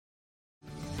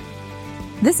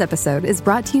This episode is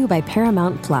brought to you by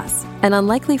Paramount Plus. An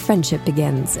unlikely friendship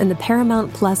begins in the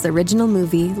Paramount Plus original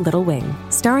movie Little Wing,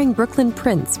 starring Brooklyn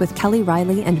Prince with Kelly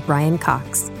Riley and Brian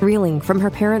Cox. Reeling from her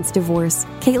parents' divorce,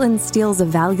 Caitlin steals a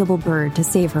valuable bird to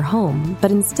save her home, but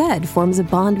instead forms a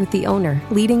bond with the owner,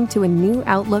 leading to a new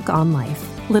outlook on life.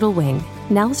 Little Wing,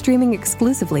 now streaming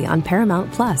exclusively on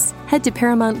Paramount Plus. Head to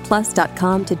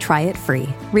ParamountPlus.com to try it free.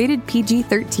 Rated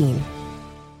PG-13.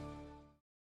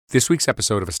 This week's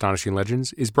episode of Astonishing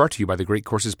Legends is brought to you by the Great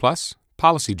Courses Plus,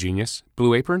 Policy Genius,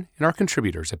 Blue Apron, and our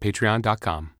contributors at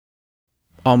Patreon.com.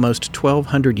 Almost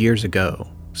 1,200 years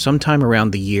ago, sometime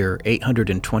around the year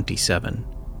 827,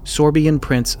 Sorbian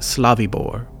Prince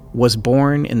Slavibor was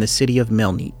born in the city of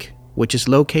Melnik, which is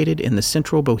located in the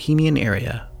central Bohemian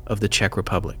area of the Czech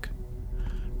Republic.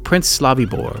 Prince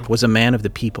Slavibor was a man of the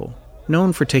people,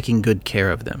 known for taking good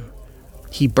care of them.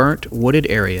 He burnt wooded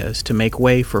areas to make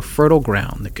way for fertile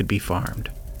ground that could be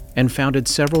farmed, and founded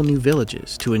several new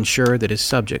villages to ensure that his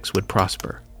subjects would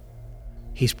prosper.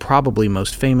 He's probably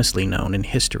most famously known in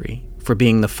history for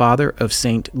being the father of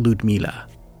Saint Ludmila,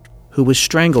 who was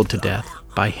strangled to death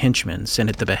by henchmen sent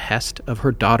at the behest of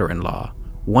her daughter-in-law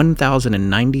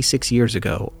 1,096 years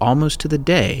ago, almost to the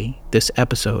day this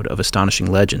episode of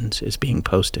Astonishing Legends is being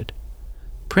posted.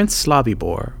 Prince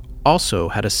Slavibor also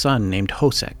had a son named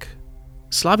Hosek.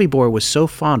 Slavibor was so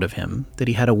fond of him that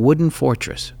he had a wooden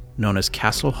fortress known as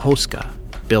Castle Hoska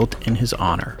built in his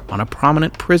honor on a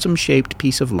prominent prism-shaped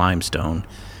piece of limestone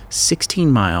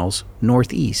 16 miles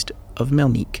northeast of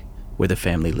Melnik, where the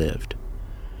family lived.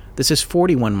 This is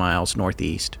 41 miles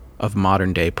northeast of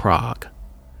modern-day Prague.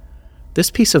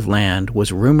 This piece of land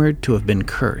was rumored to have been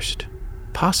cursed,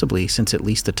 possibly since at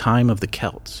least the time of the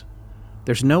Celts.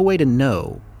 There's no way to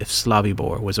know if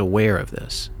Slavibor was aware of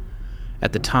this.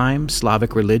 At the time,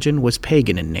 Slavic religion was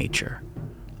pagan in nature.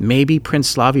 Maybe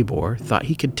Prince Slavibor thought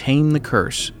he could tame the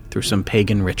curse through some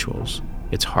pagan rituals.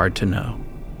 It's hard to know.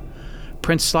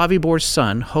 Prince Slavibor's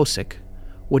son, Hosek,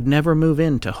 would never move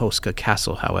into Hoska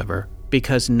Castle, however,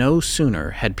 because no sooner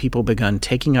had people begun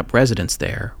taking up residence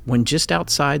there when just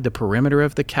outside the perimeter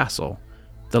of the castle,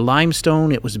 the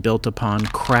limestone it was built upon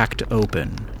cracked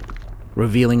open,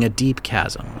 revealing a deep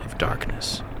chasm of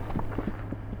darkness.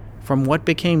 From what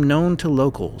became known to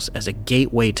locals as a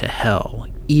gateway to hell,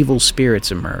 evil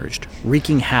spirits emerged,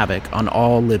 wreaking havoc on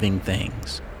all living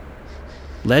things.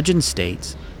 Legend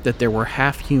states that there were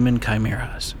half-human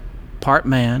chimeras, part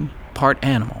man, part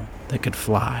animal, that could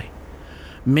fly.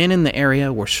 Men in the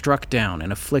area were struck down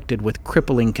and afflicted with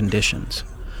crippling conditions.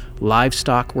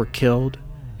 Livestock were killed,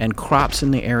 and crops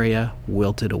in the area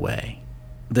wilted away.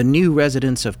 The new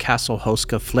residents of Castle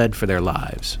Hoska fled for their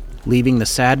lives, leaving the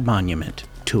sad monument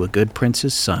to a good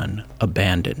prince's son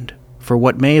abandoned for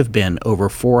what may have been over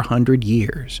 400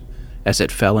 years as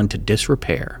it fell into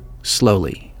disrepair,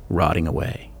 slowly rotting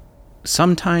away.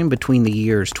 Sometime between the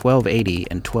years 1280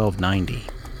 and 1290,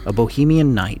 a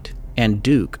Bohemian knight and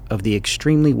duke of the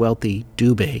extremely wealthy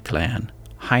Dubé clan,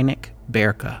 Heinrich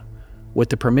Berka, with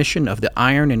the permission of the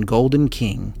Iron and Golden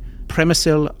King,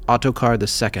 Przemysl Ottokar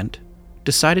II,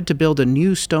 decided to build a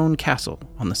new stone castle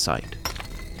on the site.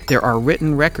 There are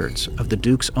written records of the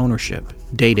duke's ownership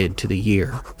dated to the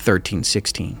year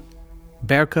 1316.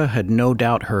 Berka had no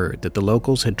doubt heard that the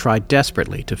locals had tried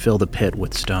desperately to fill the pit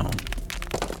with stone.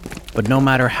 But no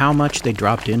matter how much they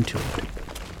dropped into it,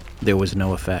 there was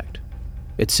no effect.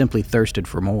 It simply thirsted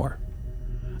for more.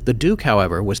 The duke,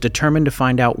 however, was determined to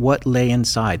find out what lay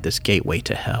inside this gateway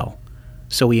to hell.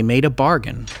 So he made a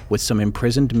bargain with some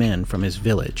imprisoned men from his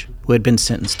village who had been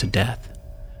sentenced to death.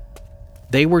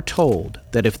 They were told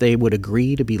that if they would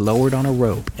agree to be lowered on a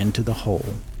rope into the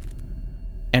hole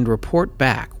and report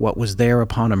back what was there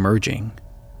upon emerging,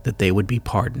 that they would be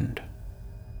pardoned.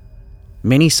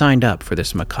 Many signed up for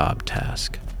this macabre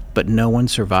task, but no one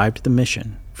survived the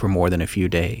mission for more than a few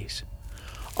days.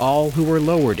 All who were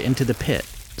lowered into the pit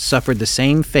suffered the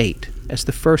same fate as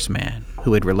the first man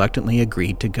who had reluctantly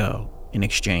agreed to go in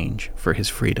exchange for his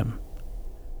freedom.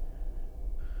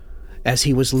 As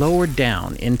he was lowered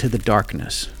down into the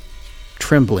darkness,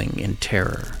 trembling in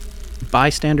terror,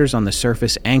 bystanders on the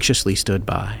surface anxiously stood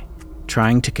by,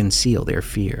 trying to conceal their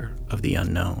fear of the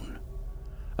unknown.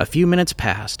 A few minutes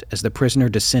passed as the prisoner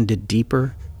descended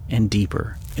deeper and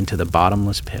deeper into the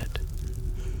bottomless pit,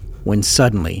 when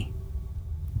suddenly,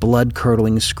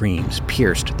 blood-curdling screams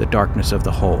pierced the darkness of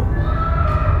the hole.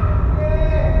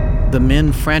 The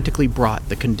men frantically brought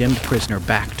the condemned prisoner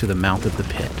back to the mouth of the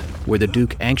pit, where the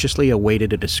Duke anxiously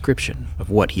awaited a description of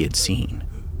what he had seen.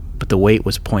 But the wait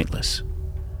was pointless.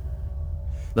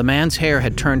 The man's hair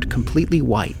had turned completely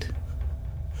white.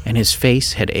 and his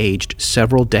face had aged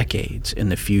several decades in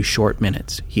the few short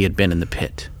minutes he had been in the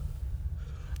pit.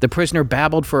 The prisoner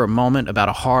babbled for a moment about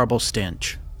a horrible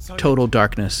stench, total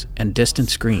darkness, and distant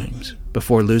screams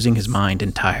before losing his mind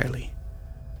entirely.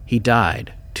 He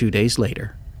died 2 days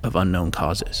later of unknown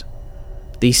causes.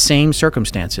 These same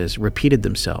circumstances repeated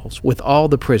themselves with all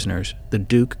the prisoners the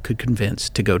Duke could convince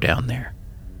to go down there.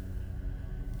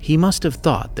 He must have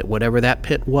thought that whatever that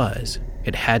pit was,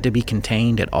 it had to be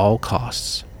contained at all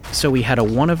costs. So he had a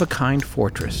one-of-a-kind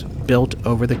fortress built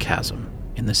over the chasm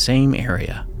in the same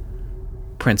area.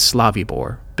 Prince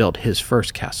Slavibor built his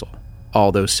first castle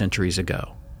all those centuries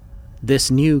ago. This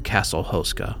new Castle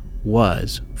Hoska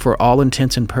was, for all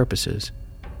intents and purposes,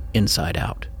 inside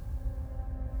out.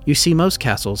 You see, most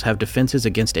castles have defenses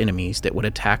against enemies that would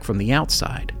attack from the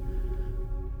outside.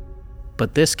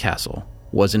 But this castle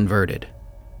was inverted.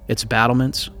 Its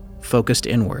battlements focused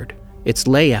inward, its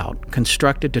layout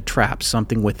constructed to trap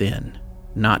something within,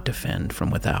 not defend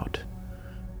from without.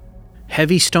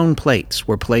 Heavy stone plates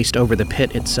were placed over the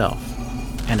pit itself,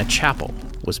 and a chapel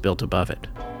was built above it.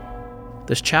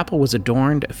 This chapel was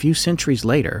adorned a few centuries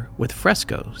later with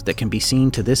frescoes that can be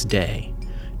seen to this day,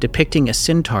 depicting a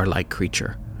centaur-like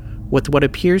creature with what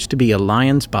appears to be a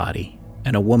lion's body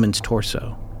and a woman's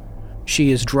torso.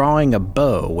 She is drawing a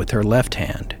bow with her left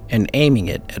hand and aiming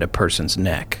it at a person's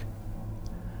neck.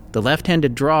 The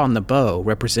left-handed draw on the bow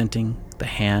representing the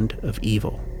hand of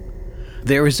evil.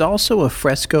 There is also a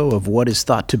fresco of what is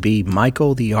thought to be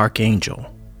Michael the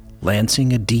Archangel,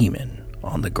 lancing a demon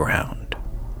on the ground.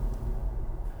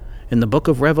 In the book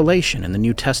of Revelation in the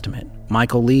New Testament,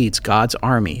 Michael leads God's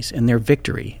armies in their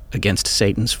victory against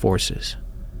Satan's forces.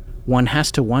 One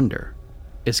has to wonder,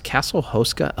 is Castle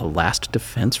Hoska a last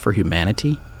defense for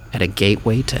humanity at a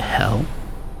gateway to hell?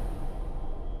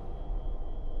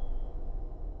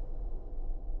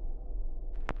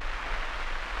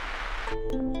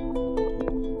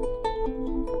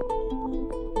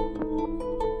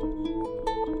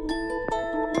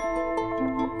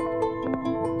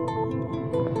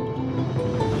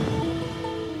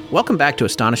 Welcome back to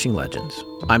Astonishing Legends.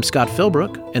 I'm Scott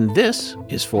Philbrook, and this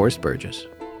is Forrest Burgess.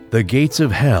 The gates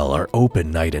of hell are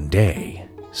open night and day.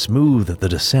 Smooth the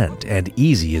descent and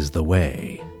easy is the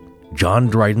way. John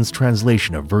Dryden's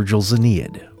translation of Virgil's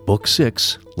Aeneid, Book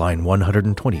 6, line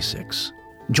 126.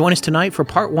 Join us tonight for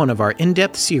part 1 of our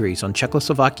in-depth series on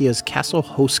Czechoslovakia's Castle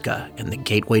Hoska and the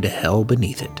gateway to hell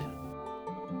beneath it.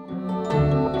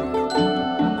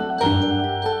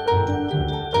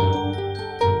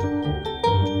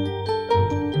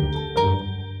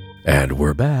 And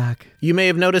we're back. You may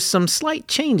have noticed some slight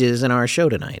changes in our show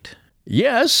tonight.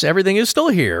 Yes, everything is still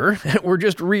here. We're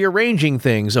just rearranging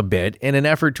things a bit in an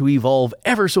effort to evolve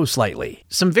ever so slightly.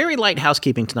 Some very light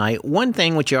housekeeping tonight. One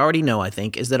thing which you already know, I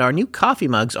think, is that our new coffee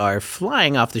mugs are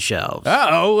flying off the shelves.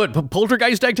 Uh-oh, what,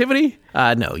 poltergeist activity?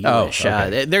 No, you wish.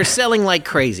 Okay. They're selling like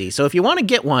crazy. So if you want to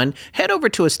get one, head over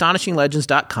to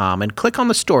astonishinglegends.com and click on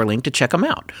the store link to check them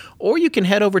out. Or you can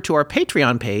head over to our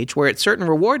Patreon page where at certain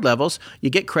reward levels, you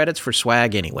get credits for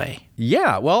swag anyway.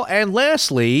 Yeah, well, and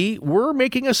lastly, we're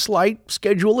making a slight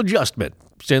schedule adjustment.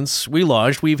 Since we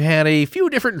launched, we've had a few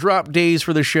different drop days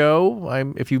for the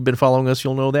show. If you've been following us,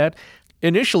 you'll know that.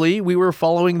 Initially, we were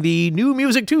following the New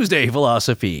Music Tuesday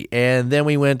philosophy, and then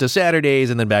we went to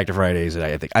Saturdays and then back to Fridays. And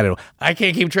I don't know. I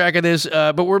can't keep track of this,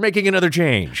 but we're making another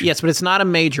change. Yes, but it's not a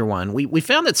major one. We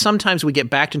found that sometimes we get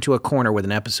backed into a corner with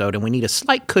an episode, and we need a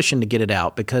slight cushion to get it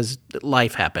out because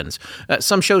life happens.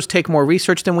 Some shows take more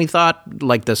research than we thought,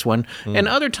 like this one, and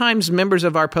other times members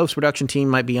of our post-production team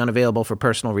might be unavailable for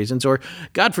personal reasons, or,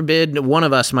 God forbid, one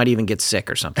of us might even get sick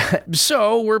or something.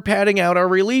 So we're padding out our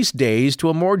release days to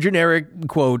a more generic,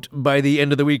 quote, by the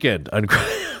end of the weekend,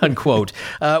 unquote.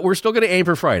 We're still going to aim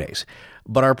for Fridays,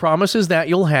 but our promise is that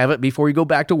you'll have it before you go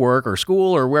back to work or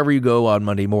school or wherever you go on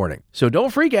Monday morning. So don't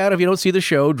freak out if you don't see the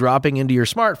show dropping into your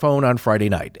smartphone on Friday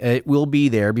night. It will be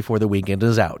there before the weekend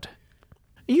is out.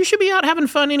 You should be out having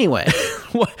fun anyway.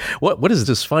 What is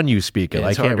this fun you speak of? Yeah,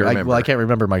 it's hard to remember. I can't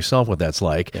remember myself what that's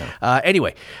like. Yeah.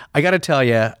 Anyway, I got to tell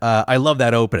you, I love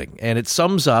that opening, and it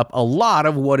sums up a lot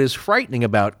of what is frightening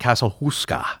about Castle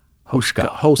Hoska.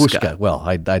 Hoska. Well,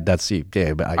 that's the...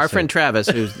 Yeah, our friend Travis,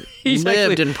 who's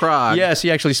lived in Prague. Yes, he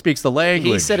actually speaks the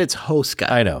language. He said it's Hoska.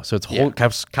 I know, so it's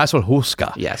Castle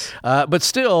Hoska. Yes. But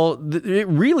still, it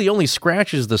really only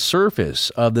scratches the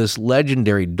surface of this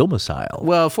legendary domicile.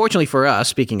 Well, fortunately for us,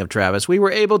 speaking of Travis, we were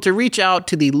able to reach out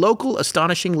to the local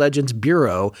Astonishing Legends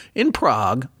Bureau in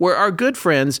Prague, where our good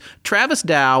friends Travis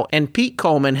Dow and Pete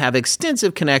Coleman have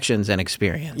extensive connections and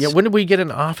experience. Yeah, when did we get an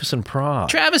office in Prague?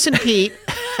 Travis and Pete...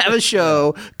 have a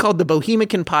show called the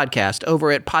Bohemican Podcast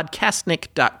over at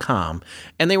podcastnik.com,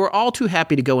 and they were all too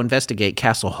happy to go investigate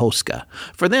Castle Hoska.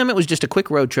 For them, it was just a quick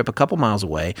road trip a couple miles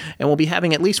away, and we'll be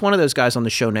having at least one of those guys on the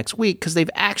show next week because they've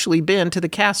actually been to the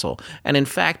castle. And in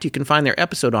fact, you can find their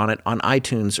episode on it on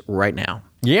iTunes right now.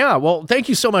 Yeah, well, thank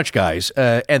you so much, guys.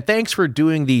 And thanks for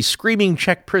doing the screaming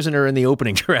Czech prisoner in the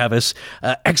opening, Travis.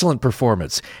 Excellent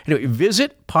performance. Anyway,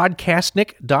 visit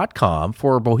podcastnik.com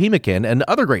for Bohemican and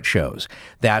other great shows.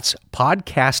 That's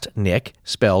podcastnik,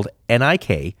 spelled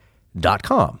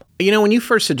NIK.com. You know, when you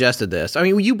first suggested this, I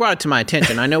mean, you brought it to my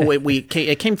attention. I know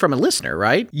it came from a listener,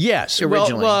 right? Yes.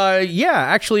 Originally. Well, yeah,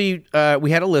 actually,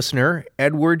 we had a listener,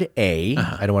 Edward A.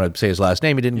 I don't want to say his last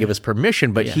name. He didn't give us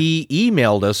permission, but he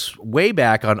emailed us way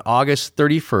back on August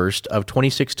 31st of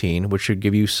 2016, which should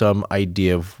give you some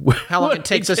idea of how long it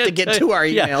takes us to get to our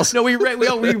emails. Yeah. No, we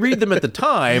read them at the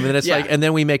time, and then it's like, and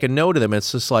then we make a note of them.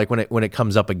 It's just like when it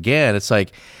comes up again, it's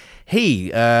like, hey,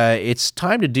 it's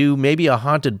time to do maybe a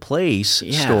haunted place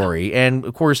story. And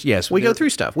of course, yes. We go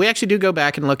through stuff. We actually do go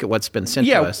back and look at what's been sent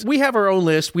to us. Yeah, we have our own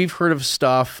list. We've heard of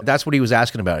stuff. That's what he was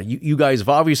asking about. You guys have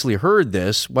obviously heard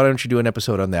this. Why don't you do an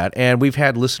episode on that? And we've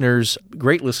had listeners,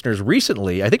 great listeners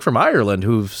recently, I think from Ireland,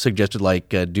 who've suggested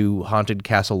do Haunted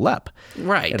Castle Lep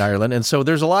in Ireland. And so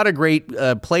there's a lot of great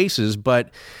places, but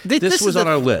this was on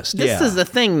our list. This is the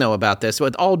thing, though, about this.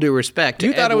 With all due respect to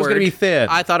You thought it was going to be thin.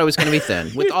 I thought it was going to be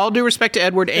thin. With all due respect to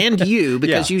Edward and you,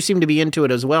 because you seem to be into it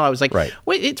as well. I was like, wait,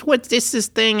 it's this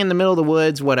thing in the middle of the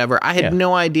woods, whatever. I had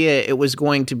no idea it was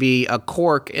going to be a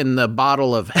cork in the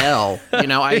bottle of hell. You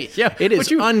know, it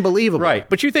is unbelievable. Right.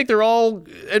 But you think they're all,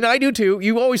 and I do too,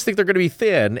 you always think they're going to be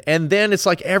thin. And then it's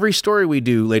like every story we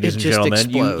do, ladies and gentlemen,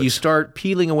 you start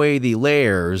peeling away the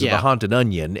layers of the haunted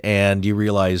onion and you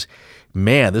realize,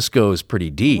 man, this goes pretty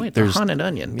deep. Wait, there's Haunted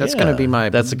Onion. That's going to be my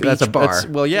beach bar.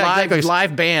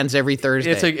 Live bands every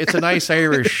Thursday. It's a nice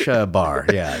Irish bar.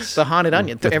 Yes, the Haunted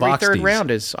Onion. Every third round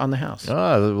is on the house.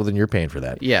 Oh, well, then you're paying for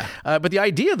that. Yeah. But the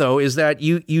idea, though, is that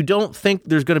you don't think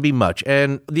there's going to be much,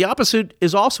 and the opposite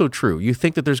is also true. You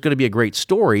think that there's going to be a great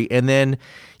story, and then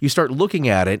you start looking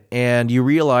at it, and you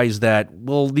realize that,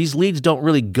 well, these leads don't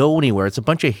really go anywhere. It's a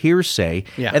bunch of hearsay,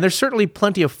 and there's certainly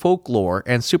plenty of folklore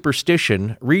and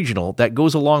superstition, regional, that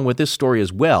goes along with this story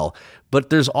as well,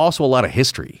 but there's also a lot of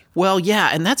history. Well, yeah,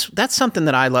 and that's something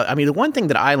that I love. I mean, the one thing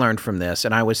that I learned from this,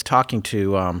 and I was talking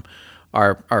to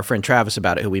our friend Travis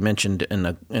about it, who we mentioned in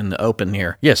the open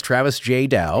here. Yes, Travis J.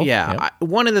 Dow. Yeah,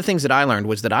 one of the things that I learned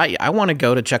was that I want to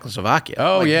go to Czechoslovakia.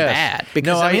 Oh, yes. Bad.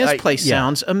 Because this place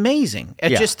sounds amazing.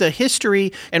 It's just the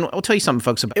history, and I'll tell you something,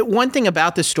 folks. One thing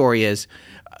about this story is,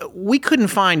 we couldn't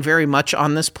find very much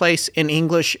on this place in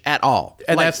English at all.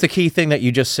 And that's the key thing that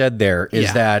you just said there,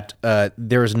 is that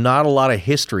there's not a lot of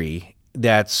history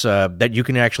that you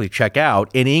can actually check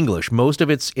out in English. Most of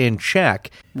it's in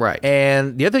Czech. Right.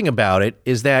 And the other thing about it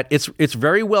is that it's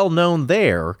very well known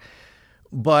there,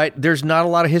 but there's not a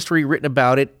lot of history written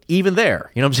about it even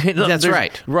there. You know what I'm saying? That's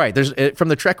right. Right. There's from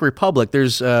the Czech Republic,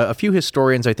 there's a few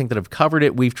historians, I think, that have covered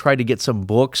it. We've tried to get some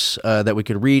books that we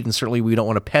could read, and certainly we don't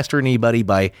want to pester anybody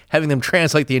by having them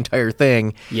translate the entire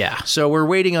thing. Yeah. So we're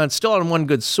waiting still on one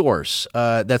good source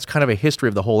that's kind of a history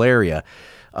of the whole area.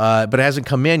 But it hasn't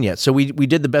come in yet. So we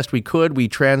did the best we could. We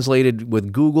translated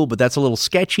with Google, but that's a little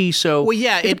sketchy. So you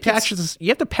have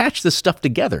to patch this stuff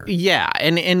together. Yeah,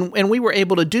 and we were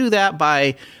able to do that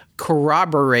by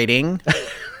corroborating.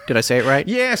 Did I say it right?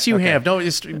 Yes, you have. No,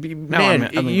 ladies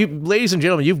and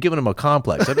gentlemen, you've given them a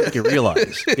complex. I don't think you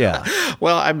realize. Yeah.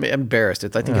 Well, I'm embarrassed.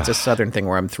 I think it's a Southern thing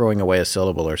where I'm throwing away a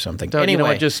syllable or something. Anyway, you know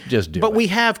what? Just do it. But we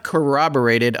have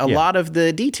corroborated a lot of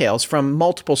the details from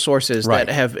multiple sources that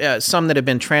have some that have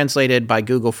been translated by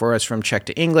Google for us from Czech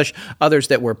to English, others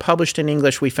that were published in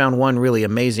English. We found one really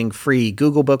amazing free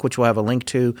Google book, which we'll have a link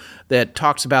to, that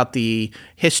talks about the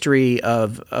history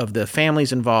of the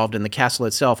families involved in the castle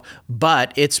itself,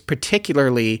 but it's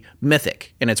particularly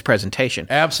mythic in its presentation.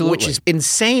 Absolutely. Which is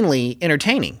insanely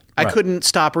entertaining. I couldn't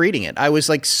stop reading it. I was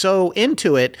like so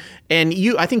into it. And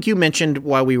I think you mentioned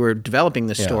while we were developing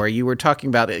the story, you were talking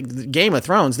about Game of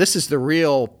Thrones. This is the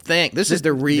real thing. This is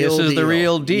the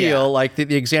real deal. Yeah. Like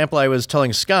the example I was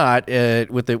telling Scott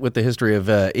with the history of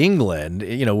England,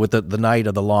 with the Knight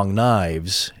of the Long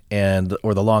Knives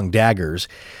or the Long Daggers.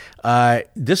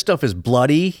 This stuff is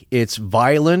bloody, it's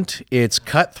violent, it's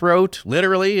cutthroat,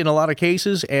 literally in a lot of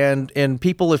cases, and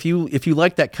people, if you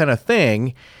like that kind of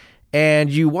thing, and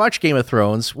you watch Game of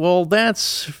Thrones, well,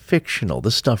 that's fictional.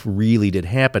 This stuff really did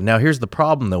happen. Now, here's the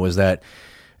problem, though, is that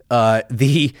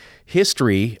the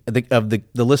history of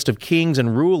the list of kings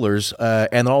and rulers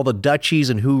and all the duchies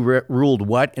and who ruled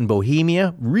what in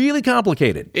Bohemia, really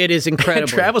complicated. It is incredible. And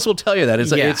Travis will tell you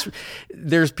that.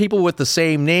 There's people with the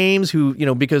same names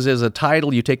who, because as a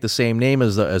title, you take the same name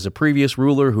as a previous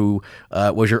ruler who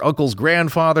was your uncle's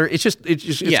grandfather. It's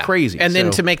crazy. And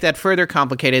then to make that further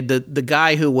complicated, the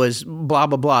guy who was blah,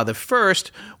 blah, blah, the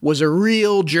first was a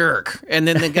real jerk. And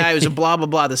then the guy who was a blah, blah,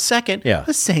 blah, the second,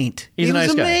 a saint. He's a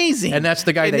nice guy. Amazing. And that's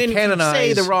the guy they canonize. If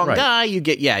you say the wrong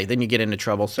guy, then you get into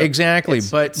trouble. So exactly.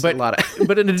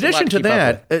 But in addition to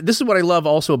that, this is what I love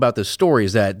also about this story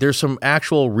is that there's some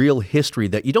actual real history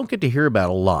that you don't get to hear about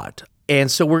a lot. And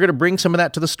so we're going to bring some of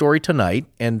that to the story tonight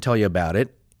and tell you about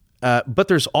it. But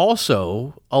there's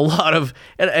also a lot of,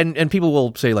 and people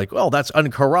will say like, well, that's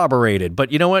uncorroborated.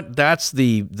 But you know what? That's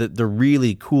the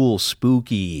really cool,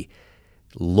 spooky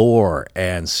lore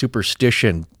and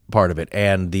superstition part of it,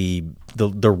 and the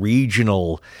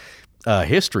regional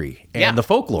history and the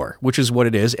folklore, which is what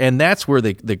it is. And that's where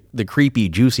the creepy,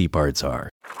 juicy parts are.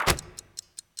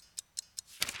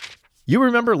 You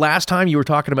remember last time you were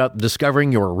talking about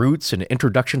discovering your roots and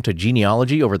introduction to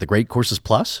genealogy over the Great Courses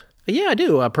Plus? Yeah, I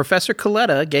do. Professor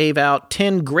Coletta gave out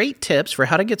 10 great tips for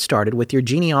how to get started with your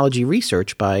genealogy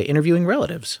research by interviewing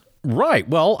relatives. Right.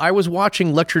 Well, I was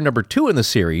watching lecture number 2 in the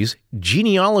series,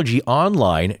 Genealogy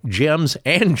Online, Gems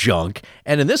and Junk.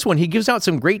 And in this one, he gives out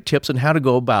some great tips on how to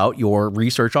go about your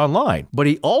research online. But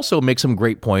he also makes some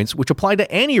great points which apply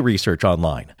to any research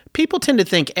online. People tend to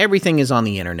think everything is on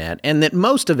the internet and that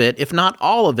most of it, if not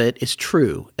all of it, is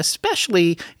true,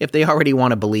 especially if they already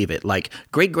want to believe it, like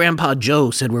Great-Grandpa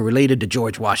Joe said we're related to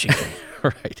George Washington.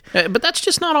 Right. But that's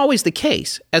just not always the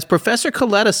case. As Professor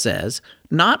Coletta says,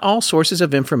 not all sources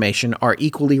of information are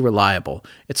equally reliable.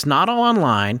 It's not all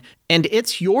online, and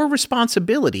it's your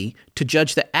responsibility to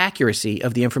judge the accuracy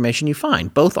of the information you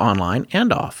find, both online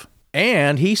and off.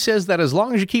 And he says that as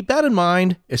long as you keep that in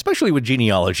mind, especially with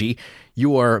genealogy,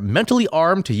 you are mentally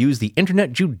armed to use the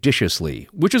internet judiciously,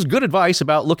 which is good advice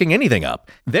about looking anything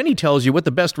up. Then he tells you what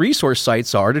the best resource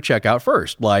sites are to check out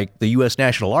first, like the U.S.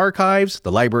 National Archives,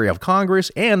 the Library of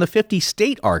Congress, and the 50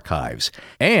 state archives.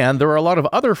 And there are a lot of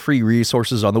other free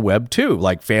resources on the web too,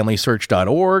 like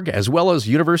FamilySearch.org, as well as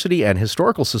university and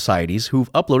historical societies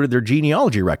who've uploaded their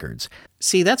genealogy records.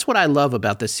 See, that's what I love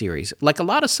about this series. Like a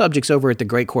lot of subjects over at the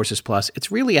Great Courses Plus,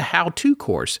 it's really a how-to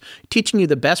course, teaching you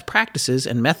the best practices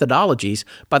and methodologies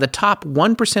by the top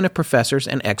 1% of professors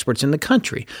and experts in the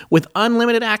country, with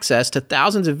unlimited access to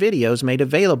thousands of videos made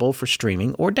available for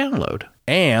streaming or download.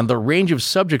 And the range of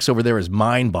subjects over there is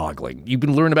mind-boggling. You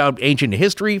can learn about ancient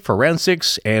history,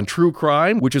 forensics, and true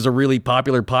crime, which is a really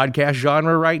popular podcast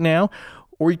genre right now,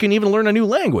 or you can even learn a new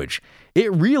language. It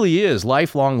really is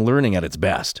lifelong learning at its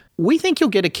best. We think you'll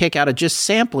get a kick out of just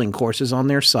sampling courses on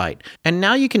their site. And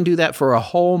now you can do that for a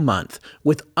whole month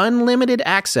with unlimited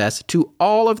access to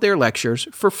all of their lectures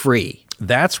for free.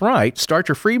 That's right. Start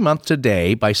your free month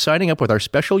today by signing up with our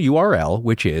special URL,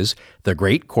 which is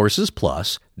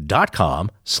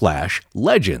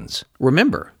thegreatcoursesplus.com/legends.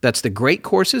 Remember, that's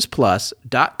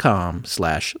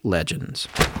thegreatcoursesplus.com/legends.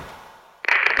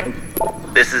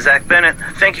 This is Zach Bennett.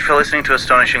 Thank you for listening to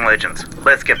Astonishing Legends.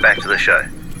 Let's get back to the show.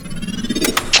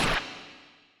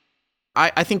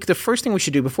 I think the first thing we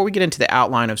should do before we get into the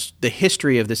outline of the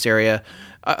history of this area,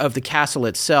 of the castle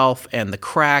itself and the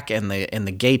crack and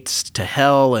the gates to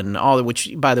hell and all that,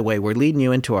 which, by the way, we're leading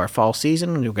you into our fall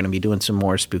season. We're going to be doing some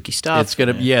more spooky stuff. It's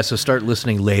going to, so start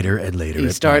listening later and later.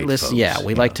 You start listening. Yeah,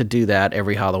 we like to do that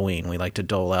every Halloween. We like to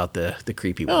dole out the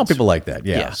creepy ones. Oh, people like that.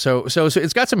 Yeah. So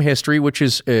it's got some history, which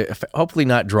is hopefully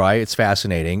not dry. It's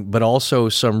fascinating, but also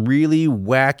some really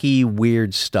wacky,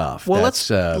 weird stuff. Well, let's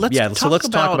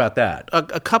talk about that.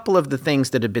 A couple of the things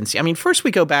that have been seen. I mean, first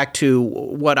we go back to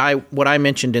what I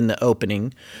mentioned in the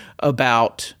opening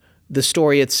about the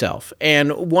story itself.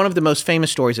 And one of the most famous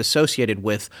stories associated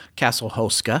with Castle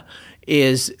Høyska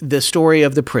is the story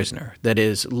of the prisoner that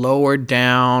is lowered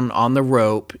down on the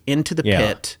rope into the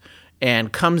pit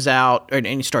and comes out and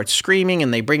he starts screaming,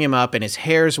 and they bring him up, and his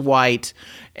hair's white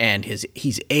and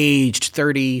he's aged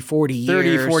 40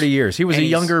 years. He was a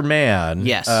younger man.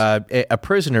 Yes. A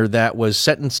prisoner that was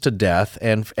sentenced to death,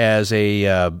 and as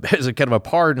a kind of a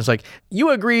pardon, it's like, you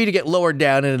agree to get lowered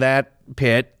down into that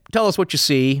pit. Tell us what you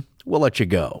see. We'll let you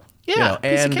go. Yeah,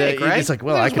 piece of cake, right? It's like,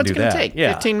 well, I can do that. What's going to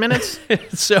take? 15 minutes?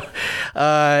 So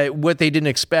what they didn't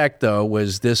expect, though,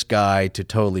 was this guy to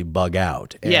totally bug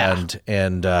out. And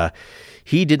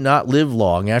he did not live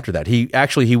long after that.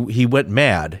 He went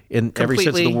mad in every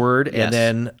sense of the word, and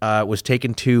then was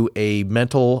taken to a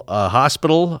mental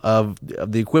hospital of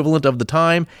the equivalent of the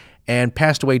time and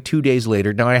passed away 2 days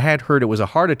later. Now, I had heard it was a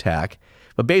heart attack,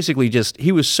 But basically just,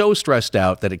 he was so stressed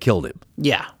out that it killed him.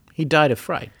 Yeah, he died of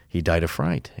fright. He died of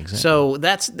fright, exactly. So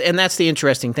that's the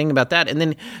interesting thing about that. And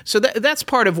then, so that's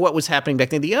part of what was happening back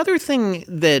then. The other thing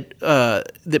that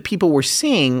that people were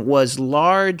seeing was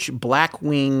large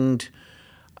black-winged.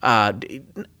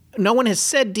 No one has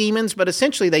said demons, but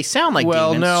essentially they sound like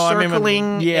demons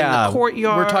circling in the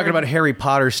courtyard. We're talking about Harry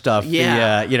Potter stuff.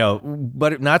 Yeah.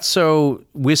 But not so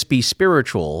wispy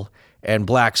spiritual. And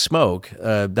black smoke,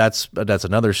 that's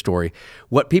another story.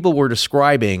 What people were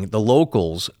describing, the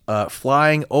locals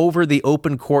flying over the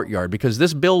open courtyard, because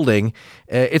this building,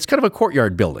 it's kind of a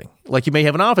courtyard building. Like you may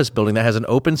have an office building that has an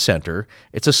open center.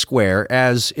 It's a square.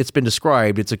 As it's been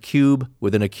described, it's a cube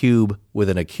within a cube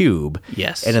within a cube.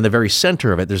 Yes. And in the very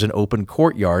center of it, there's an open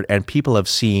courtyard, and people have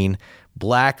seen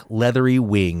black, leathery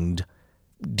winged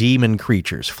demon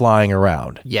creatures flying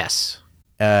around. Yes.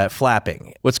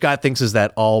 Flapping. What Scott thinks is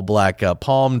that all black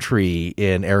palm tree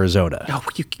in Arizona. Oh,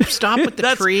 you stop with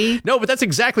the tree. No, but that's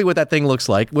exactly what that thing looks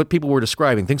like. What people were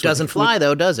describing. Things doesn't fly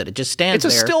though, does it? It just stands there.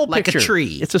 It's a still like picture. A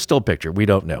tree. It's a still picture. We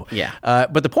don't know. Yeah.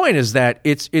 But the point is that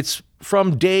it's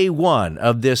from day one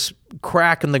of this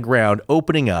crack in the ground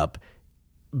opening up.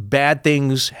 Bad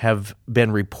things have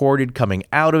been reported coming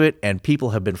out of it, and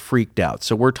people have been freaked out.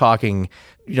 So we're talking,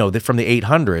 from the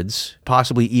 800s,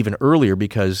 possibly even earlier,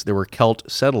 because there were Celt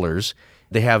settlers.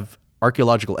 They have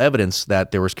archaeological evidence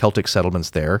that there was Celtic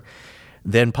settlements there.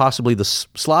 Then possibly the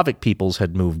Slavic peoples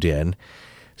had moved in.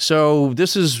 So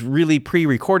this is really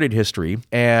pre-recorded history,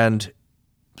 and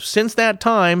since that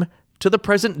time to the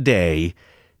present day,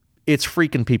 it's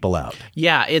freaking people out.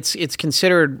 Yeah, it's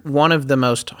considered one of the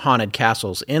most haunted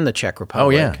castles in the Czech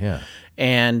Republic. Oh, yeah.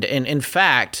 And in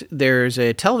fact, there's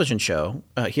a television show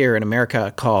here in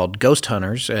America called Ghost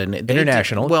Hunters. And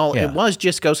International. It was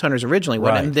just Ghost Hunters originally,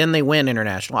 right. And then they went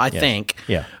international, I think.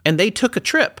 Yeah. And they took a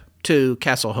trip to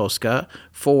Castle Hoska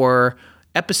for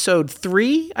episode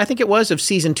 3, I think it was, of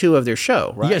season 2 of their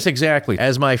show, right? Yes, exactly.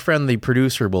 As my friend, the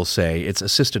producer, will say, it's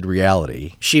assisted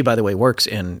reality. She, by the way, works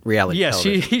in reality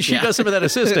television. Yes, she does some of that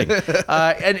assisting.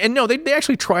 And no, they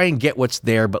actually try and get what's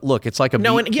there, but look, it's like a...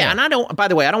 No, and I don't, by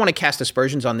the way, I don't want to cast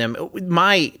aspersions on them.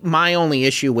 My only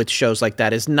issue with shows like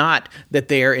that is not that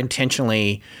they're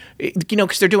intentionally...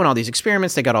 because they're doing all these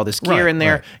experiments, they got all this gear in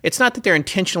there. Right. It's not that they're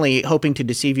intentionally hoping to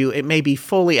deceive you. It may be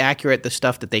fully accurate, the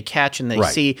stuff that they catch and they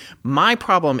see. My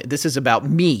problem, this is about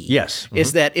me. Yes. Mm-hmm.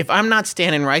 Is that if I'm not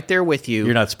standing right there with you,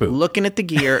 you're not spooked. Looking at the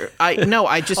gear, I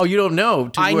just... Oh, you don't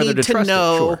know whether to trust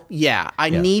know, it. Sure. Yeah,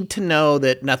 I need to know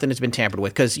that nothing has been tampered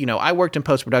with, because, I worked in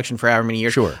post-production for however many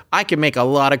years. Sure. I can make a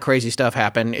lot of crazy stuff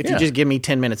happen if you just give me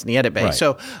 10 minutes in the edit bay. Right.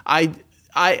 So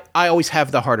I always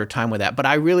have the harder time with that, but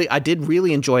I did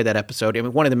really enjoy that episode. I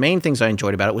mean, one of the main things I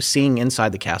enjoyed about it was seeing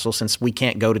inside the castle, since we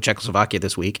can't go to Czechoslovakia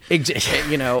this week.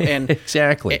 Exactly. And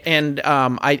exactly. And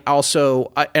I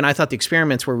also I thought the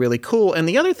experiments were really cool. And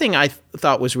the other thing I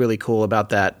thought was really cool about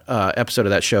that episode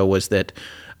of that show was that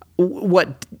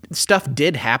what stuff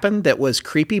did happen that was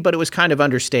creepy, but it was kind of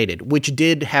understated, which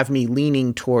did have me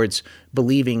leaning towards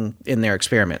believing in their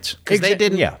experiments, because they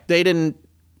didn't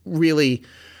really.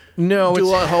 No,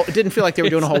 it didn't feel like they were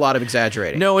doing a whole lot of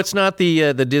exaggerating. No, it's not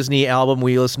the Disney album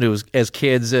we listened to as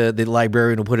kids. The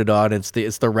librarian will put it on. It's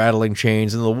the rattling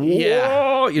chains and the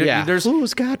whoa. There's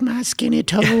who's got my skinny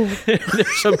toe?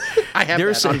 I have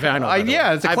that on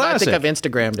vinyl. It's a classic. I think I've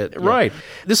Instagrammed it. Right.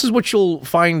 This is what you'll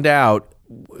find out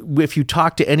if you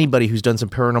talk to anybody who's done some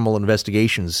paranormal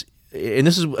investigations. And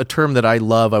this is a term that I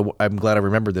love. I'm glad I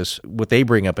remember this. What they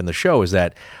bring up in the show is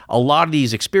that a lot of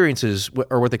these experiences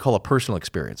are what they call a personal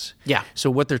experience. Yeah.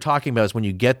 So what they're talking about is when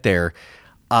you get there.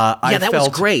 That was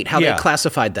great how they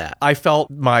classified that. I felt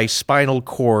my spinal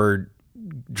cord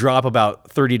drop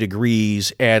about 30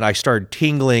 degrees and I started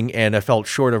tingling and I felt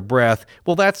short of breath.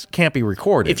 Well, that can't be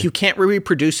recorded. If you can't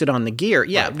reproduce it on the gear.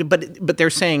 Yeah, right. But they're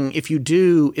saying if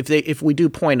we do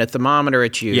point a thermometer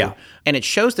at you and it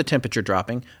shows the temperature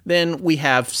dropping, then we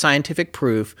have scientific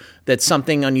proof that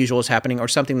something unusual is happening or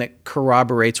something that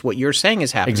corroborates what you're saying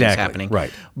is happening. Exactly. Is happening.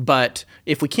 Right. But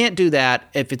if we can't do that,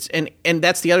 if it's and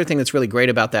that's the other thing that's really great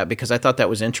about that, because I thought that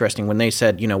was interesting when they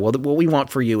said, what we want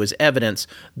for you is evidence.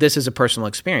 This is a personal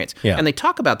experience. Yeah. And they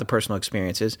talk about the personal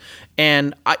experiences,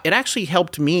 and it actually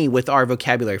helped me with our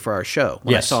vocabulary for our show.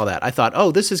 When I saw that, I thought,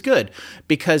 oh, this is good,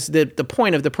 because the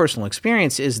point of the personal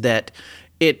experience is that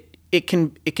it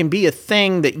can be a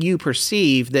thing that you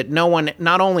perceive that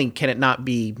not only can it not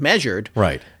be measured,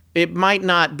 right? It might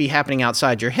not be happening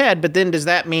outside your head, but then does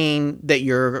that mean that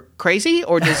you're crazy,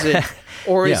 or does it,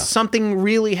 or is something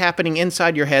really happening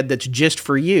inside your head that's just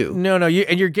for you? No,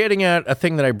 and you're getting at a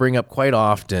thing that I bring up quite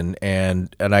often,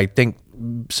 and I think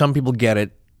some people get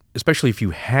it, especially if you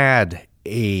had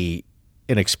an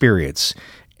experience.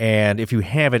 And if you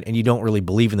haven't and you don't really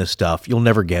believe in this stuff, you'll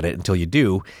never get it until you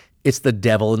do. It's the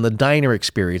devil in the diner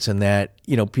experience, and that,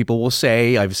 people will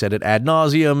say, I've said it ad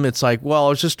nauseum, it's like,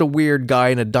 well, it's just a weird guy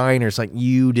in a diner. It's like,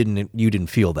 you didn't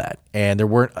feel that. And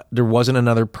there wasn't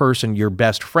another person, your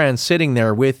best friend, sitting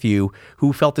there with you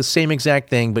who felt the same exact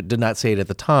thing but did not say it at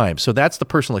the time. So that's the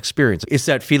personal experience. It's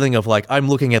that feeling of like, I'm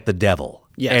looking at the devil.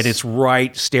 Yes. And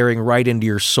it's staring right into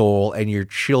your soul, and you're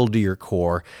chilled to your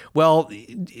core. Well,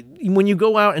 when you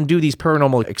go out and do these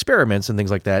paranormal experiments and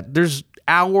things like that, there's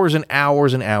hours and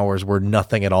hours and hours where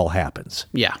nothing at all happens.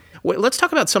 Yeah. Well, let's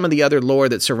talk about some of the other lore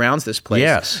that surrounds this place.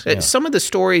 Yes. Yeah. Some of the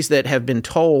stories that have been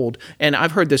told, and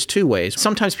I've heard this two ways.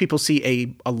 Sometimes people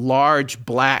see a large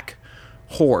black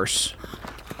horse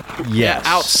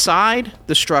outside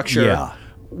the structure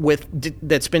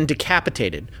that's been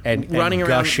decapitated and running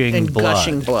around gushing and blood.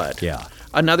 gushing blood. Yeah.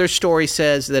 Another story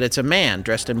says that it's a man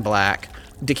dressed in black,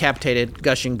 decapitated,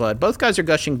 gushing blood. Both guys are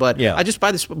gushing blood. Yeah.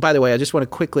 By the way, I just want to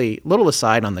quickly, little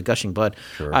aside on the gushing blood.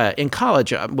 Sure. In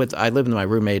college, I lived with my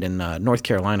roommate in North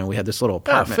Carolina. We had this little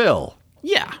apartment. Phil.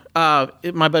 Yeah,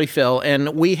 my buddy Phil,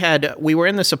 and we were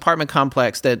in this apartment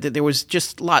complex that there was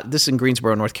just a lot. This is in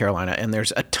Greensboro, North Carolina, and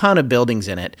there's a ton of buildings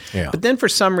in it. Yeah. But then for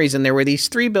some reason there were these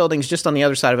 3 buildings just on the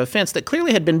other side of a fence that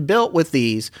clearly had been built with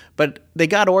these, but they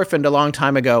got orphaned a long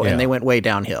time ago and they went way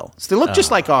downhill. So they looked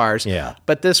just like ours. Yeah.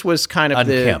 But this was kind of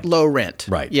Unkempt. the low rent.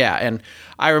 Right. Yeah, and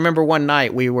I remember one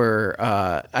night we were,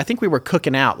 I think we were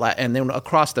cooking out, and then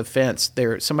across the fence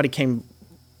somebody came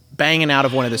banging out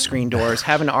of one of the screen doors,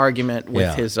 having an argument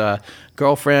with his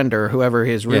girlfriend or whoever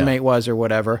his roommate was or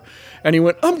whatever. And he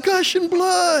went, "I'm gushing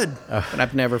blood." And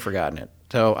I've never forgotten it.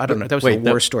 So I don't know. That was the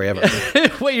worst story ever.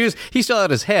 Wait, he still had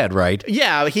his head, right?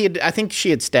 Yeah, I think she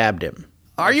had stabbed him.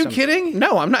 Are you kidding?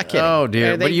 No, I'm not kidding. Oh,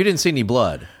 dear. But you didn't see any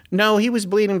blood. No, he was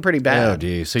bleeding pretty bad. Oh,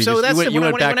 geez.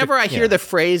 Whenever I hear the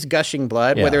phrase gushing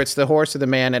blood, whether it's the horse or the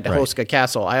man at Hoska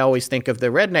Castle, I always think of the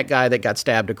redneck guy that got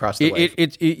stabbed across the way.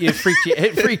 It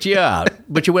freaked you out,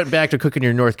 but you went back to cooking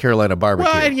your North Carolina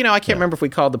barbecue. Well, I can't remember if we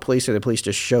called the police or the police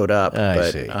just showed up.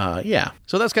 I see. Yeah.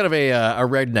 So that's kind of a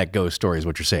redneck ghost story is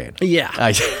what you're saying.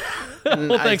 Yeah.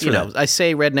 Well, thanks for that. I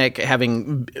say redneck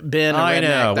having been a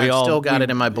redneck. I've still got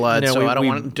it in my blood, so I don't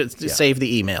want to save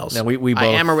the emails. No, we both, I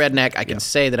am a redneck. I can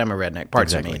say that I'm a redneck.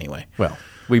 Parts of me, anyway. Well,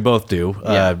 we both do,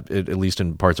 at least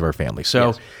in parts of our family.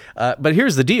 So, but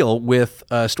here's the deal with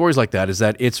stories like that is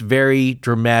that it's very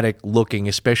dramatic looking,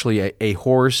 especially a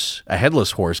horse, a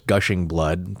headless horse gushing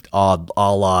blood, a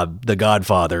la The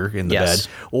Godfather in the bed.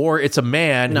 Or it's a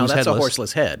man who's that's headless. a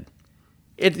horseless head.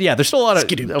 There's still a lot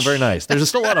of... Oh, very nice. There's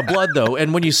still a lot of blood, though.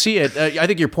 And when you see it, I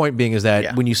think your point being is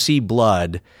that when you see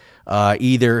blood,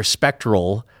 either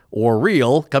spectral or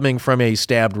real, coming from a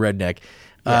stabbed redneck,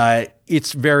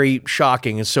 it's very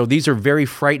shocking. And so these are very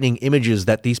frightening images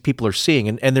that these people are seeing.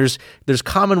 And there's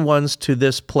common ones to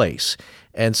this place.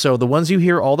 And so the ones you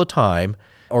hear all the time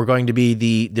are going to be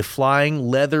the flying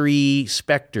leathery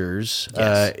specters,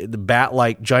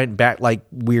 the giant bat-like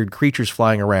weird creatures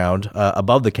flying around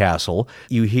above the castle.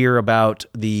 You hear about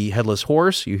the headless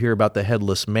horse. You hear about the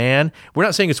headless man. We're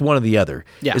not saying it's one or the other.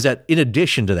 Yeah. Is that in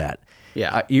addition to that?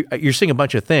 Yeah, you're seeing a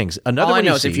bunch of things. Another All one I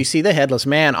know is if you see the headless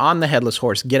man on the headless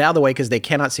horse, get out of the way because they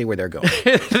cannot see where they're going.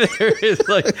 There is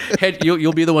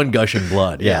you'll be the one gushing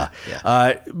blood. Yeah.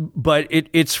 But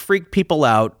it's freaked people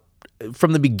out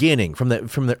from the beginning, from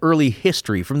the early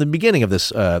history, from the beginning of this,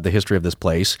 the history of this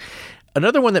place.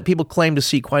 Another one that people claim to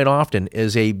see quite often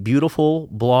is a beautiful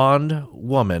blonde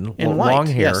woman with long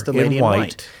hair, the lady in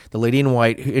white. The lady in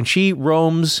white, and she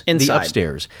roams inside the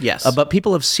upstairs. Yes, but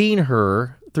people have seen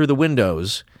her through the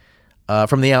windows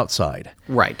from the outside.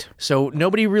 Right. So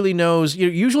nobody really knows.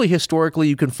 Usually, historically,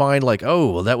 you can find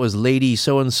that was Lady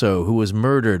So-and-so who was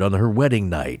murdered on her wedding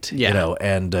night. Yeah.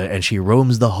 And she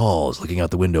roams the halls looking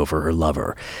out the window for her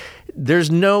lover.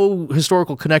 There's no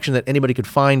historical connection that anybody could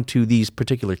find to these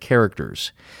particular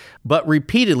characters. But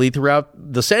repeatedly throughout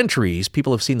the centuries,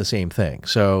 people have seen the same thing.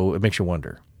 So it makes you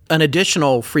wonder. An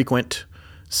additional frequent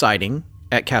sighting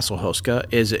at Castle Hoska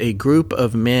is a group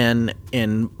of men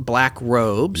in black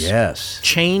robes. Yes.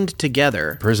 Chained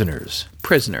together. Prisoners.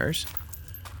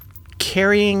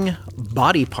 Carrying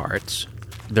body parts.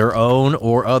 Their own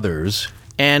or others.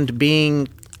 And being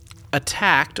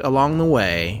attacked along the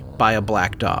way by a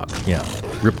black dog. Yeah.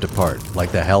 Ripped apart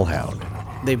like the hellhound.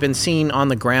 They've been seen on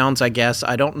the grounds, I guess.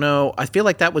 I don't know. I feel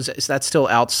like that's still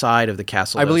outside of the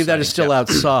castle. I believe that is still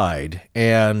outside.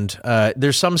 And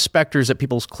there's some specters that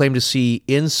people claim to see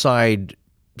inside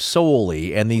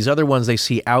solely, and these other ones they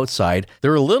see outside.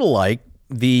 They're a little like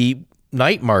the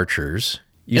night marchers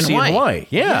you see in Hawaii.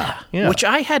 Yeah. Which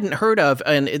I hadn't heard of.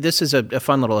 And this is a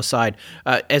fun little aside.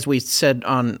 As we said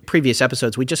on previous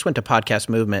episodes, we just went to Podcast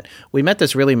Movement. We met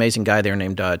this really amazing guy there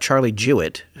named Charlie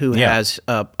Jewett, who has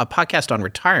a podcast on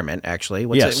retirement, actually.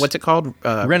 What's it called?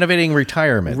 Renovating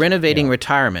Retirement.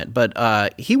 Retirement.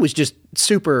 But he was just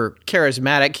super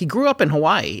charismatic. He grew up in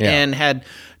Hawaii and had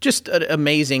just an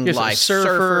amazing life.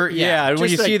 Surfer. Yeah. When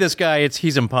you see this guy,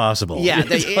 he's impossible. Yeah.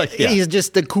 He's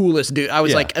just the coolest dude. I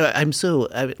was like,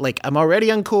 I'm already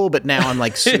uncool, but now I'm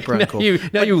like super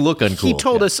uncool. Now you look uncool.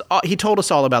 He told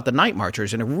us all about the Night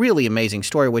Marchers and a really amazing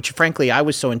story, which frankly I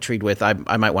was so intrigued with. I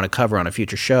might want to cover on a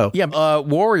future show. Yeah.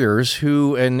 Warriors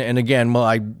who, and again,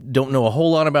 I don't know a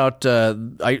whole lot about,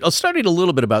 I studied a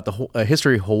little bit about the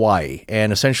history of Hawaii,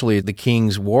 and essentially the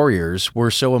king's warriors were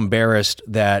so embarrassed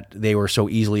that they were so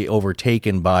easily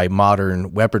overtaken by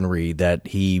modern weaponry that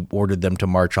he ordered them to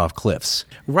march off cliffs.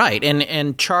 Right,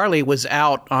 and Charlie was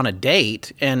out on a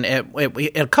date, and at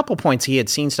a couple points he had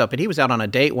seen stuff, but he was out on a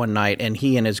date one night, and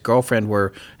he and his girlfriend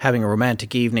were having a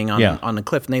romantic evening on the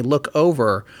cliff, and they look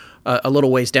over a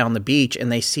little ways down the beach,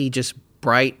 and they see just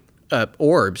bright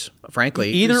orbs,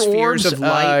 frankly. Either spheres orbs, of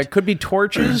light, could be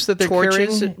torches that they're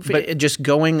carrying, but just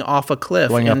going off a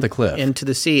cliff, off the cliff into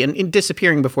the sea, and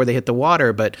disappearing before they hit the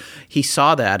water. But he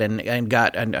saw that and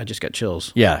I just got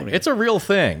chills. Yeah, it's a real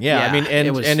thing. Yeah, I mean,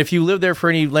 and if you live there for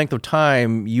any length of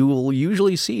time, you will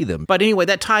usually see them. But anyway,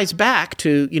 that ties back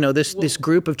to this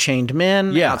group of chained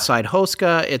men outside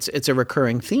Hoska. It's a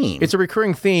recurring theme. It's a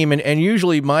recurring theme, and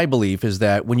usually my belief is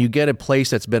that when you get a place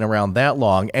that's been around that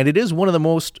long, and it is one of the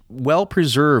most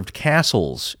well-preserved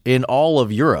castles in all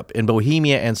of Europe, in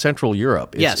Bohemia and Central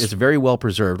Europe. It's very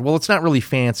well-preserved. Well, it's not really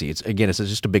fancy. It's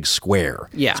just a big square.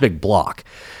 Yeah. It's a big block.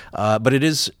 But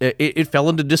it fell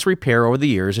into disrepair over the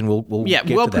years, and we'll get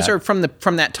to well-preserved from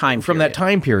that time period. From that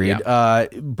time period. Yeah.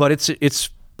 But it's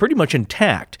pretty much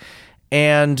intact.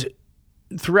 And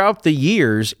throughout the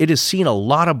years, it has seen a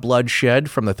lot of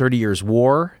bloodshed from the 30 Years'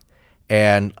 War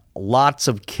and lots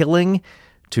of killing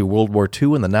to World War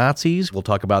II and the Nazis. We'll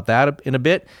talk about that in a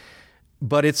bit.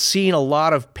 But it's seen a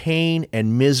lot of pain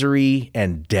and misery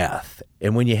and death.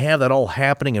 And when you have that all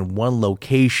happening in one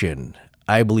location,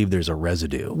 I believe there's a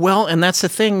residue. Well, and that's the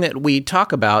thing that we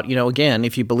talk about, again,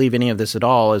 if you believe any of this at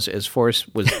all, as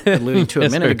Forrest was alluding to a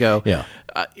minute ago,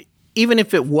 even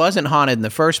if it wasn't haunted in the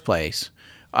first place,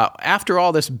 after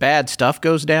all this bad stuff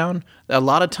goes down, a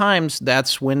lot of times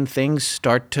that's when things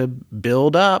start to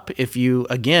build up. If you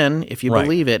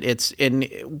believe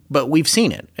it, but we've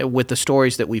seen it with the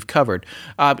stories that we've covered.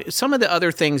 Some of the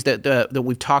other things that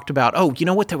we've talked about. Oh, you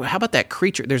know what? How about that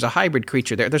creature? There's a hybrid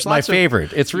creature there. There's lots my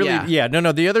favorite. It's really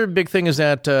No. The other big thing is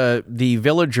that the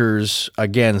villagers,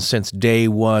 again, since day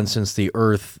one, since the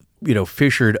earth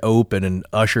fissured open and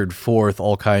ushered forth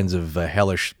all kinds of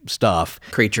hellish stuff.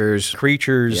 Creatures.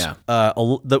 Yeah.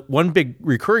 The one big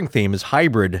recurring theme is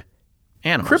hybrid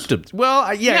animals. Cryptids. Well,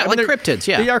 like cryptids,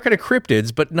 They are kind of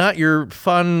cryptids, but not your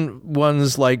fun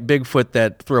ones like Bigfoot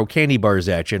that throw candy bars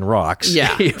at you and rocks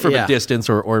from a distance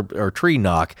or tree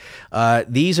knock.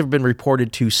 These have been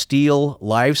reported to steal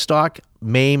livestock,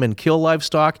 maim and kill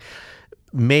livestock,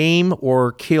 maim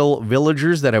or kill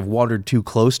villagers that have wandered too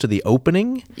close to the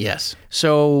opening. Yes.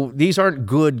 So these aren't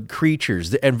good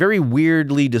creatures, and very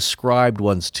weirdly described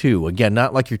ones too. Again,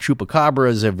 not like your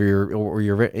chupacabras or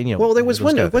your Well, there was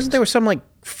one. Wasn't there some like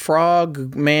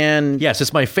frog man? Yes,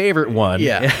 it's my favorite one.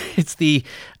 Yeah. It's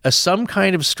some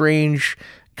kind of strange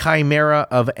chimera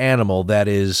of animal that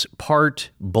is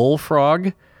part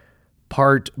bullfrog,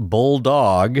 part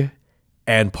bulldog,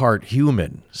 and part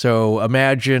human. So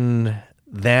imagine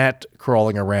that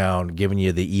crawling around, giving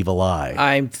you the evil eye.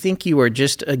 I think you are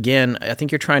I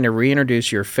think you're trying to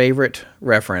reintroduce your favorite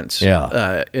reference in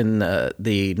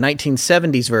the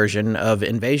 1970s version of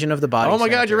Invasion of the Body Snatchers. Oh my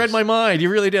God, you read my mind. You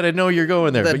really did. I know you're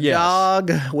going there. The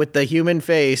dog with the human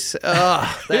face.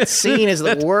 That scene is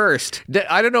the worst.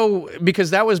 I don't know, because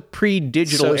that was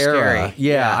pre-digital era. Scary.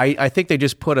 Yeah. I think they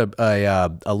just put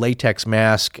a latex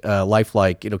mask,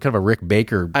 lifelike, kind of a Rick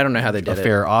Baker I don't know how they did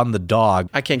affair on the dog.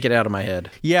 I can't get it out of my head.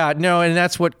 Yeah, no, and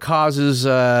that's what causes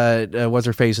what's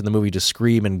her face in the movie to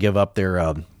scream and give up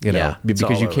their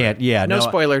because you can't. Yeah, no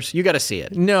spoilers. You got to see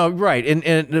it. No, right,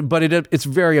 but it's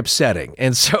very upsetting.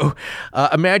 And so,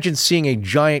 imagine seeing a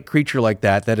giant creature like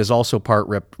that is also part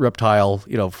reptile,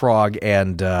 frog,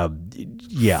 and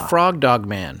Frog Dog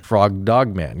Man. Frog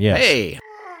Dog Man. Yes. Hey.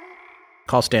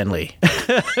 Call Stan Lee.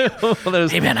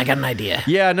 Hey man, I got an idea.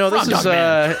 Yeah, no, this Frog is Dog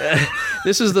Man.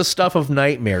 this is the stuff of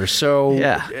nightmares. So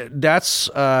that's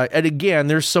and again,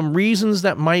 there's some reasons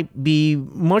that might be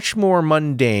much more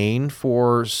mundane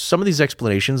for some of these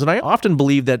explanations, and I often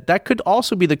believe that that could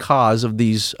also be the cause of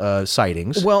these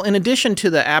sightings. Well, in addition to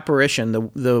the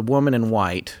apparition, the woman in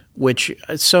white, which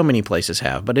so many places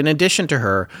have, but in addition to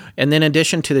her, and then in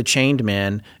addition to the chained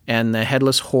men and the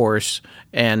headless horse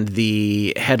and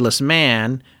the headless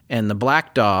man and the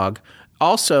black dog,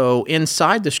 also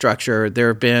inside the structure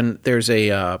there's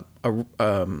a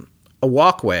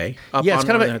walkway. Up Yeah, it's on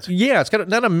kind one of that's- it's kind of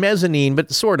not a mezzanine,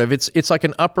 but sort of. It's like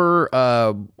an upper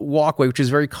walkway, which is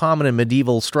very common in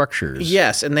medieval structures.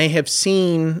 Yes, and they have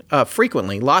seen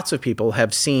frequently. Lots of people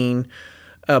have seen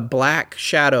a black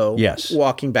shadow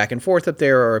walking back and forth up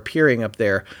there or appearing up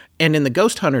there. And in the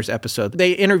Ghost Hunters episode,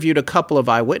 they interviewed a couple of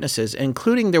eyewitnesses,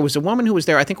 including there was a woman who was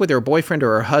there, I think with her boyfriend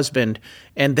or her husband,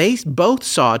 and they both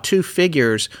saw two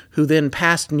figures who then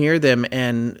passed near them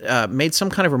and made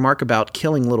some kind of remark about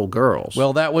killing little girls.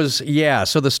 Well, that was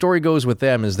so the story goes with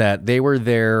them is that they were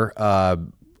there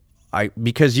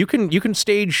because you can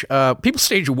stage people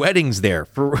stage weddings there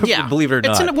for believe it or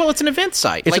not. It's an event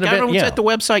site. It's an event, I was at the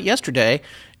website yesterday,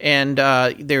 and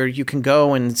there you can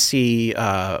go and see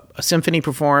a symphony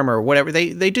perform or whatever.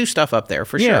 They do stuff up there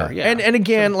for sure. Yeah, and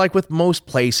again, like with most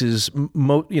places,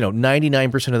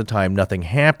 99% of the time nothing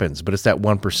happens, but it's that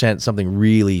 1% something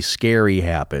really scary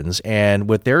happens. And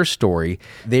with their story,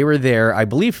 they were there, I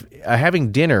believe,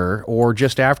 having dinner or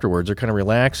just afterwards, or kind of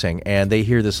relaxing, and they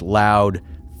hear this loud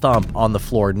thump on the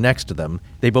floor next to them.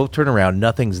 They both turn around,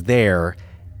 nothing's there,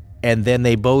 and then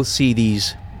they both see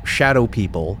these shadow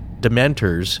people,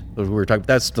 dementors. We were talking.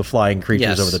 That's the flying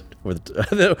creatures over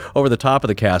the top of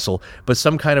the castle. But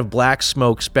some kind of black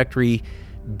smoke, spectry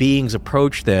beings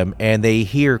approach them, and they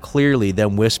hear clearly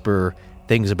them whisper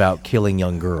things about killing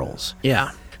young girls.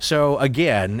 Yeah. So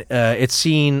again, it's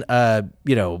seen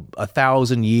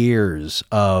 1,000 years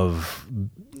of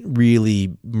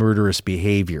really murderous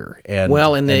behavior and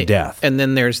death. And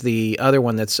then there's the other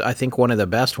one that's, I think, one of the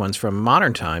best ones from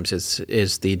modern times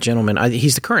is the gentleman.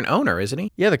 He's the current owner, isn't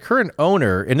he? Yeah, the current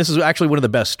owner, and this is actually one of the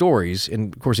best stories,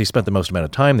 and of course he spent the most amount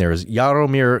of time there, is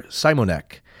Jaromir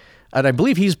Simonek. And I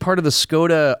believe he's part of the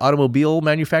Skoda automobile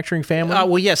manufacturing family.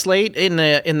 Well, yes, late in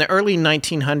the early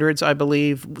 1900s, I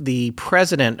believe, the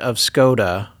president of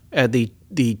Skoda,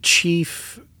 the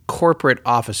chief corporate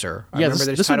officer.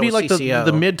 This would be like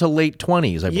the mid to late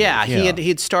 20s, I believe. Yeah, he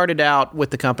had started out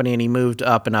with the company and he moved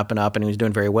up and up and up and he was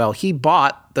doing very well. He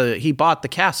bought the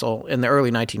castle in the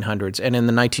early 1900s, and in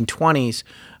the 1920s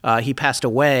he passed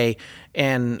away,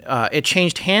 and it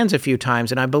changed hands a few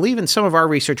times. And I believe in some of our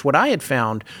research, what I had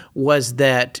found was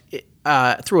that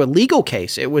through a legal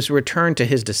case, it was returned to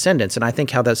his descendants, and I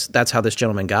think that's how this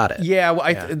gentleman got it. Yeah,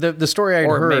 well, the story I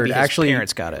heard, maybe his actually,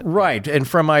 parents got it. Right, and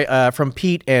from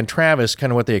Pete and Travis,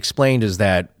 kind of what they explained is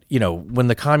that when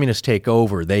the communists take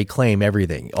over, they claim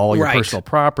everything, all your personal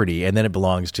property, and then it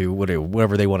belongs to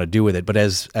whatever they want to do with it. But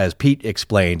as Pete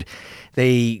explained,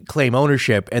 they claim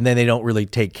ownership and then they don't really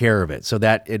take care of it, so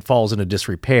that it falls into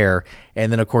disrepair.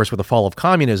 And then, of course, with the fall of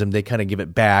communism, they kind of give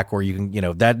it back, or you can,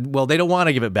 they don't want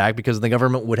to give it back because the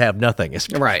government would have nothing, as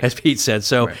Pete said.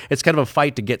 So it's kind of a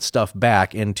fight to get stuff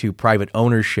back into private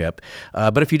ownership.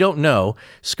 But if you don't know,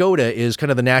 Skoda is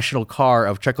kind of the national car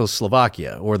of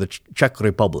Czechoslovakia, or the Czech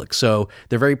Republic. So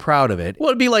they're very proud of it. Well,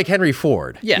 it'd be like Henry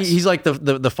Ford. Yes. He's like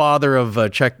the father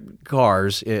of Czech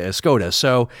cars, Skoda.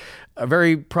 So a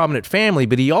very prominent family,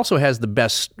 but he also has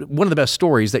one of the best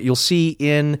stories that you'll see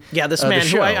in this man the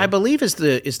show. who I believe is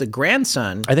the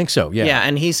grandson. I think so. Yeah,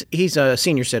 and he's a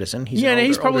senior citizen.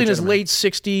 He's probably in his late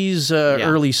 60s,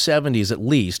 early 70s at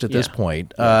least at this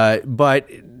point. But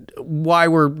why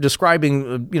we're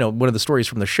describing one of the stories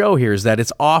from the show here is that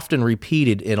it's often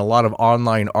repeated in a lot of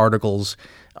online articles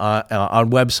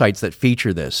on websites that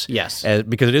feature this. Yes.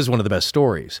 Because it is one of the best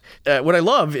stories. What I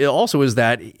love also is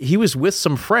that he was with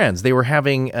some friends. They were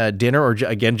having dinner, or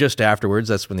again, just afterwards.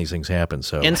 That's when these things happen.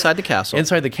 So Inside the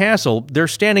castle. They're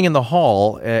standing in the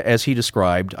hall, as he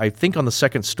described, I think on the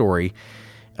second story.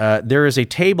 There is a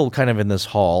table kind of in this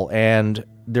hall, and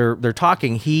they're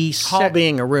talking. Hall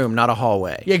being a room, not a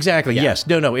hallway. Exactly. Yeah. Yes.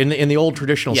 No. In the old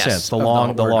traditional sense, the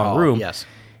long room. Yes.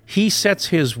 He sets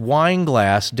his wine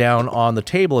glass down on the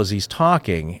table as he's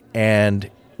talking, and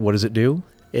what does it do?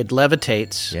 It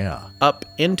levitates up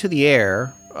into the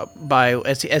air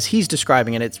as he's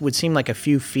describing it. It would seem like a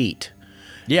few feet.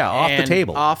 Yeah, off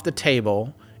the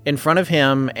table, in front of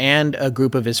him and a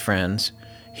group of his friends.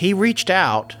 He reached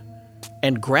out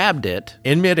and grabbed it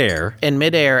in midair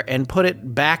and put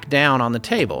it back down on the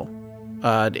table.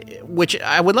 which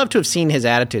I would love to have seen his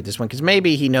attitude this one, because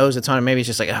maybe he knows it's haunted. Maybe he's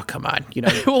just like, oh, come on.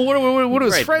 Well, what do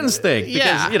his friends think?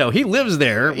 Yeah. Because, he lives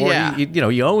there, or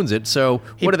he owns it, so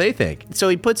what do they think? So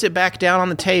he puts it back down on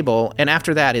the table, and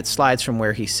after that, it slides from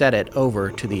where he set it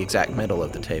over to the exact middle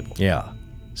of the table. Yeah.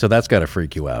 So that's got to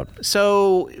freak you out.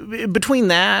 So between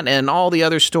that and all the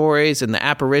other stories and the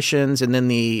apparitions, and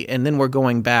then we're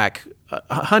going back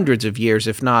hundreds of years,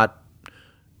 if not,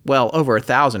 well, over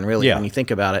 1,000, really, when you think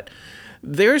about it.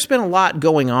 There's been a lot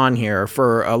going on here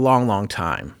for a long, long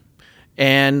time.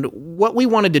 And what we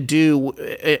wanted to do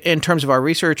in terms of our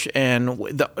research, and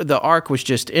the Ark was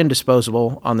just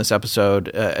indisposable on this episode,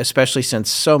 especially since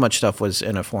so much stuff was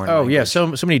in a foreign language. Yeah, so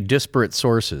many disparate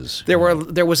sources. There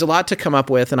was a lot to come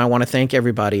up with, and I want to thank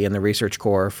everybody in the Research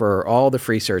Corps for all the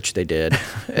free search they did,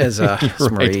 as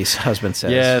Marie's husband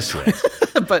says. Yes.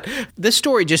 But this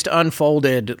story just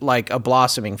unfolded like a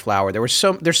blossoming flower. There's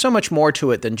so much more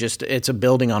to it than just it's a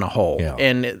building on a hole,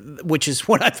 and which is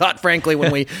what I thought, frankly,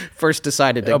 when we first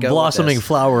decided to go. A blossoming with this.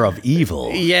 flower of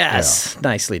evil. Yes,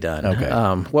 nicely done. Okay.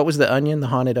 What was the onion? The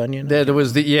haunted onion? That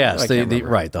was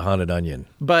the haunted onion.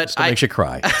 But Still makes you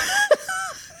cry.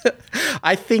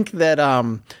 I think that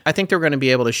they're going to be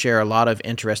able to share a lot of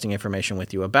interesting information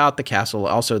with you about the castle,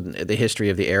 also the history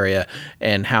of the area,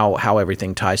 and how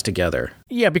everything ties together.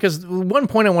 Yeah, because one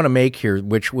point I want to make here,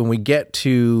 which when we get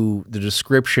to the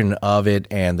description of it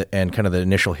and kind of the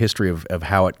initial history of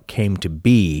how it came to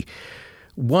be,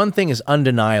 one thing is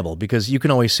undeniable, because you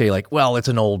can always say, like, well, it's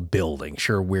an old building.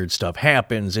 Sure, weird stuff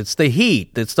happens. It's the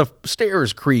heat. It's the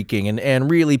stairs creaking.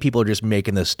 And really, people are just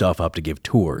making this stuff up to give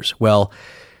tours. Well,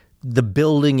 the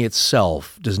building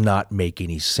itself does not make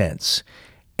any sense.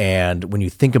 And when you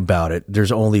think about it,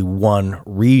 there's only one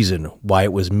reason why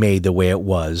it was made the way it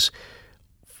was.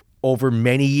 Over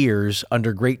many years,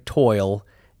 under great toil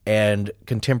and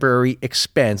contemporary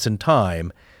expense and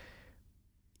time,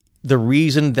 the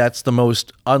reason that's the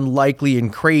most unlikely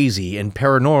and crazy and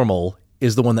paranormal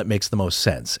is the one that makes the most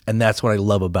sense. And that's what I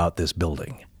love about this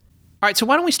building. All right, so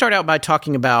why don't we start out by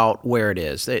talking about where it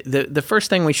is? The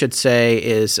first thing we should say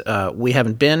is we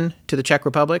haven't been to the Czech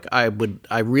Republic. I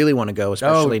really want to go,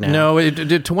 especially now. No,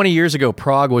 20 years ago,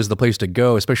 Prague was the place to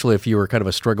go, especially if you were kind of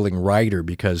a struggling writer,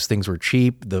 because things were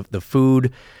cheap, the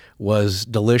food was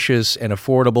delicious and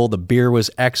affordable. The beer was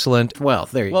excellent. Well,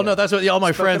 there you go. Well, no, that's what all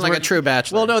my friends like were. A true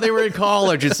bachelor. Well, no, they were in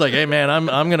college. It's like, hey, man,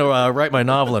 I'm going to write my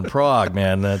novel in Prague,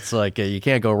 man. That's like, you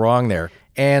can't go wrong there.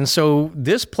 And so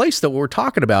this place that we're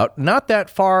talking about, not that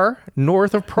far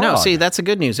north of Prague. No, see, that's the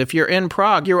good news. If you're in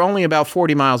Prague, you're only about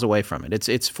 40 miles away from it.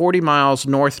 It's 40 miles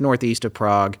northeast of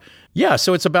Prague. Yeah,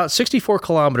 so it's about 64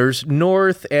 kilometers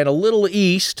north and a little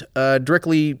east,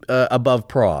 directly above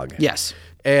Prague. Yes.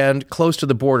 And close to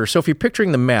the border. So if you're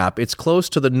picturing the map, it's close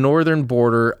to the northern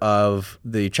border of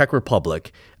the Czech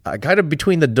Republic, kind of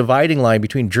between the dividing line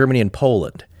between Germany and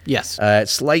Poland. Yes.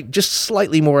 Just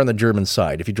slightly more on the German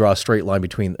side if you draw a straight line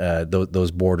between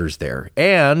those borders there.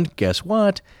 And guess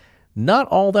what? Not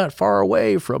all that far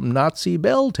away from Nazi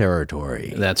Bell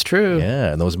territory. That's true.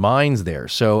 Yeah, and those mines there.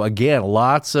 So again,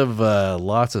 lots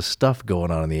of stuff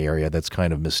going on in the area that's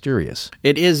kind of mysterious.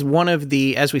 It is one of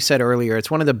the, as we said earlier,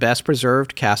 it's one of the best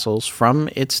preserved castles from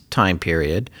its time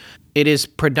period. It is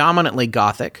predominantly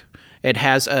Gothic. It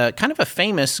has a kind of a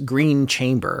famous green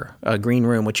chamber, a green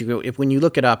room, which when you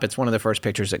look it up, it's one of the first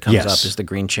pictures that comes up is the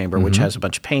green chamber, which has a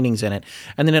bunch of paintings in it.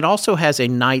 And then it also has a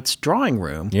knight's drawing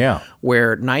room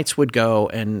where knights would go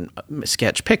and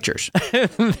sketch pictures.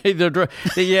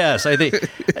 Yes, I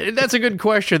think that's a good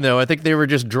question, though. I think they were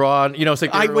just drawn, it's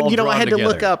like I had to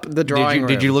look up the drawing room.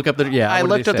 Did you look up the, I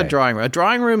looked up the drawing room. A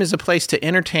drawing room is a place to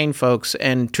entertain folks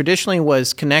and traditionally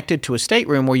was connected to a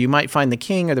stateroom where you might find the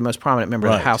king or the most prominent member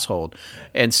of the household.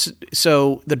 And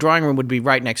so the drawing room would be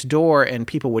right next door, and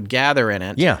people would gather in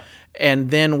it. Yeah.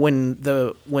 And then when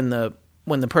the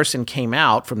person came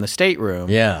out from the stateroom,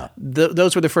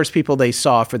 those were the first people they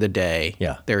saw for the day.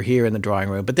 Yeah. They're here in the drawing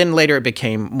room. But then later it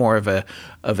became more of a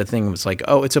thing. It was like,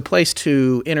 oh, it's a place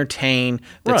to entertain.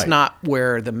 That's not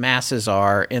where the masses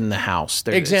are in the house.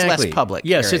 Exactly. It's less public.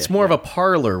 Yes, area. it's more of a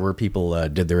parlor where people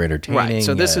did their entertaining. Right.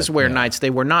 So this is where knights, they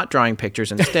were not drawing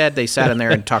pictures. Instead, they sat in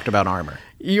there and talked about armor.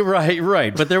 You're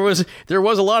right. But there was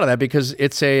a lot of that because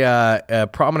it's a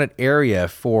prominent area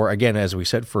for, again, as we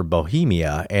said, for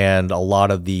Bohemia and a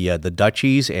lot of the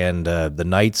duchies and the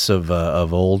knights of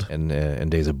old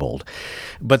and days of old.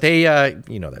 But they,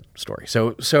 that story.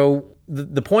 So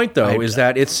the point though is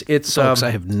that it's folks,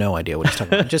 I have no idea what he's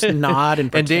talking about. Just nod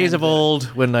and pretend. And days of old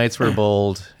when knights were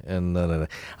bold and I'm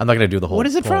not going to do the whole. What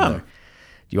is it from? There.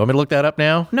 you want me to look that up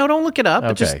now? No, don't look it up.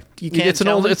 Okay. It just, you can't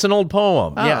It's an old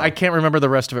poem. Oh. Yeah, I can't remember the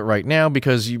rest of it right now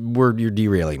because you're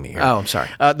derailing me here. Oh, I'm sorry.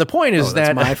 The point is that's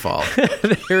that my fault.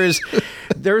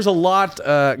 there's a lot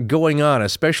going on,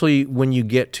 especially when you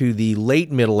get to the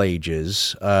late Middle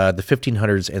Ages, the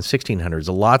 1500s and 1600s.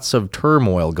 Lots of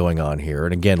turmoil going on here,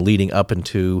 and again, leading up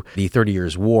into the 30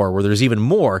 Years' War, where there's even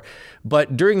more.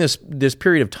 But during this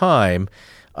period of time,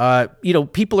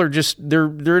 people are just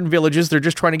they're in villages. They're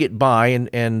just trying to get by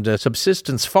and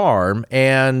subsistence farm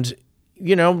and.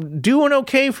 Doing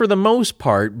okay for the most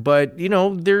part, but,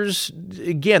 this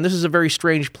is a very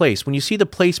strange place. When you see the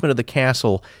placement of the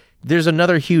castle, there's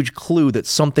another huge clue that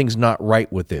something's not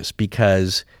right with this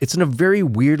because it's in a very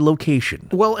weird location.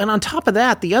 Well, and on top of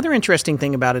that, the other interesting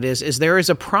thing about it is there is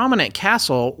a prominent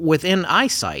castle within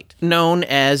eyesight known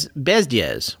as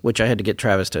Bezdiez, which I had to get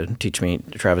Travis Dow to teach me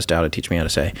how to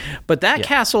say. But that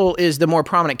castle is the more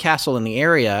prominent castle in the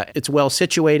area. It's well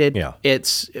situated. Yeah.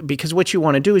 It's because what you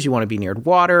want to do is you want to be near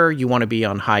water, you want to be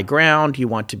on high ground, you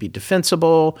want to be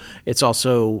defensible. It's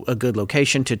also a good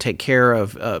location to take care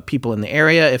of people in the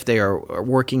area if they are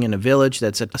working in a village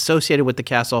that's associated with the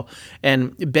castle.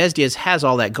 And Bezdiez has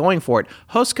all that going for it.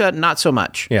 Hoska, not so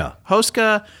much. Yeah.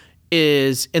 Hoska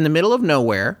is in the middle of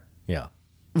nowhere. Yeah.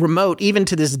 Remote, even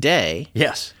to this day.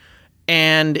 Yes.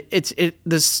 And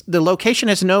the location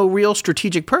has no real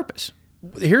strategic purpose.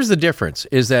 Here's the difference,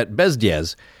 is that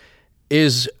Bezdiez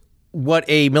is what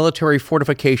a military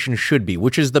fortification should be,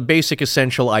 which is the basic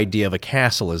essential idea of a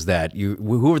castle, is that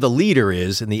whoever the leader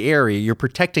is in the area, you're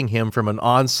protecting him from an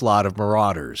onslaught of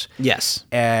marauders. Yes.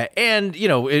 And,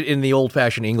 in the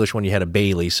old-fashioned English, when you had a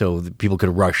bailey, so that people could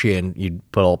rush in, you'd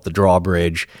put up the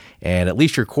drawbridge, and at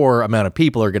least your core amount of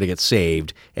people are going to get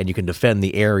saved, and you can defend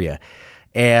the area.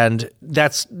 And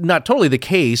that's not totally the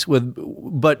case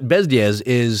but Bezdiez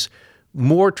is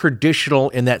more traditional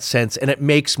in that sense, and it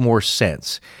makes more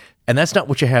sense. And that's not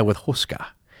what you have with Hoska.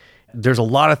 There's a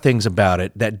lot of things about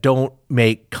it that don't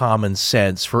make common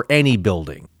sense for any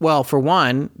building. Well, for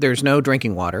one, there's no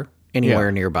drinking water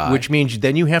anywhere nearby. Which means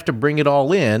then you have to bring it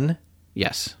all in.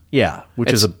 Yes. Yeah,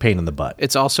 which is a pain in the butt.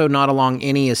 It's also not along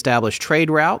any established trade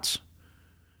routes.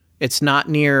 It's not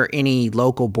near any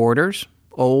local borders,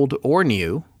 old or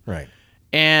new. Right.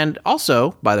 And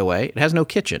also, by the way, it has no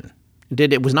kitchen.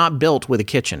 It was not built with a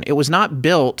kitchen. It was not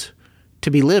built to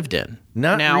be lived in.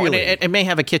 Not now, really. It may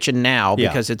have a kitchen now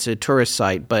because it's a tourist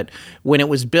site, but when it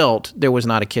was built, there was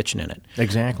not a kitchen in it.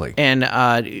 Exactly. And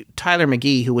Tyler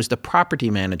McGee, who was the property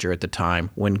manager at the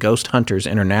time when Ghost Hunters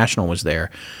International was there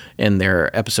in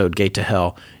their episode Gate to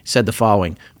Hell, said the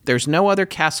following: "There's no other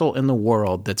castle in the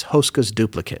world that's Hoska's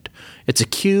duplicate. It's a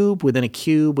cube within a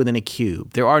cube within a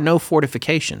cube. There are no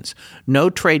fortifications, no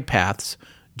trade paths,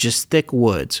 just thick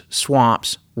woods,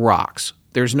 swamps, rocks.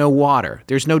 There's no water.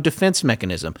 There's no defense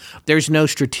mechanism. There's no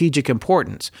strategic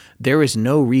importance. There is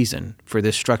no reason for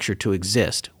this structure to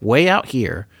exist way out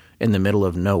here in the middle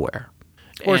of nowhere."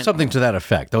 Or something to that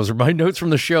effect. Those are my notes from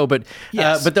the show, but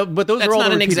yes. but those That's are all not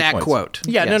the an repeated exact points. quote.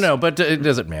 Yeah, Yes. no, but it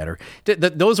doesn't matter.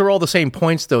 Those are all the same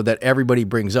points, though, that everybody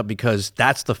brings up because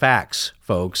that's the facts,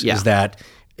 folks. Yeah. Is that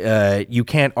you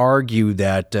can't argue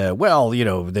that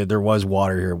there was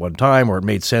water here at one time or it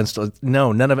made sense.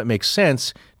 No, none of it makes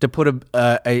sense to put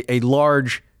a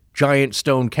large giant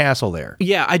stone castle there.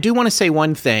 Yeah, I do want to say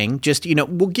one thing. Just,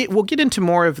 we'll get into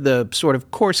more of the sort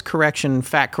of course correction,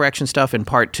 fact correction stuff in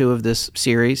part 2 of this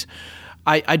series.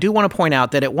 I do want to point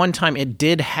out that at one time it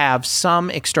did have some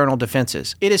external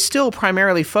defenses. It is still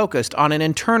primarily focused on an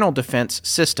internal defense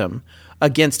system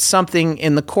against something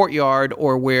in the courtyard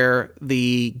or where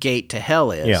the gate to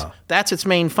hell is. Yeah. That's its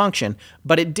main function.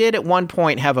 But it did at one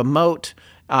point have a moat.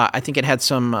 I think it had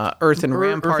some earthen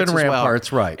ramparts as well.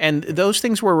 Ramparts, right. And those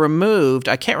things were removed.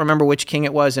 I can't remember which king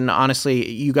it was, and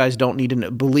honestly, you guys don't need to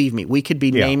know. Believe me, we could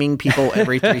be naming people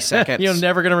every 3 seconds. You're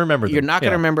never going to remember them. You're not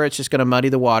going to remember. It's just going to muddy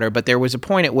the water. But there was a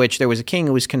point at which there was a king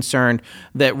who was concerned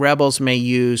that rebels may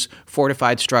use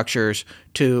fortified structures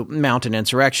to mount an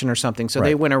insurrection or something. So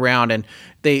they went around and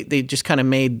they just kind of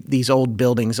made these old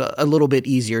buildings a little bit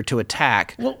easier to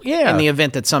attack in the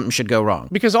event that something should go wrong.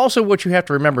 Because also what you have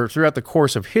to remember throughout the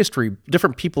course of history,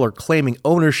 different people are claiming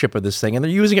ownership of this thing and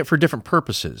they're using it for different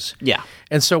purposes. Yeah.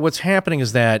 And so what's happening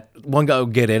is that one guy will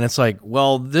get in, it's like,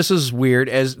 well, this is weird,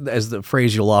 as the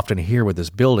phrase you'll often hear with this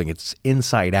building, it's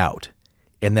inside out,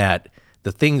 in that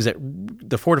the things that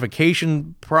the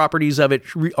fortification properties of it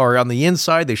are on the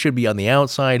inside, they should be on the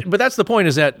outside. But that's the point,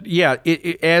 is that,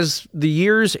 as the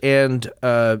years and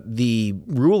the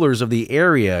rulers of the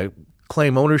area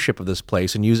claim ownership of this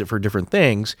place and use it for different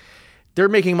things, They're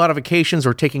making modifications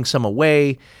or taking some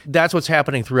away. That's what's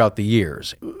happening throughout the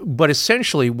years. But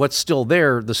essentially, what's still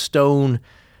there, the stone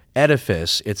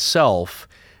edifice itself,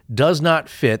 does not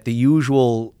fit the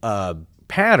usual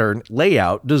pattern,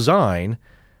 layout, design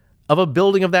of a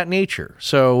building of that nature.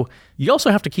 So you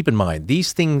also have to keep in mind,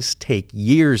 these things take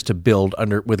years to build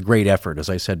with great effort, as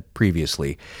I said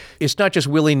previously. It's not just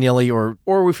willy-nilly or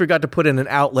we forgot to put in an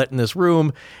outlet in this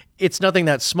room. It's nothing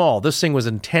that small. This thing was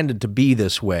intended to be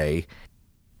this way.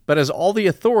 But as all the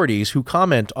authorities who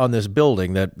comment on this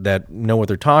building that know what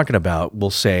they're talking about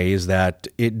will say, is that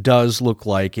it does look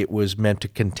like it was meant to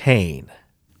contain.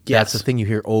 Yes. That's the thing you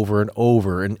hear over and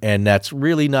over, and that's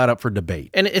really not up for debate.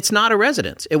 And it's not a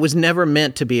residence. It was never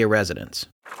meant to be a residence.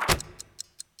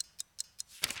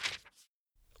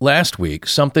 Last week,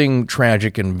 something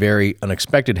tragic and very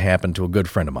unexpected happened to a good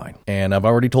friend of mine. And I've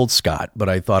already told Scott, but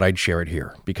I thought I'd share it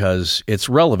here because it's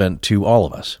relevant to all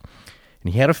of us.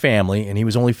 And he had a family, and he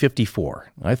was only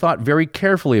 54. I thought very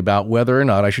carefully about whether or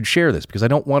not I should share this because I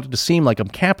don't want it to seem like I'm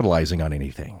capitalizing on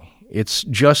anything. It's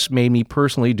just made me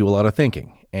personally do a lot of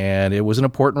thinking. And it was an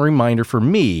important reminder for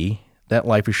me that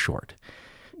life is short.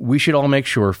 We should all make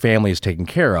sure family is taken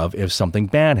care of if something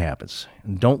bad happens.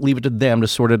 And don't leave it to them to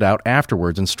sort it out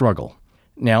afterwards and struggle.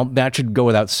 Now, that should go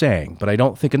without saying, but I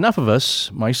don't think enough of us,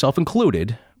 myself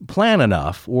included, plan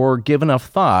enough or give enough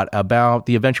thought about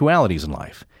the eventualities in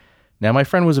life. Now, my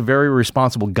friend was a very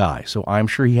responsible guy, so I'm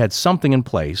sure he had something in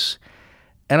place.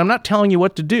 And I'm not telling you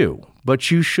what to do, but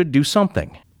you should do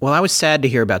something. Well, I was sad to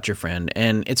hear about your friend,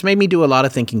 and it's made me do a lot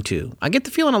of thinking too. I get the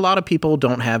feeling a lot of people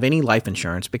don't have any life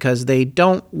insurance because they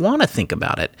don't want to think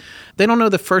about it. They don't know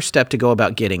the first step to go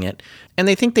about getting it, and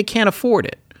they think they can't afford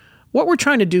it. What we're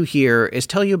trying to do here is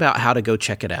tell you about how to go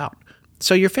check it out,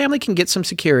 so your family can get some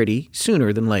security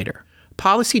sooner than later.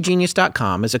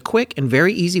 PolicyGenius.com is a quick and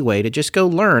very easy way to just go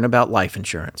learn about life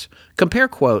insurance. Compare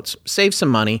quotes, save some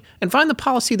money, and find the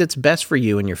policy that's best for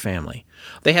you and your family.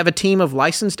 They have a team of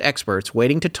licensed experts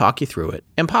waiting to talk you through it,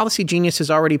 and Policy Genius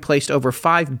has already placed over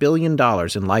 $5 billion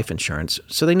in life insurance,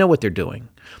 so they know what they're doing.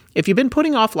 If you've been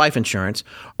putting off life insurance,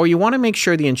 or you want to make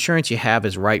sure the insurance you have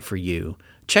is right for you,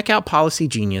 check out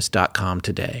PolicyGenius.com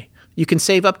today. You can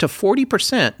save up to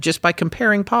 40% just by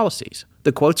comparing policies.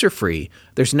 The quotes are free,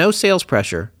 there's no sales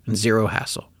pressure, and zero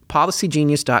hassle.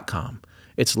 PolicyGenius.com.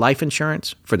 It's life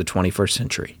insurance for the 21st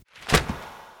century.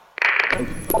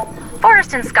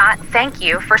 Forrest and Scott, thank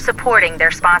you for supporting their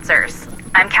sponsors.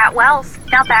 I'm Kat Wells.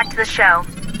 Now back to the show.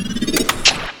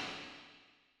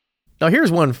 Now,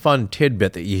 here's one fun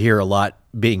tidbit that you hear a lot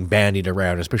being bandied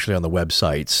around, especially on the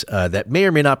websites, that may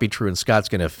or may not be true, and Scott's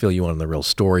going to fill you in on the real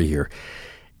story here.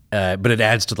 But it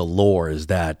adds to the lore, is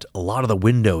that a lot of the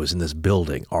windows in this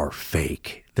building are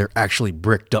fake. They're actually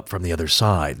bricked up from the other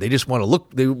side. They just want to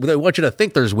look, they want you to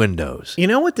think there's windows. You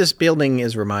know what this building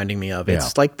is reminding me of?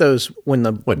 It's like those, when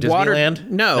the water... Disneyland?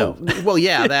 No. Well,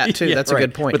 yeah, that too. Yeah, that's right. a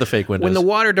good point. With the fake windows. When the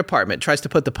water department tries to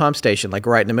put the pump station like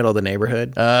right in the middle of the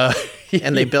neighborhood,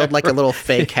 and they build like a little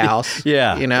fake house,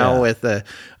 with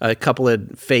a couple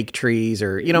of fake trees,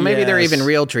 or, maybe they're even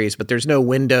real trees, but there's no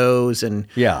windows, and,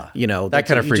 that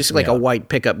kind of freaks just me like out. A white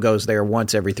pickup goes there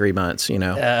once every 3 months,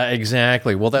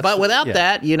 Exactly. Well, that's... But without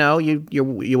that, you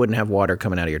wouldn't have water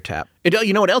coming out of your tap.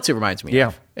 You know what else it reminds me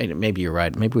of? And maybe you're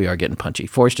right. Maybe we are getting punchy.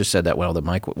 Forrest just said that while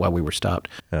we were stopped,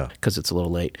 because it's a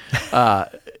little late.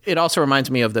 It also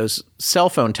reminds me of those cell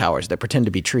phone towers that pretend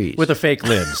to be trees. With the fake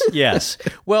limbs, yes.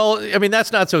 Well, I mean,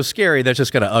 that's not so scary. That's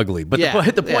just kind of ugly. But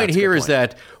the point here is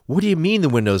that, what do you mean the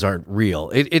windows aren't real?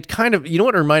 It kind of,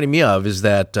 what it reminded me of is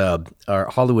that our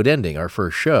Hollywood Ending, our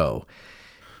first show,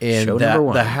 and show number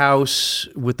one. The house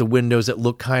with the windows that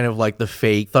look kind of like the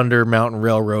fake Thunder Mountain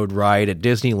Railroad ride at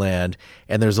Disneyland,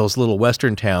 and there's those little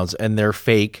western towns, and they're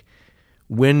fake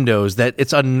windows, that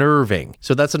it's unnerving.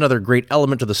 So that's another great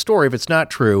element to the story, if it's not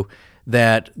true,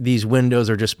 that these windows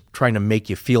are just trying to make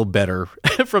you feel better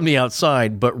from the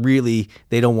outside, but really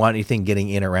they don't want anything getting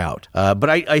in or out. But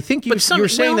I think you're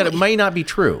saying that it may not be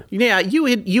true. Yeah,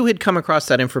 you had come across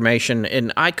that information,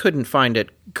 and I couldn't find it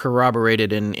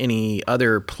corroborated in any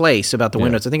other place about the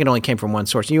windows. I think it only came from one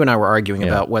source. You and I were arguing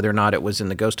about whether or not it was in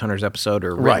the Ghost Hunters episode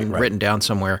or written down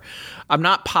somewhere. I'm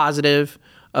not positive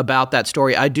about that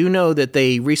story. I do know that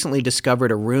they recently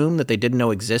discovered a room that they didn't know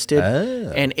existed,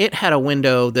 and it had a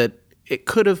window that it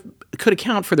could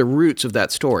account for the roots of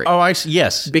that story. Oh, I see.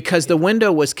 Yes. Because the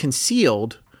window was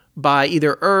concealed by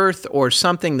either earth or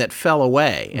something that fell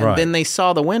away. And then they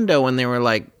saw the window and they were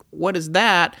like, what is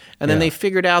that? And then they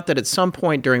figured out that at some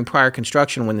point during prior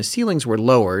construction, when the ceilings were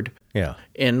lowered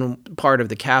in part of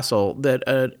the castle, that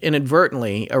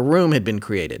inadvertently a room had been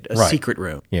created, a secret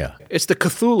room. Yeah. It's the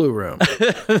Cthulhu room.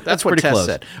 That's what Tess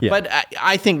said. Yeah. But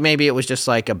I think maybe it was just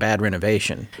like a bad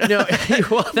renovation. No,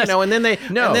 well, and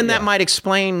then that might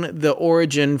explain the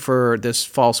origin for this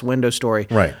false window story.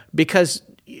 Right. Because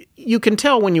you can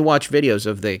tell when you watch videos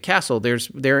of the castle,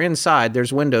 they're inside,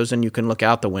 there's windows, and you can look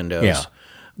out the windows. Yeah.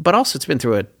 But also it's been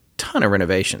through a ton of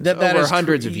renovations over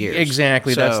hundreds of years.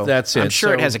 Exactly. So that's it. I'm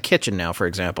sure it has a kitchen now, for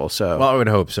example. So well, I would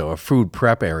hope so. A food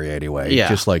prep area anyway, Yeah.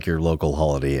 just like your local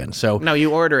Holiday Inn. So no,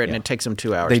 you order it and it takes them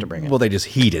 2 hours to bring it. Well, they just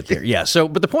heat it there. Yeah. So,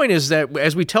 but the point is that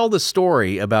as we tell the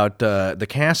story about the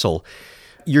castle,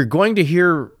 you're going to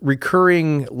hear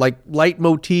recurring like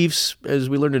leitmotifs, as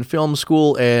we learned in film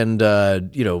school, and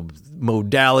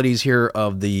modalities here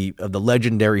of the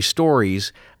legendary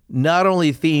stories. Not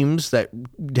only themes that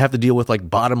have to deal with like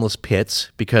bottomless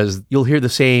pits, because you'll hear the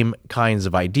same kinds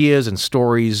of ideas and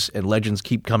stories and legends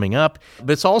keep coming up,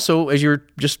 but it's also, as you're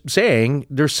just saying,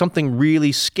 there's something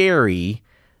really scary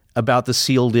about the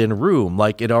sealed-in room.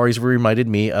 Like it always reminded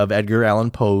me of Edgar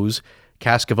Allan Poe's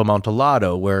Cask of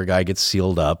Amontillado, where a guy gets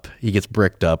sealed up, he gets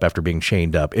bricked up after being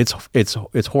chained up.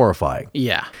 It's horrifying.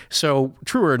 Yeah. So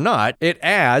true or not, it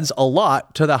adds a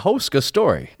lot to the Houska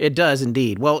story. It does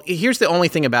indeed. Well, here's the only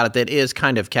thing about it that is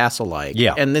kind of castle-like.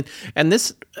 Yeah. And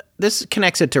this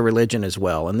connects it to religion as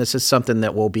well, and this is something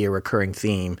that will be a recurring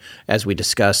theme as we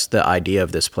discuss the idea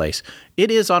of this place. It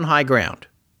is on high ground.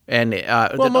 And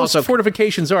most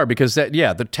fortifications are, because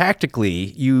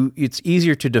tactically it's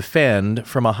easier to defend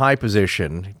from a high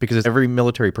position, because every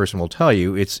military person will tell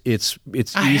you it's easier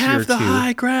to have the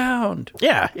high ground.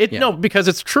 Yeah, no, because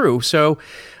it's true. So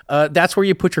that's where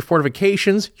you put your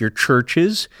fortifications, your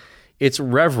churches. It's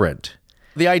reverent.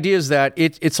 The idea is that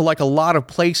it's like a lot of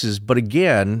places, but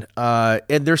again,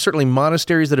 and there's certainly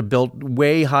monasteries that are built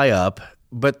way high up,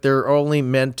 but they're only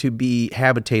meant to be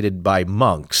habitated by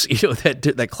monks,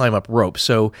 that climb up ropes.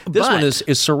 So this one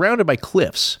is surrounded by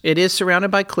cliffs. It is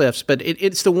surrounded by cliffs, but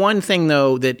it's the one thing,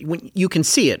 though, that you can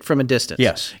see it from a distance.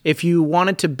 Yes. If you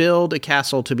wanted to build a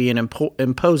castle to be an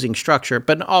imposing structure,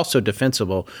 but also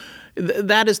defensible,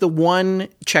 that is the one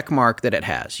check mark that it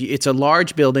has. It's a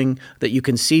large building that you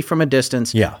can see from a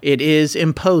distance. Yeah. It is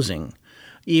imposing,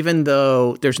 even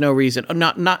though there's no reason,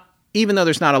 even though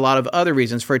there's not a lot of other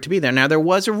reasons for it to be there. Now, there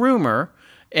was a rumor,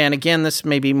 and again, this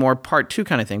may be more part two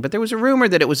kind of thing, but there was a rumor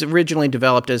that it was originally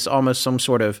developed as almost some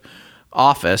sort of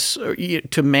office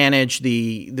to manage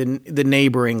the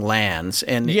neighboring lands.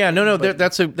 And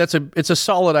it's a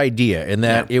solid idea in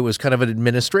that it was kind of an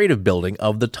administrative building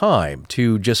of the time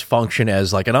to just function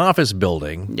as like an office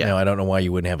building. Yeah. Now, I don't know why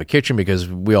you wouldn't have a kitchen, because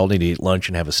we all need to eat lunch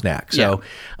and have a snack. So,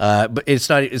 but it's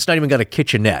not even got a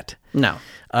kitchenette. No.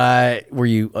 Where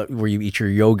you eat your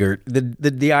yogurt.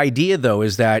 The idea, though,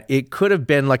 is that it could have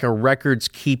been like a records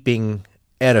keeping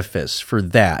edifice for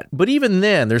that. But even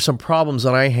then, there's some problems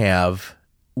that I have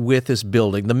with this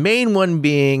building. The main one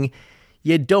being,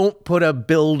 you don't put a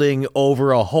building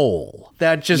over a hole.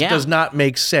 That just does not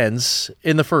make sense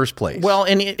in the first place. Well,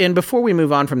 and before we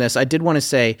move on from this, I did want to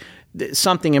say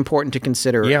something important to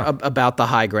consider about the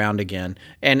high ground again,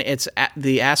 and it's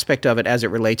the aspect of it as it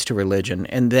relates to religion,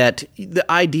 and that the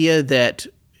idea that,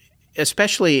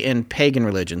 especially in pagan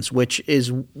religions, which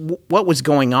is what was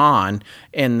going on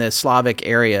in the Slavic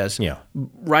areas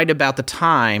right about the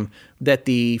time that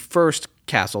the first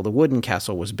castle, the wooden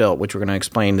castle, was built, which we're going to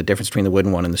explain the difference between the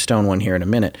wooden one and the stone one here in a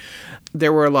minute.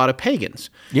 There were a lot of pagans.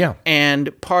 Yeah. And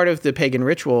part of the pagan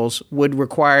rituals would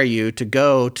require you to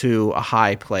go to a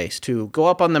high place, to go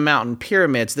up on the mountain,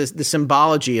 pyramids, the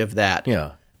symbology of that.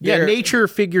 Yeah. Yeah, nature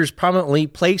figures prominently.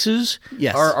 Places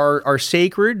are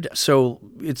sacred, so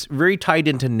it's very tied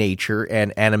into nature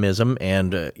and animism,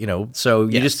 and so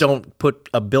you just don't put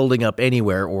a building up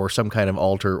anywhere or some kind of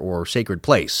altar or sacred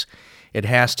place. It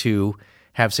has to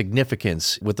have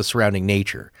significance with the surrounding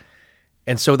nature,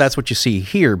 and so that's what you see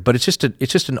here. But it's just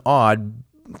an odd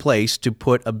place to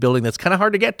put a building that's kind of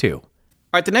hard to get to.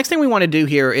 All right, the next thing we want to do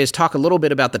here is talk a little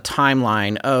bit about the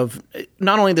timeline of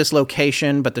not only this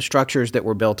location, but the structures that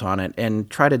were built on it, and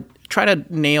try to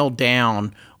nail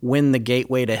down when the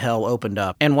gateway to hell opened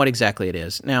up and what exactly it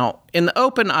is. Now, in the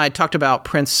open, I talked about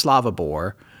Prince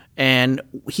Slavobor, and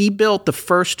he built the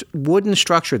first wooden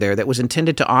structure there that was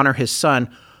intended to honor his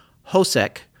son,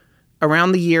 Hosek,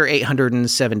 around the year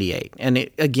 878. And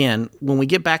again, when we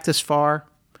get back this far,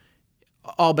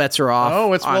 all bets are off.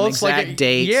 Oh, it's like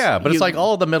dates. Yeah, but it's like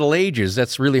all the Middle Ages.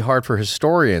 That's really hard for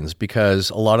historians, because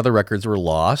a lot of the records were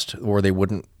lost, or they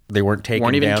wouldn't they weren't taken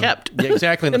weren't even down. kept. Yeah,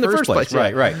 exactly, in the first place. yeah.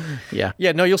 Right. Yeah.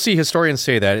 Yeah, no, you'll see historians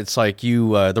say that. It's like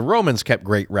the Romans kept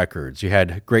great records. You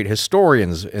had great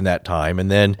historians in that time,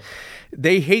 and then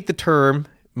they hate the term,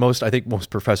 I think most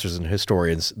professors and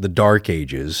historians, the Dark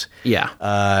Ages.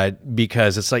 Yeah.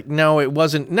 Because it's like, no, it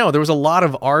wasn't. No, there was a lot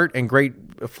of art and great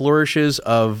flourishes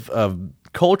of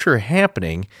culture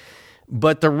happening,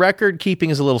 but the record keeping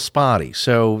is a little spotty.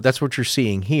 So that's what you're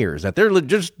seeing here, is that they're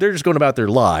just going about their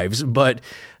lives, but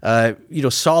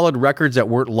solid records that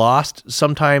weren't lost,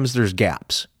 sometimes there's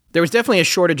gaps. There was definitely a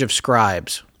shortage of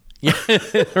scribes.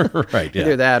 Right. Yeah.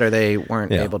 Either that or they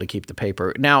weren't able to keep the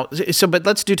paper. Now, but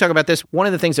let's talk about this. One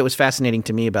of the things that was fascinating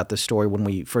to me about this story when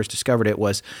we first discovered it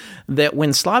was that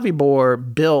when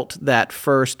Slavibor built that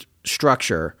first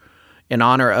structure in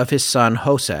honor of his son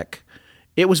Hosek,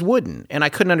 it was wooden, and I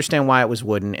couldn't understand why it was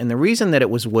wooden. And the reason that it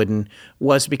was wooden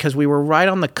was because we were right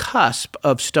on the cusp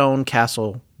of stone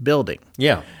castle building.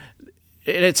 Yeah.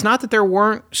 It's not that there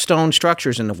weren't stone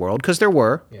structures in the world, because there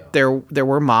were. Yeah. There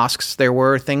were mosques, there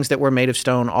were things that were made of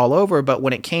stone all over, but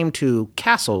when it came to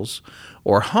castles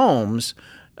or homes,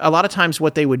 a lot of times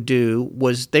what they would do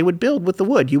was they would build with the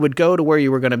wood. You would go to where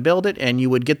you were going to build it, and you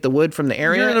would get the wood from the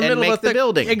area and make the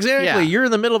building. Exactly. Yeah. You're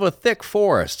in the middle of a thick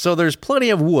forest, so there's plenty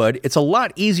of wood. It's a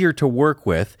lot easier to work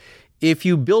with. If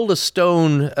you build a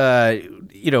stone, a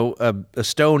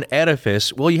stone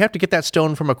edifice, well, you have to get that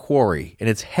stone from a quarry, and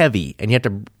it's heavy, and you have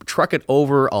to truck it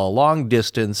over a long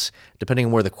distance, depending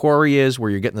on where the quarry is, where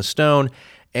you're getting the stone.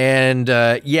 And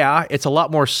it's a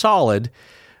lot more solid,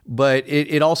 but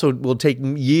it also will take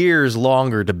years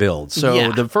longer to build.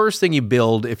 So the first thing you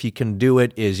build, if you can do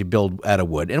it, is you build out of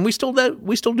wood, and we still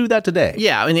do that today.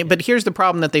 Yeah, but here's the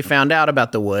problem that they found out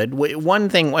about the wood. One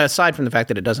thing, aside from the fact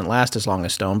that it doesn't last as long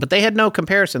as stone, but they had no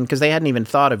comparison because they hadn't even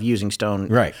thought of using stone.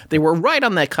 Right. They were right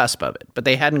on the cusp of it, but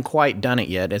they hadn't quite done it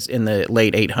yet. It's in the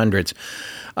late 800s.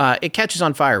 It catches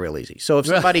on fire real easy. So if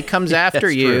somebody comes after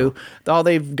you, all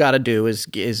they've got to do is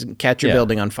catch your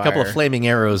building on fire. A couple of flaming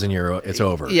arrows and it's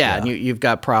over. Yeah, and you've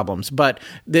got problems. But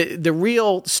the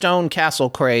real stone castle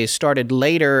craze started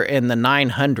later in the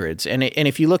 900s. And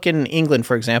if you look in England,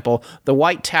 for example, the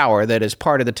White Tower that is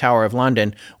part of the Tower of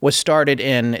London was started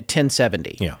in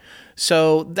 1070. Yeah.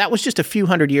 So that was just a few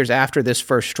hundred years after this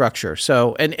first structure.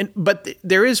 So, but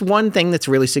there is one thing that's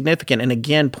really significant, and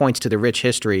again points to the rich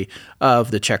history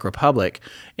of the Czech Republic.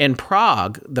 In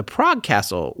Prague, the Prague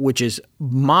Castle, which is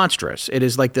monstrous, it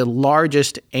is like the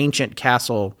largest ancient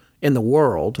castle in the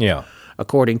world. Yeah.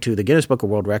 According to the Guinness Book of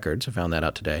World Records, I found that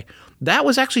out today. That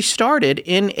was actually started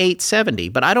in 870,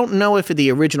 but I don't know if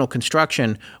the original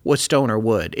construction was stone or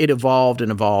wood. It evolved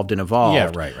and evolved and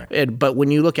evolved. Yeah, right. But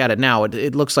when you look at it now,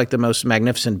 it looks like the most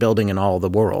magnificent building in all the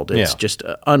world. It's just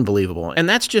unbelievable. And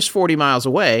that's just 40 miles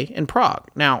away in Prague.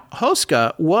 Now,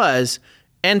 Houska was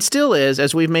and still is,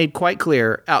 as we've made quite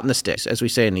clear, out in the sticks, as we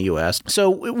say in the U.S. So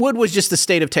wood was just the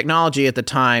state of technology at the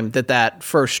time that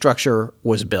first structure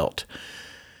was built.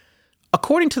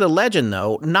 According to the legend,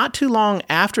 though, not too long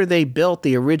after they built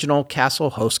the original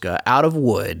Castle Houska out of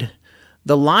wood,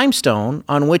 the limestone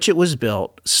on which it was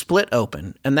built split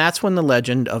open, and that's when the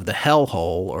legend of the Hell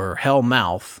Hole, or Hell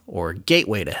Mouth, or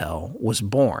Gateway to Hell, was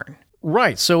born.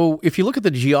 Right. So if you look at the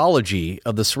geology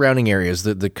of the surrounding areas,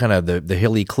 the kind of the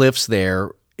hilly cliffs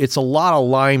there, it's a lot of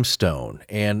limestone,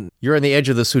 and you're on the edge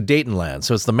of the Sudetenland,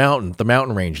 so it's the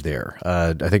mountain range there.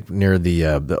 I think near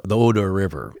the Oder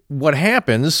River. What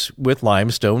happens with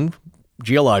limestone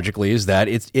geologically is that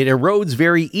it erodes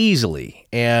very easily,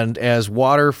 and as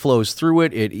water flows through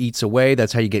it, it eats away.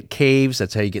 That's how you get caves.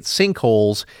 That's how you get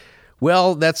sinkholes.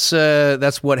 Well, that's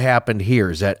what happened here.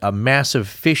 Is that a massive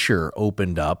fissure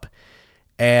opened up,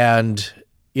 and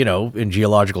in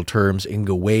geological terms, it can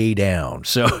go way down.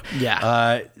 So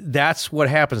that's what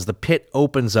happens. The pit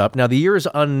opens up. Now, the year is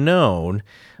unknown,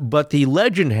 but the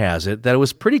legend has it that it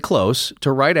was pretty close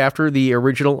to right after the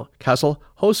original Castle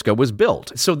Houska was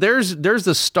built. So there's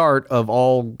the start of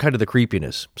all kind of the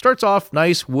creepiness. Starts off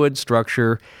nice wood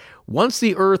structure. Once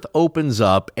the earth opens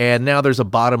up and now there's a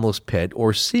bottomless pit,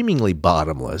 or seemingly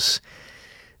bottomless,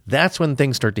 that's when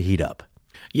things start to heat up.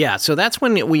 Yeah, so that's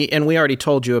when we already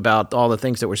told you about all the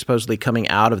things that were supposedly coming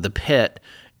out of the pit.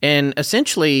 And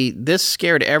essentially, this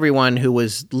scared everyone who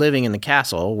was living in the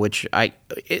castle, which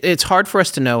it's hard for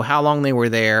us to know how long they were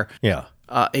there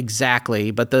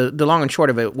exactly. But the long and short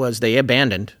of it was they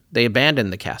abandoned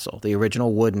the castle, the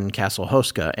original wooden Castle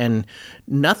Houska. And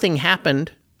nothing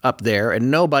happened up there, and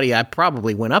nobody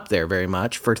probably went up there very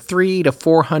much for 300 to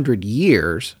 400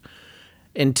 years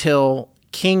until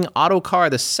King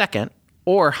Ottokar II,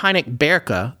 or Heinrich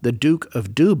Berke, the Duke of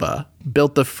Duba,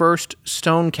 built the first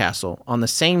stone castle on the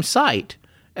same site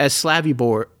as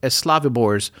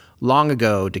Slavibor's long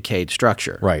ago decayed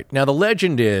structure. Right. Now, the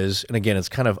legend is, and again, it's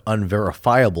kind of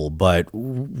unverifiable, but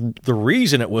the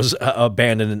reason it was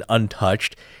abandoned and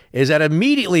untouched is that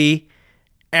immediately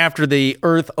after the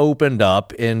earth opened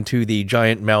up into the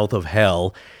giant mouth of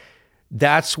hell,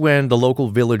 that's when the local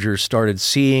villagers started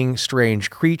seeing strange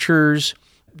creatures.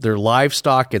 Their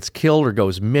livestock gets killed or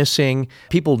goes missing.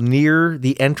 People near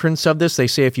the entrance of this, they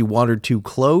say if you wandered too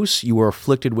close, you were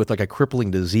afflicted with like a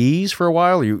crippling disease for a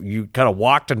while. You kind of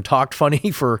walked and talked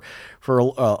funny for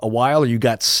a while, or you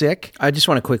got sick. I just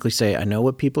want to quickly say, I know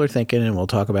what people are thinking, and we'll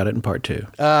talk about it in part 2.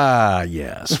 Ah,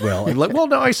 yes. Well,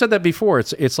 no, I said that before.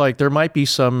 It's like there might be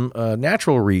some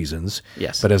natural reasons.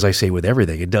 Yes. But as I say with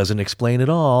everything, it doesn't explain it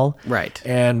all. Right.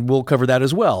 And we'll cover that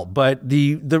as well. But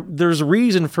there's a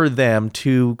reason for them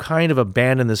to kind of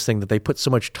abandon this thing that they put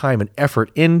so much time and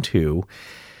effort into.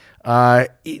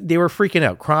 They were freaking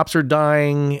out. Crops are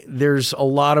dying. There's a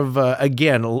lot of,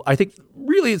 again, I think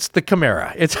really it's the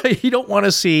chimera. You don't want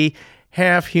to see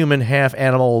half human, half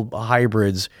animal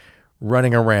hybrids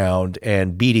running around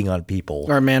and beating on people.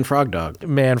 Or Man Frog Dog.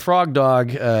 Man Frog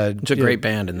Dog. It's a great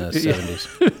band in the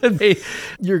 70s.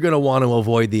 You're going to want to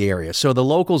avoid the area. So the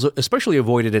locals especially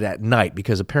avoided it at night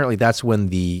because apparently that's when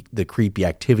the creepy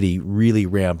activity really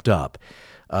ramped up.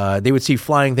 They would see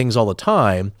flying things all the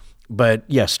time. But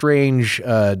yeah, strange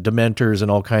dementors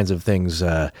and all kinds of things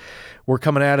were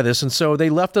coming out of this. And so they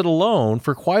left it alone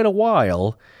for quite a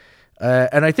while.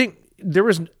 And I think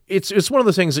it's one of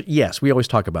the things that, yes, we always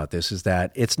talk about this, is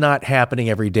that it's not happening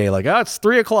every day like, it's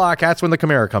 3:00, that's when the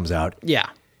chimera comes out. Yeah.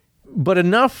 But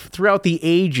enough throughout the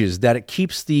ages that it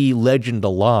keeps the legend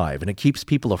alive and it keeps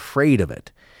people afraid of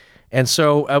it. And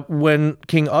so when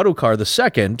King Ottokar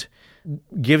II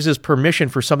gives his permission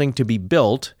for something to be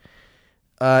built,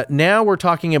 now we're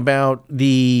talking about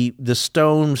the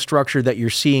stone structure that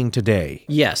you're seeing today.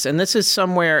 Yes, and this is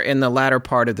somewhere in the latter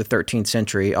part of the 13th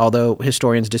century, although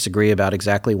historians disagree about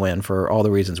exactly when for all the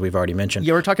reasons we've already mentioned.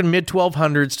 Yeah, we're talking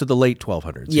mid-1200s to the late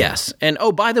 1200s. Yes, and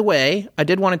by the way, I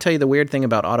did want to tell you the weird thing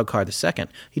about Ottokar II.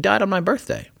 He died on my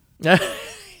birthday.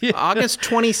 August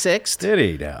 26th. Did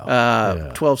he now?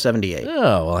 1278.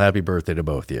 Oh, well, happy birthday to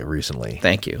both of you recently.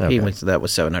 Thank you. Okay. That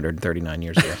was 739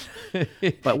 years ago.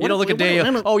 But you don't look a day...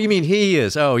 Oh, you mean he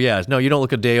is. Oh, yeah. No, you don't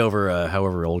look a day over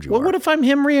however old you are. Well, what if I'm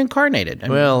him reincarnated? I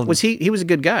mean, he was a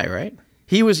good guy, right?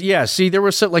 He was, yeah. See, there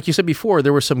was some, like you said before,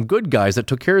 there were some good guys that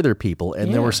took care of their people,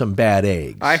 and there were some bad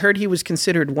eggs. I heard he was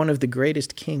considered one of the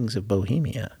greatest kings of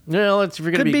Bohemia. Well,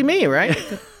 could be me, right?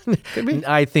 Could be.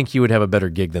 I think you would have a better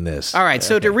gig than this. All right,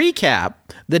 so to recap,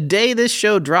 the day this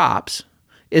show drops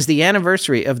is the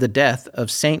anniversary of the death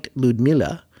of Saint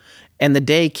Ludmila, and the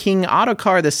day King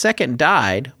Ottokar II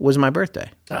died was my birthday.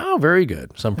 Oh, very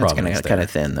good. Some provenance That's kind of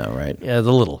thin, though, right? Yeah, a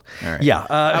little. All right.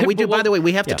 Yeah. We do. By the way,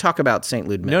 we have to talk about Saint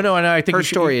Ludmila. No, and I think her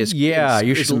story is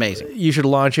amazing. You should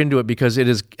launch into it because it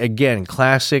is, again,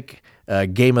 classic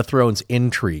Game of Thrones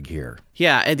intrigue here.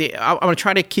 Yeah, I'm going to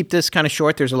try to keep this kind of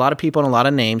short. There's a lot of people and a lot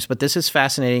of names, but this is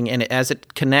fascinating, and as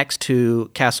it connects to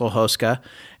Castle Hoska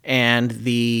and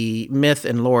the myth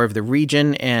and lore of the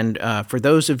region, and for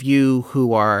those of you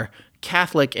who are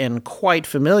Catholic and quite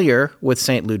familiar with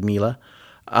Saint Ludmila,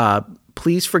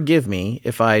 please forgive me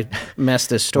if I mess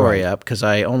this story up, because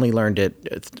I only learned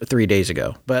it 3 days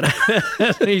ago. But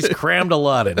he's crammed a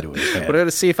lot into his head. But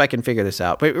let's see if I can figure this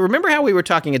out. But remember how we were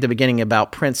talking at the beginning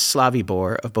about Prince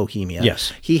Slavibor of Bohemia?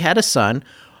 Yes. He had a son,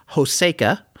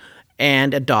 Hoseka,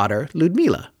 and a daughter,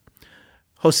 Ludmila.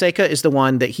 Hoseka is the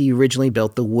one that he originally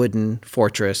built, the wooden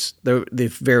fortress, the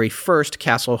very first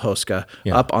Castle Hoska,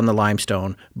 up on the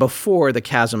limestone before the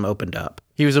chasm opened up.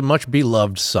 He was a much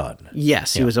beloved son.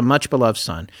 Yes, he was a much beloved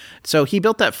son. So he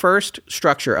built that first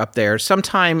structure up there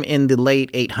sometime in the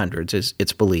late 800s,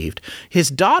 it's believed.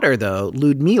 His daughter, though,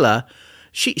 Ludmila,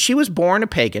 she was born a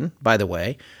pagan, by the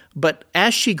way, but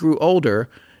as she grew older,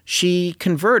 she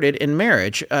converted in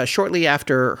marriage shortly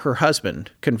after her husband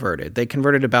converted. They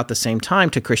converted about the same time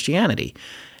to Christianity.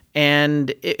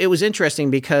 And it was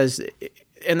interesting because,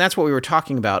 and that's what we were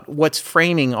talking about, what's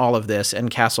framing all of this and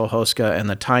Castle Hoska and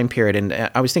the time period. And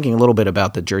I was thinking a little bit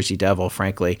about the Jersey Devil,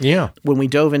 frankly. Yeah. When we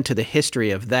dove into the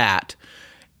history of that,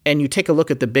 and you take a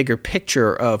look at the bigger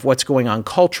picture of what's going on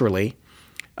culturally,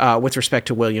 with respect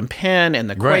to William Penn and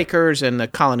the Quakers and the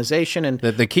colonization and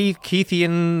the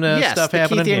Keithian stuff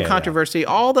happening. Yes, the Keithian controversy,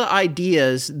 all the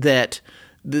ideas that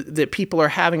people are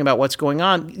having about what's going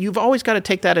on. You've always got to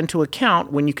take that into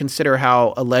account when you consider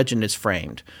how a legend is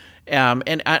framed.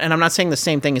 And I'm not saying the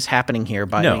same thing is happening here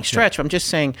by any stretch. I'm just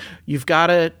saying you've got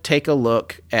to take a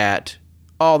look at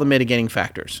all the mitigating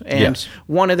factors. And Yes.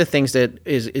 one of the things that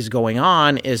is going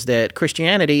on is that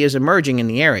Christianity is emerging in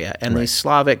the area, and these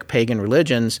Slavic pagan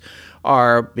religions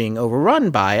are being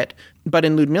overrun by it. But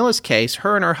in Ludmila's case,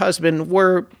 her and her husband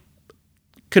were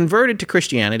converted to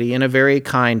Christianity in a very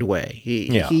kind way.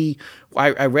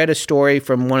 I read a story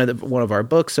from one of our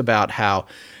books about how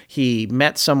he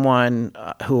met someone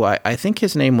who I think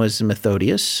his name was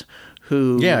Methodius,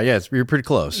 who you're pretty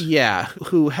close.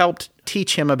 who helped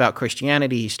teach him about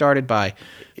Christianity. He started by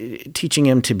teaching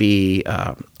him to be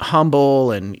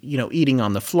humble and, eating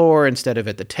on the floor instead of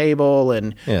at the table,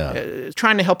 and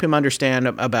trying to help him understand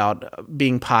about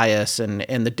being pious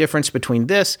and the difference between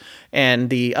this and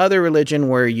the other religion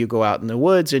where you go out in the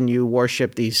woods and you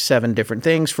worship these 7 different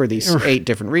things for these 8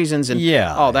 different reasons and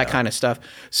all that kind of stuff.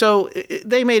 So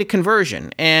they made a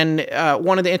conversion. And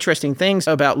one of the interesting things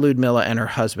about Ludmila and her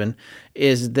husband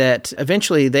is that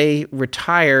eventually they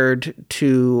retired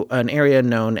to an area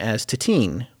known as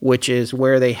Tetine, which is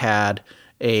where they had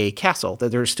a castle, that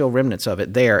there are still remnants of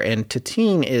it there. And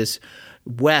Tetine is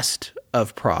west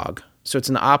of Prague, so it's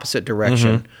in the opposite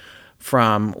direction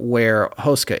from where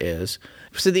Hoska is.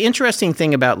 So the interesting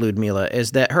thing about Ludmila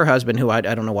is that her husband, who I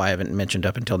don't know why I haven't mentioned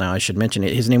up until now, I should mention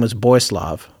it, his name was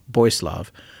Boislav.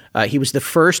 He was the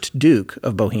first Duke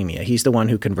of Bohemia. He's the one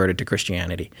who converted to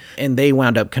Christianity. And they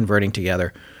wound up converting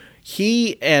together.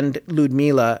 He and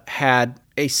Ludmila had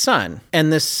a son.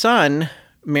 And this son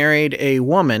married a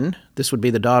woman, this would be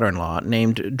the daughter-in-law,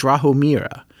 named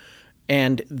Drahomira.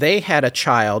 And they had a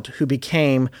child who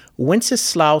became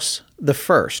Wenceslaus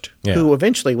I, who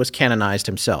eventually was canonized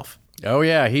himself. Oh,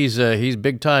 yeah, he's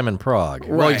big time in Prague.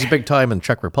 Well, he's big time in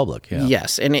Czech Republic, yeah.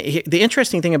 Yes, and the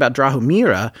interesting thing about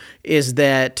Drahomira is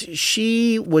that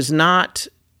she was not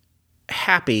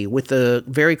happy with the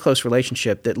very close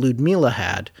relationship that Ludmila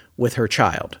had with her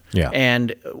child. Yeah.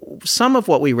 And some of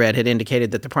what we read had indicated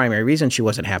that the primary reason she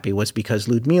wasn't happy was because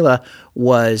Ludmila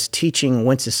was teaching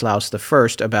Wenceslaus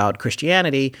I about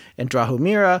Christianity, and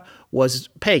Drahomira was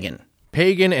pagan.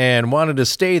 And wanted to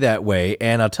stay that way.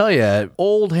 And I'll tell you,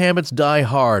 old habits die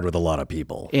hard with a lot of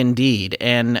people. Indeed.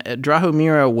 And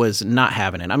Drahomira was not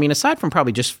having it. I mean, aside from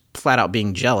probably just flat out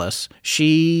being jealous,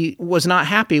 she was not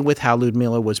happy with how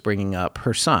Ludmila was bringing up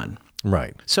her son.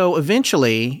 Right. So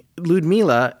eventually,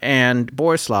 Ludmila and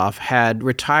Borislav had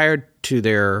retired to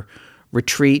their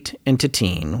retreat in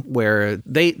Tetine, where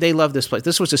they love this place.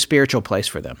 This was a spiritual place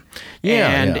for them.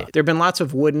 And there have been lots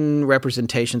of wooden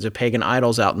representations of pagan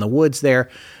idols out in the woods there.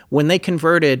 When they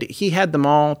converted, he had them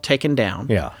all taken down.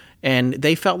 Yeah. And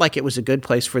they felt like it was a good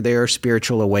place for their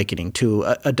spiritual awakening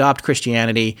to adopt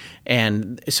Christianity.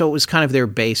 And so it was kind of their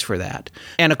base for that.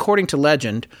 And according to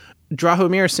legend,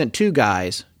 Drahomir sent 2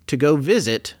 guys to go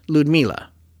visit Ludmila.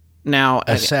 Now,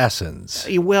 assassins.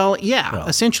 Well,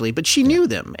 essentially. But she knew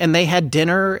them, and they had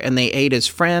dinner, and they ate as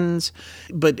friends.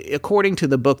 But according to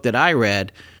the book that I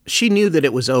read, she knew that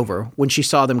it was over when she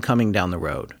saw them coming down the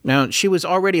road. Now, she was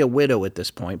already a widow at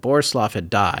this point. Borislav had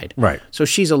died. Right. So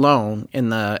she's alone in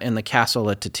the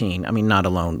castle at Tetine. I mean, not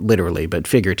alone, literally, but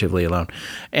figuratively alone.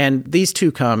 And these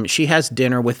 2 come. She has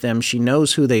dinner with them. She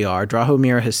knows who they are.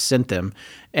 Drahomir has sent them.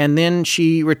 And then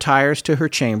she retires to her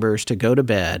chambers to go to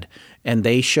bed, and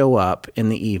they show up in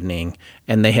the evening,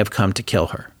 and they have come to kill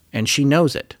her. And she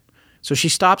knows it. So she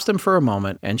stops them for a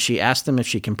moment, and she asks them if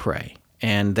she can pray.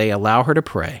 And they allow her to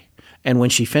pray. And when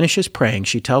she finishes praying,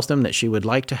 she tells them that she would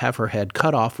like to have her head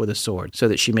cut off with a sword so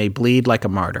that she may bleed like a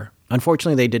martyr.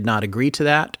 Unfortunately, they did not agree to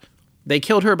that. They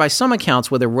killed her by some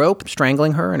accounts with a rope,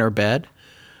 strangling her in her bed.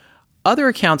 Other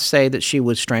accounts say that she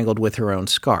was strangled with her own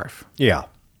scarf. Yeah.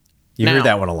 You hear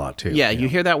that one a lot, too. Yeah, you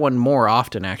hear that one more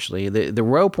often, actually. The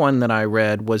rope one that I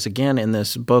read was, again, in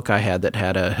this book I had that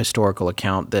had a historical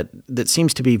account that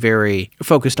seems to be very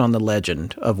focused on the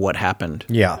legend of what happened.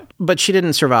 Yeah. But she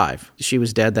didn't survive. She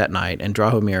was dead that night, and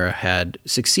Drahomira had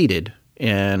succeeded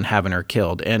in having her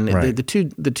killed. And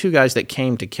the two guys that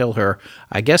came to kill her,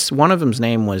 I guess one of them's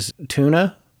name was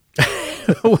Tuna.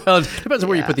 Well, it depends on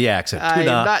where you put the accent. I'm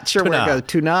not sure where it goes.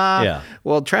 Tuna. Yeah.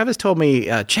 Well, Travis told me,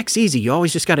 Czech's easy. You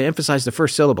always just got to emphasize the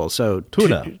first syllable. So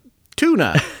Tuna.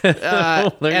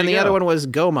 And the other one was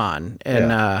Goman.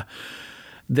 And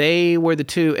they were the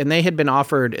 2, and they had been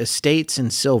offered estates in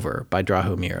silver by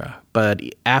Drahomira. But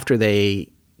after they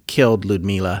killed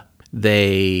Ludmila,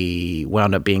 they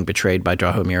wound up being betrayed by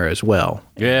Drahomira as well.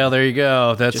 Yeah, there you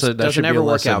go. That doesn't ever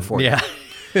work out for you. Yeah.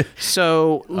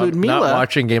 So Ludmila... Not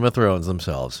watching Game of Thrones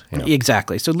themselves. Yeah.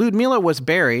 Exactly. So Ludmila was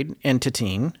buried in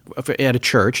Tetine at a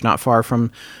church not far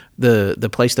from the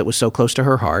place that was so close to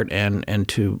her heart and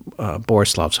to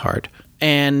Borislav's heart.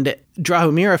 And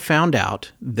Drahomira found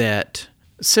out that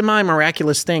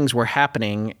semi-miraculous things were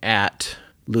happening at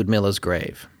Ludmila's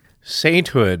grave.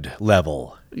 Sainthood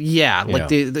level. Yeah, like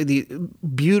the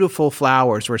beautiful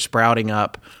flowers were sprouting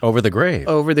up over the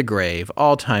grave.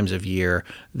 All times of year.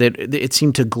 That it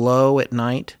seemed to glow at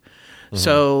night. Mm-hmm.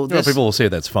 So people will say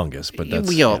that's fungus, but that's...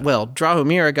 Well,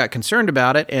 Drahomira got concerned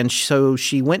about it, and so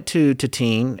she went to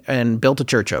Tatine and built a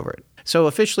church over it. So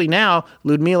officially now,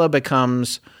 Ludmila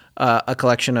becomes a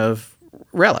collection of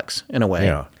relics, in a way.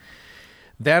 Yeah.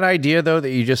 That idea, though, that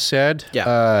you just said,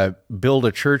 build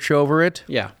a church over it,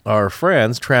 our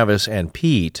friends, Travis and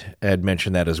Pete, had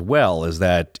mentioned that as well, is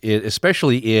that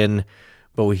especially in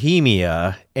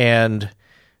Bohemia and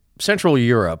Central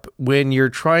Europe, when you're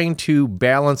trying to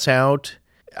balance out,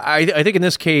 I think in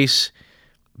this case,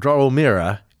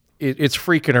 Drahomira, it's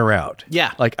freaking her out.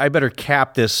 Yeah. Like, I better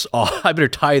cap this off, I better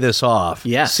tie this off,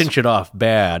 cinch it off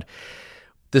bad.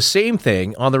 The same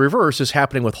thing on the reverse is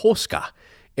happening with Hoska.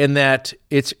 In that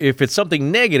if it's something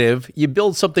negative, you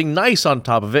build something nice on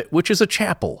top of it, which is a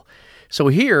chapel. So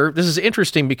here, this is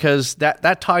interesting because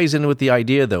that ties in with the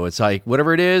idea, though. It's like,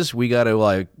 whatever it is, we got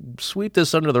to sweep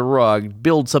this under the rug,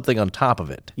 build something on top of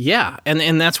it. Yeah,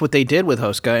 and that's what they did with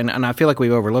Hoska, and I feel like we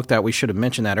overlooked that. We should have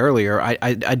mentioned that earlier.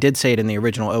 I did say it in the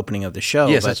original opening of the show.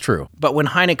 Yes, that's true. But when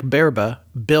Heinrich Berbe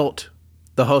built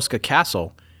the Hoska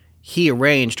Castle, he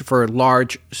arranged for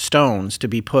large stones to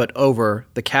be put over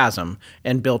the chasm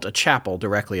and built a chapel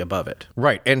directly above it.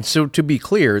 Right. And so to be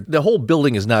clear, the whole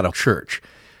building is not a church.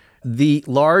 The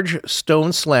large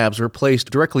stone slabs were placed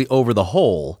directly over the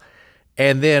hole,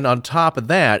 and then on top of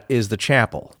that is the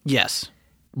chapel. Yes.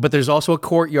 But there's also a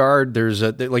courtyard. There's,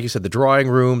 like you said, the drawing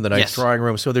room, the nice drawing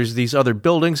room. So there's these other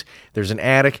buildings. There's an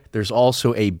attic. There's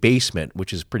also a basement,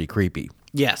 which is pretty creepy.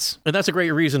 Yes. And that's a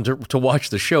great reason to watch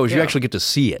the show, is you actually get to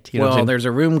see it. You know what I'm saying? There's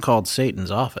a room called Satan's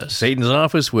office. Satan's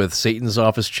office with Satan's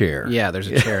office chair. Yeah, there's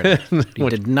a chair in it. You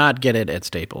did not get it at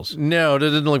Staples. No, it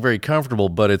didn't look very comfortable,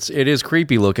 but it is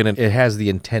creepy looking, and it has the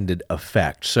intended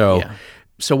effect. So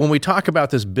when we talk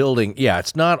about this building,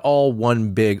 it's not all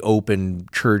one big open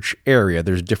church area.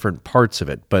 There's different parts of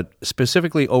it, but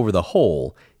specifically over the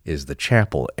whole is the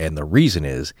chapel, and the reason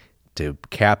is to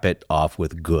cap it off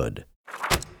with good.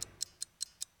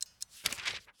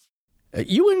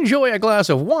 You enjoy a glass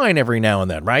of wine every now and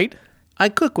then, right? I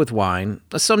cook with wine.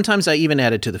 Sometimes I even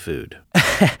add it to the food.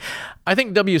 I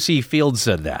think W.C. Fields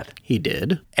said that. He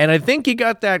did. And I think you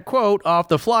got that quote off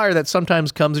the flyer that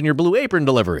sometimes comes in your Blue Apron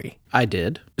delivery. I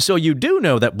did. So you do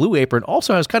know that Blue Apron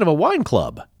also has kind of a wine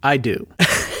club. I do.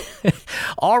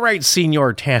 All right,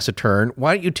 Senior Taciturn,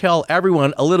 why don't you tell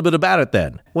everyone a little bit about it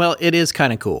then? Well, it is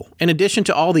kind of cool. In addition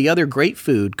to all the other great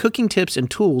food, cooking tips, and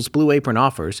tools Blue Apron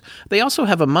offers, they also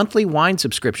have a monthly wine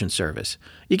subscription service.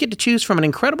 You get to choose from an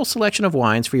incredible selection of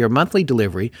wines for your monthly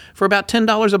delivery for about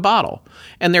 $10 a bottle,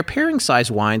 and their pairing-size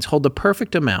wines hold the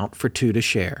perfect amount for two to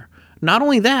share. Not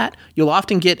only that, you'll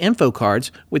often get info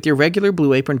cards with your regular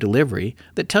Blue Apron delivery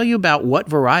that tell you about what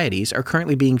varieties are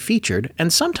currently being featured,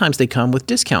 and sometimes they come with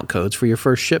discount codes for your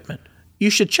first shipment.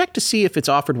 You should check to see if it's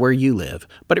offered where you live,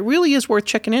 but it really is worth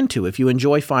checking into if you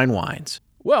enjoy fine wines.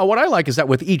 Well, what I like is that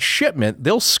with each shipment,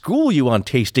 they'll school you on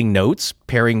tasting notes,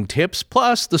 pairing tips,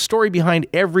 plus the story behind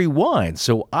every wine,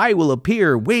 so I will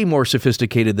appear way more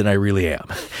sophisticated than I really am.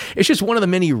 It's just one of the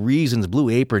many reasons Blue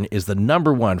Apron is the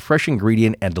 #1 fresh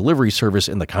ingredient and delivery service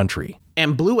in the country.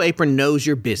 And Blue Apron knows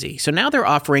you're busy, so now they're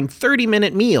offering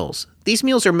 30-minute meals. These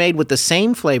meals are made with the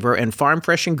same flavor and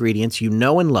farm-fresh ingredients you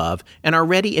know and love, and are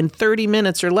ready in 30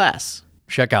 minutes or less.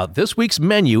 Check out this week's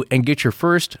menu and get your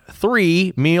first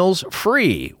 3 meals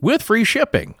free with free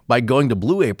shipping by going to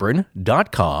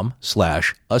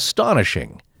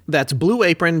blueapron.com/astonishing. That's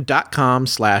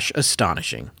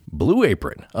blueapron.com/astonishing. Blue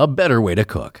Apron, a better way to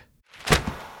cook.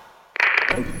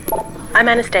 I'm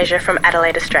Anastasia from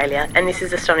Adelaide, Australia, and this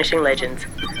is Astonishing Legends.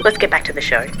 Let's get back to the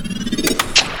show.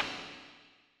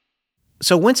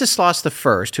 So Wenceslaus I,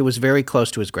 who was very close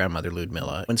to his grandmother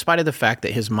Ludmila, in spite of the fact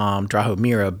that his mom,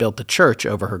 Drahomira, built the church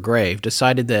over her grave,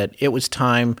 decided that it was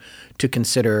time to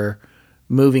consider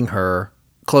moving her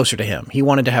closer to him. He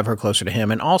wanted to have her closer to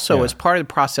him. And also, as part of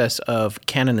the process of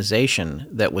canonization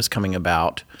that was coming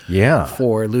about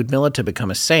for Ludmila to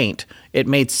become a saint, it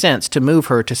made sense to move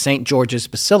her to St. George's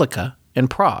Basilica in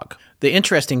Prague. The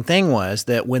interesting thing was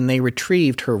that when they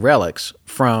retrieved her relics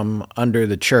from under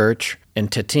the church in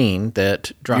Tetine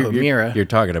that Drahomira... You're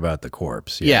talking about the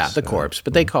corpse. Yes. Yeah, the corpse,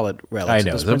 but they call it relics. I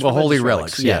know, the holy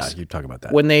relics. Yes. Yeah, you're talking about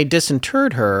that. When they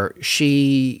disinterred her,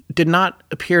 she did not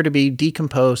appear to be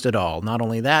decomposed at all. Not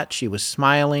only that, she was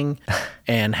smiling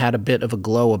and had a bit of a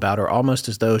glow about her, almost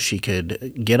as though she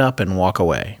could get up and walk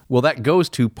away. Well, that goes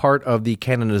to part of the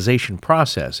canonization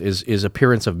process, is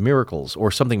appearance of miracles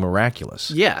or something miraculous.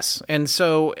 Yes, and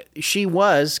so she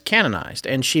was canonized,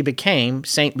 and she became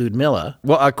Saint Ludmilla.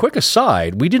 Well, a quick aside,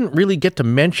 we didn't really get to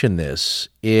mention this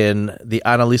in the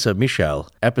Annalisa Michel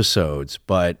episodes,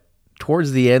 but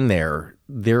towards the end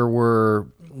there were,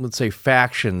 let's say,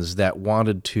 factions that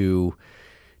wanted to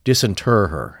disinter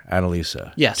her,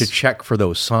 Annalisa. Yes. To check for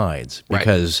those signs.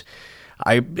 Because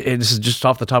this is just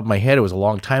off the top of my head, it was a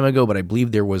long time ago, but I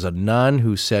believe there was a nun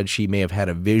who said she may have had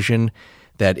a vision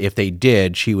that if they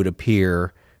did, she would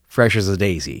appear fresh as a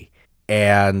daisy.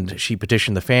 And she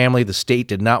petitioned the family. The state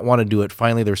did not want to do it.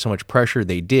 Finally, there was so much pressure,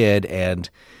 they did. And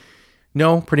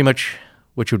no, pretty much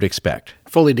what you would expect.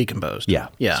 Fully decomposed. Yeah.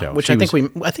 So which I think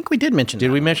we did mention.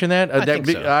 Did we mention that? I think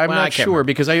so. I'm not sure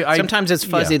because I sometimes it's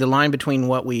fuzzy. Yeah. The line between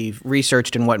what we've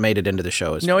researched and what made it into the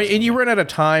show is fuzzy. And you run out of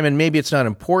time, and maybe it's not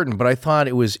important, but I thought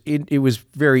it was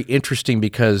very interesting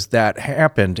because that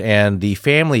happened, and the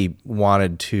family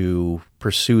wanted to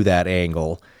pursue that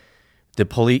angle. The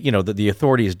police, the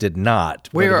authorities did not.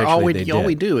 All we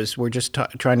do is we're just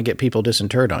trying to get people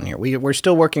disinterred on here. We're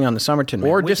still working on the Somerton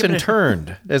or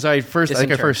disinterned, as I first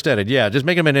said it. Yeah, just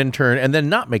make them an intern and then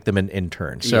not make them an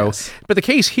intern. So, yes. But the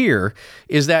case here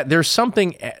is that there's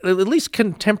something, at least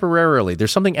contemporarily,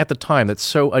 there's something at the time that's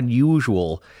so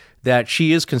unusual that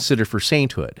she is considered for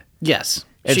sainthood. Yes.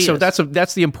 And so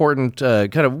that's the important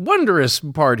kind of wondrous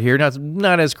part here.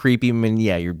 Not as creepy. I mean,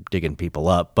 yeah, you're digging people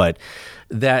up, but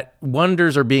that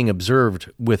wonders are being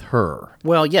observed with her.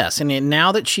 Well, yes, and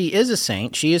now that she is a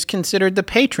saint, she is considered the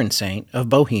patron saint of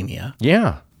Bohemia.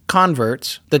 Yeah.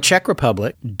 Converts, the Czech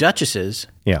Republic, duchesses.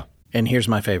 Yeah. And here's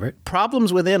my favorite,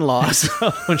 problems with in-laws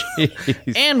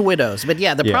and widows. But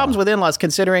yeah, problems with in-laws,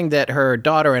 considering that her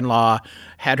daughter-in-law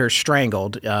had her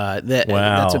strangled,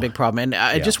 that's a big problem. And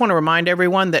I just want to remind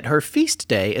everyone that her feast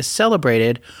day is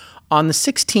celebrated on the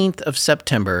 16th of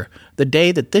September, the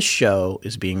day that this show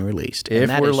is being released. And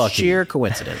that is lucky. Sheer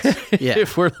coincidence. Yeah.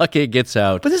 If we're lucky, it gets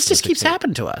out. But this just keeps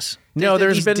happening to us. No,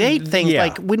 there's been date things. Yeah.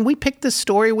 Like when we picked this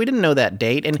story, we didn't know that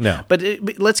date. But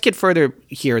let's get further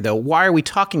here, though. Why are we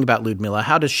talking about Ludmilla?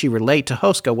 How does she relate to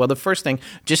Hoska? Well, the first thing,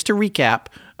 just to recap,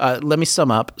 let me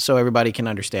sum up so everybody can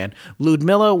understand.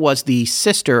 Ludmilla was the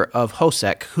sister of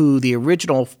Hosek, who the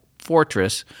original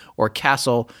fortress or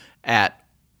castle at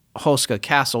Hoska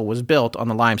Castle was built on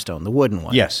the limestone, the wooden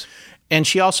one. Yes. And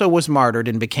she also was martyred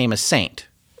and became a saint,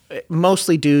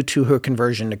 mostly due to her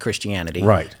conversion to Christianity.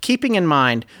 Right. Keeping in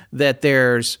mind that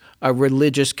there's a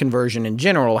religious conversion in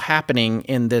general happening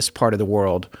in this part of the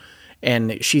world,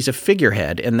 and she's a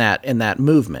figurehead in that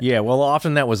movement. Yeah, well,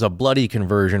 often that was a bloody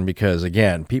conversion because,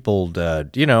 again, people,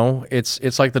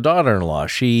 it's like the daughter-in-law.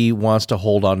 She wants to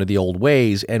hold on to the old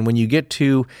ways, and when you get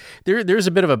to there's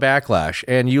a bit of a backlash,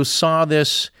 and you saw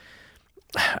this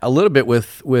a little bit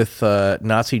with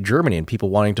Nazi Germany and people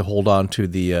wanting to hold on to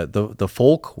the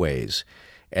folk ways,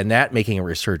 and that making a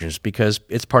resurgence because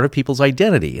it's part of people's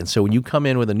identity. And so when you come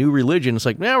in with a new religion, it's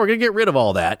like, we're going to get rid of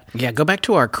all that. Yeah, go back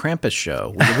to our Krampus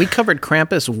show. We covered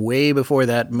Krampus way before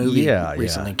that movie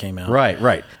recently came out.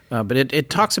 Right. But it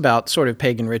talks about sort of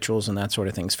pagan rituals and that sort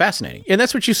of thing. It's fascinating. And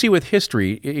that's what you see with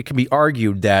history. It can be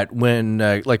argued that when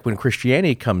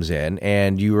Christianity comes in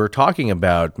and you are talking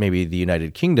about maybe the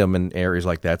United Kingdom and areas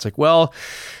like that, it's like, well,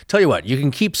 tell you what, you can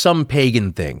keep some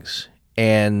pagan things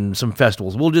and some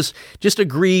festivals. We'll just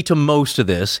agree to most of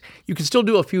this. You can still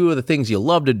do a few of the things you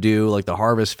love to do, like the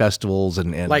harvest festivals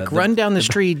and run down the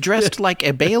street dressed like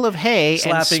a bale of hay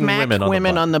and smack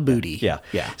women on the booty. Yeah.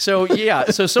 So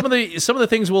some of the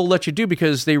things we'll let you do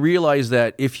because they realize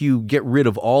that if you get rid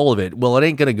of all of it, well, it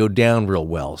ain't going to go down real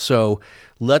well. So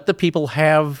let the people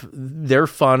have their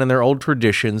fun and their old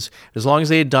traditions as long as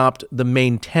they adopt the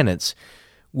main tenets.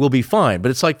 Will be fine.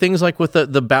 But it's like things like with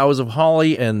the boughs of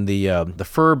holly and the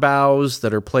fir boughs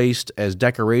that are placed as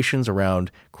decorations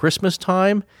around Christmas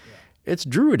time. It's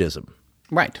Druidism.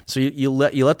 Right. So you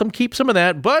let them keep some of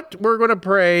that, but we're going to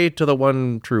pray to the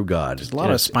one true God. There's a lot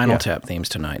of Spinal Tap themes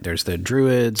tonight. There's the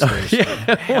Druids, there's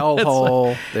the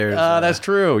Hellhole. There's that's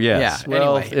true, yes. Yeah,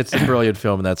 well, anyway. It's a brilliant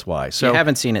film, and that's why. So if you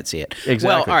haven't seen it, see it. Exactly.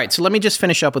 Well, all right, so let me just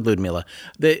finish up with Ludmilla.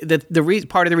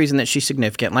 Part of the reason that she's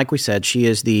significant, like we said, she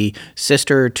is the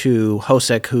sister to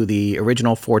Hosek, who the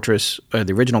original fortress,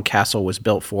 the original castle was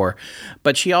built for.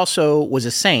 But she also was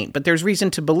a saint. But there's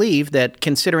reason to believe that,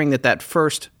 considering that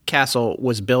first castle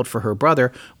was built for her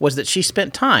brother was that she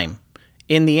spent time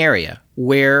in the area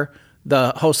where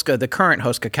the current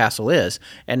Hoska Castle is.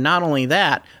 And not only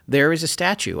that, there is a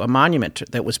statue, a monument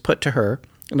that was put to her.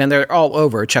 And then they're all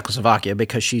over Czechoslovakia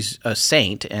because she's a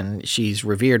saint and she's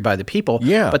revered by the people.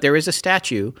 Yeah. But there is a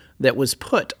statue that was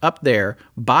put up there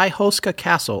by Hoska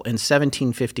Castle in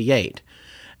 1758.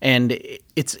 And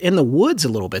it's in the woods a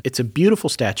little bit. It's a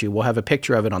beautiful statue. We'll have a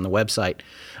picture of it on the website.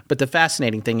 But the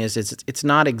fascinating thing is it's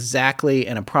not exactly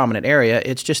in a prominent area.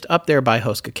 It's just up there by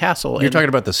Hoska Castle. You're talking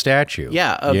about the statue.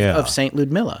 Yeah, of St.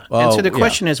 Ludmilla. Oh, and so the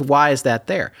question is, why is that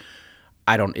there?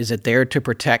 Is it there to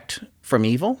protect from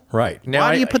evil? Right. Now,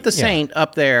 why do you put the saint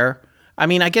up there? I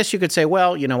mean, I guess you could say,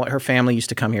 well, you know what, her family used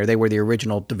to come here. They were the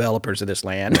original developers of this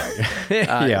land.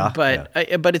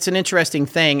 But it's an interesting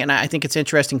thing, and I think it's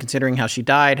interesting considering how she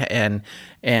died and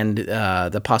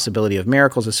the possibility of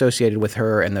miracles associated with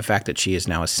her and the fact that she is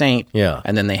now a saint. Yeah.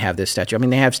 And then they have this statue. I mean,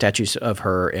 they have statues of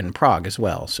her in Prague as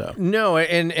well. So No,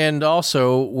 and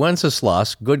also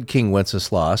Wenceslas, good King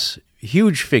Wenceslas,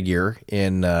 huge figure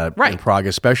in Prague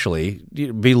especially,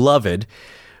 beloved.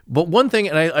 But one thing,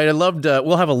 and I loved,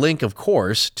 we'll have a link, of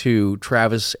course, to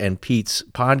Travis and Pete's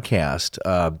podcast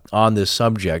on this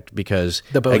subject because...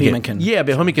 The Bohemican.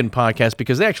 Bohemican podcast,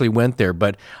 because they actually went there.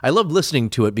 But I loved listening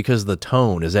to it because the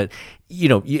tone is that,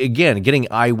 again, getting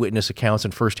eyewitness accounts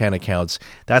and firsthand accounts,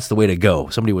 that's the way to go.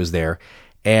 Somebody was there.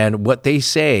 And what they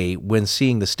say when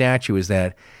seeing the statue is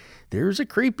that there's a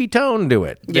creepy tone to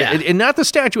it. Yeah. And not the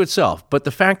statue itself, but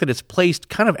the fact that it's placed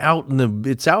kind of out in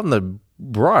the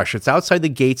brush. It's outside the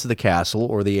gates of the castle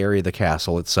or the area of the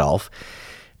castle itself,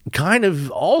 kind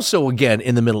of also, again,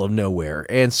 in the middle of nowhere.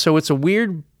 And so it's a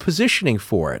weird positioning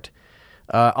for it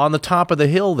on the top of the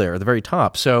hill there, the very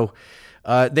top. So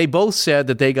they both said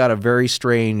that they got a very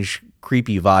strange,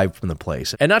 creepy vibe from the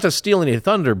place. And not to steal any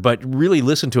thunder, but really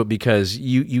listen to it because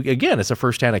you again, it's a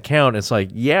firsthand account. It's like,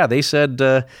 yeah, they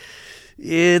said...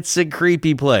 it's a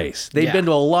creepy place. They've been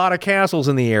to a lot of castles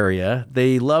in the area.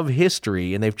 They love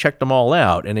history, and they've checked them all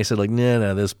out. And they said, like,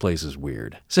 no, this place is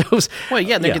weird. So, they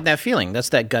get that feeling. That's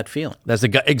that gut feeling. That's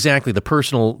exactly the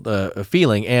personal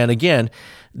feeling. And again,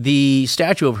 the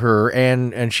statue of her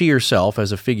and she herself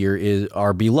as a figure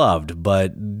are beloved,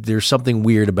 but there's something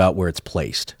weird about where it's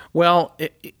placed. Well,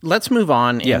 let's move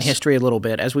on in history a little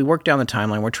bit. As we work down the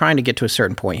timeline, we're trying to get to a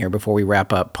certain point here before we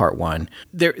wrap up part one.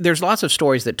 There's lots of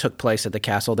stories that took place at the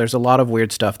castle. There's a lot of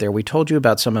weird stuff there. We told you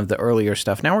about some of the earlier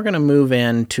stuff. Now we're going to move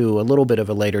into a little bit of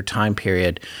a later time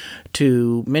period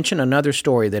to mention another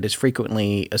story that is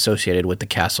frequently associated with the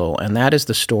castle, and that is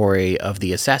the story of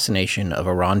the assassination of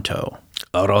Oronto.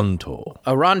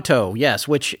 Oronto, yes,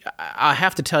 which I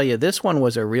have to tell you, this one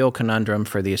was a real conundrum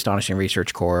for the Astonishing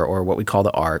Research Corps, or what we call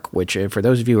the ARC, which for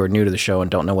those of you who are new to the show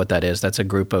and don't know what that is, that's a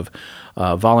group of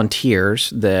volunteers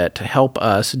that help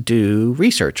us do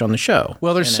research on the show.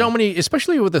 Well, there's so many,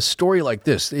 especially with a story like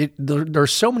this, there are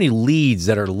so many leads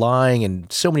that are lying in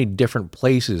so many different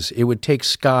places. It would take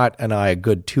Scott and I a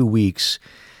good 2 weeks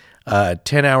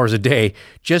 10 hours a day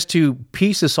just to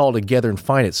piece this all together and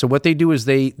find it. So what they do is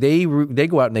they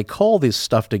go out and they call this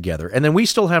stuff together, and then we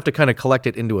still have to kind of collect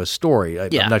it into a story.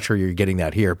 I'm not sure you're getting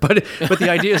that here, but the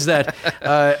idea is that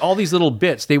all these little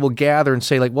bits they will gather and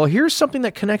say, like, well, here's something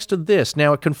that connects to this.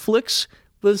 Now it conflicts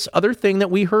with this other thing that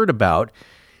we heard about.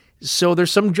 So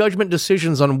there's some judgment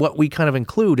decisions on what we kind of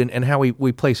include and how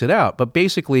we place it out. But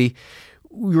basically,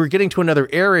 we were getting to another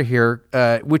era here,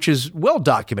 which is well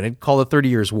documented, called the 30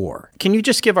 Years' War. Can you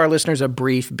just give our listeners a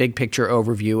brief, big picture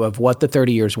overview of what the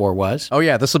 30 Years' War was? Oh,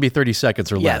 yeah, this will be 30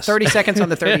 seconds or less. Yeah, 30 seconds on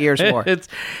the 30 Years' War. It's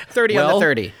 30 on the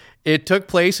 30. It took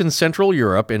place in Central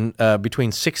Europe in between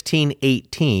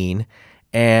 1618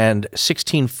 and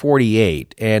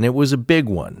 1648, and it was a big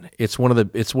one. It's one of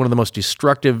the most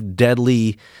destructive,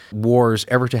 deadly wars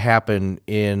ever to happen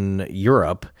in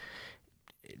Europe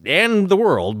and the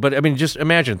world. But I mean, just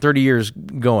imagine 30 years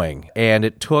going, and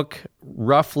it took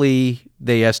roughly,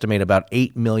 they estimate, about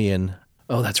 8 million.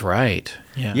 Oh, that's right.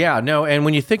 Yeah, no, and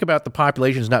when you think about the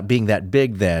populations not being that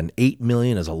big then, 8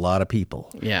 million is a lot of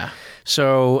people. Yeah.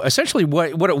 So essentially what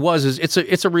it was is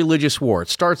it's a religious war. It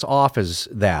starts off as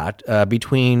that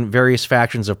between various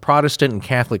factions of Protestant and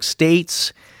Catholic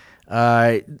states,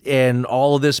 and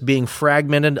all of this being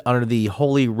fragmented under the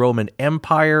Holy Roman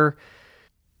Empire.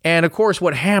 And of course,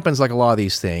 what happens, like a lot of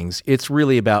these things, it's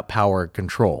really about power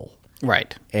control.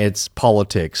 Right. It's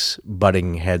politics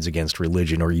butting heads against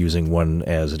religion or using one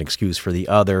as an excuse for the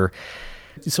other.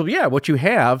 So yeah, what you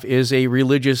have is a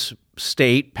religious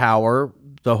state power,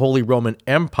 the Holy Roman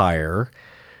Empire,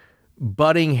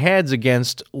 butting heads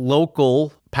against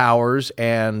local powers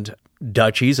and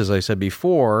duchies, as I said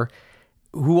before,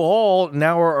 who all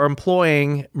now are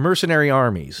employing mercenary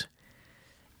armies.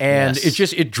 And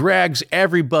Yes. it drags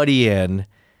everybody in.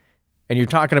 And you're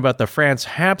talking about the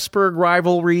France-Habsburg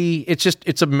rivalry.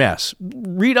 It's a mess.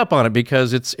 Read up on it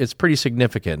because it's pretty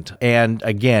significant. And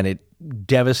again, it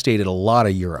devastated a lot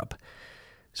of Europe.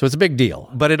 So it's a big deal.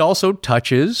 But it also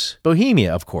touches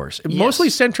Bohemia, of course. Mostly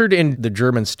centered in the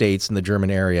German states and the German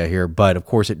area here, but of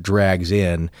course it drags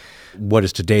in what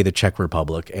is today the Czech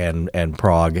Republic and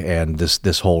Prague and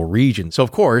this whole region. So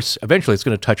of course, eventually it's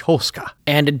going to touch Hoska.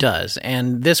 And it does.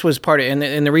 And this was part of,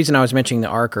 and the reason I was mentioning the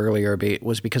Ark earlier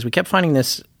was because we kept finding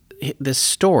this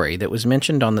story that was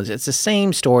mentioned on it's the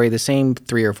same story, the same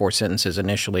 3 or 4 sentences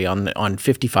initially on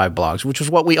 55 blogs, which is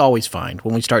what we always find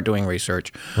when we start doing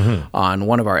research on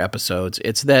one of our episodes.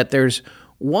 It's that there's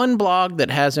one blog that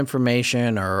has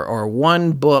information or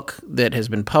one book that has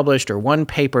been published or one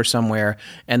paper somewhere,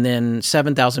 and then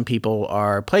 7,000 people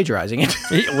are plagiarizing it.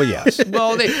 Well, yes.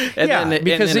 Well,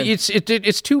 because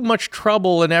it's too much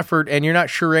trouble and effort, and you're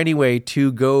not sure anyway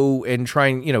to go and try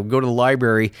and go to the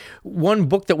library. One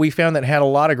book that we found that had a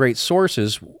lot of great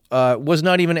sources was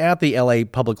not even at the LA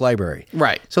Public Library.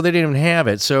 Right. So they didn't even have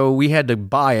it. So we had to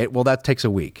buy it. Well, that takes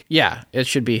a week. Yeah, it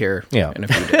should be here in a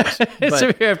few days.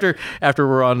 So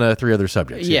after we're on 3 other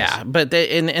subjects. Yeah, yes. but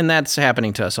and that's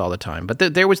happening to us all the time.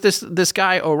 But there was this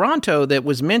guy Oronto that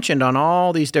was mentioned on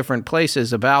all these different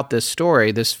places about this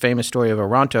story, this famous story of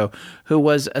Oronto, who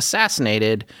was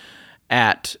assassinated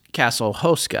at Castle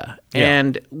Hoska. Yeah.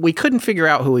 And we couldn't figure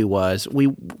out who he was. We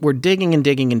were digging and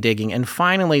digging and digging, and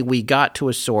finally we got to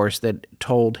a source that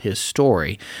told his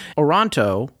story.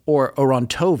 Oronto, or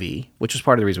Orontovi, which was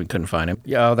part of the reason we couldn't find him,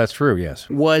 Yeah, that's true, yes.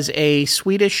 was a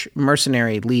Swedish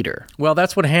mercenary leader. Well,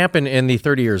 that's what happened in the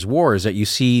 30 Years' War, is that you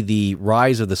see the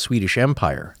rise of the Swedish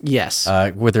Empire. Yes.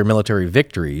 With their military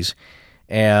victories.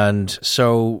 And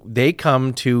so they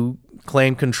come to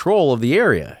claim control of the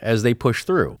area as they push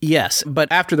through. Yes,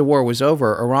 but after the war was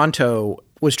over, Oronto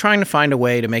was trying to find a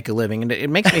way to make a living, and it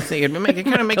makes me think. It kind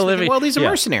of makes me think, well, he's a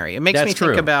mercenary. It makes me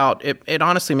think about. It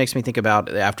honestly makes me think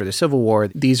about after the Civil War,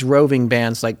 these roving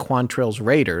bands like Quantrill's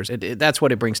Raiders. That's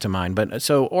what it brings to mind. But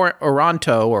so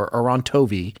Oronto or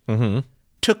Orontovi.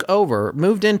 Took over,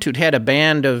 moved into, had a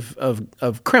band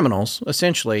of criminals,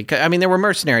 essentially. I mean, they were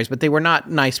mercenaries, but they were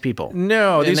not nice people.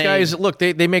 No, these guys, look,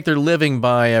 they make their living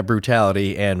by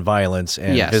brutality and violence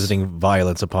and visiting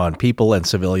violence upon people and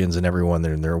civilians and everyone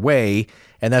in their way,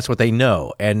 and that's what they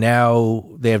know. And now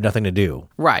they have nothing to do.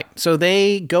 Right. So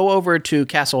they go over to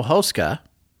Castle Hoska,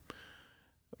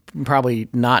 probably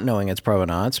not knowing its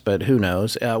provenance, but who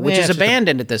knows, which is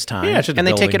abandoned at this time. Yeah, and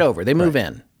they take it over. They move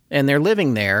in. And they're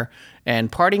living there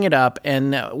and partying it up.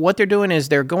 And what they're doing is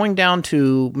they're going down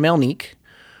to Melnik,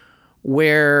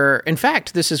 where, in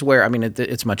fact, this is where, I mean,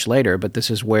 it's much later, but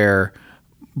this is where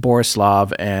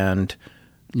Borislav and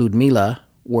Ludmila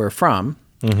were from,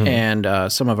 and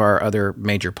some of our other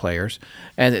major players.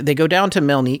 And they go down to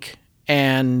Melnik,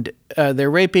 and they're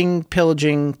raping,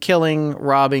 pillaging, killing,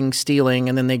 robbing, stealing,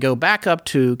 and then they go back up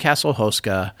to Castle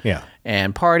Hoska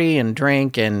and party and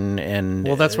drink and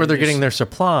well, that's where they're getting their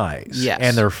supplies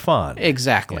and their fun.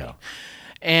 Exactly.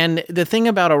 And the thing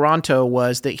about Oronto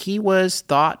was that he was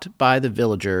thought by the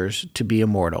villagers to be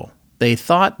immortal. They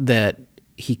thought that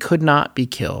he could not be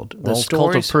killed.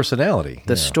 Cult of personality.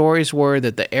 The stories were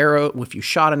that the arrow, if you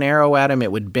shot an arrow at him,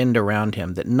 it would bend around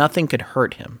him, that nothing could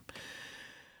hurt him.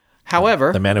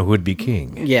 However, the man who would be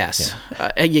king. Yes,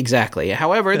 exactly.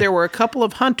 However, there were a couple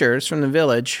of hunters from the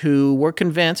village who were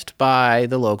convinced by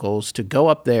the locals to go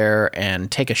up there and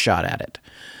take a shot at it.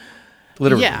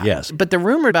 Literally, yes. But the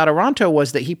rumor about Oronto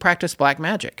was that he practiced black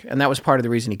magic, and that was part of the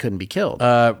reason he couldn't be killed.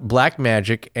 Black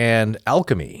magic and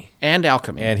alchemy.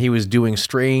 And he was doing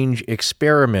strange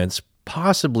experiments,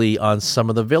 possibly on some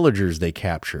of the villagers they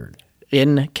captured.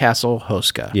 In Castle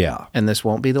Hoska. Yeah. And this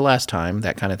won't be the last time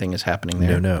that kind of thing is happening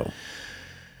there. No.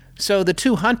 So the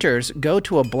two hunters go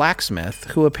to a blacksmith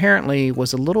who apparently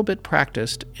was a little bit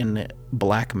practiced in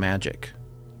black magic.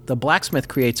 The blacksmith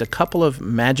creates a couple of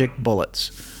magic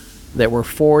bullets that were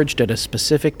forged at a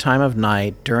specific time of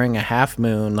night during a half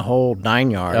moon, the whole 9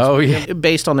 yards. Oh, yeah.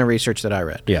 Based on the research that I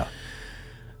read. Yeah.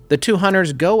 The two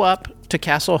hunters go up to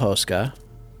Castle Hoska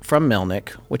from Melnik,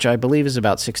 which I believe is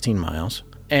about 16 miles.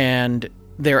 And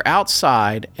they're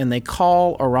outside, and they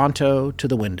call Oronto to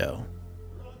the window.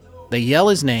 They yell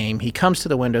his name. He comes to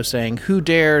the window saying, "Who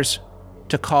dares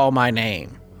to call my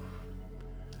name?"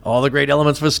 All the great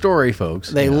elements of a story, folks.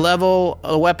 They level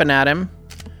a weapon at him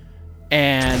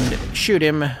and shoot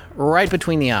him right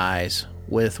between the eyes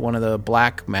with one of the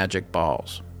black magic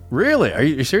balls. Really? Are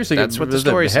you seriously? That's what the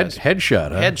story says.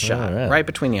 Headshot. Huh? Headshot, right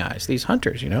between the eyes. These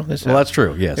hunters, Well, that's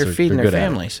true. Yes, they're feeding good their at it.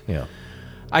 families. Yeah.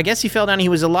 I guess he fell down. He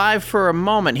was alive for a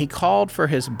moment. He called for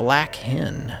his black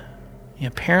hen. He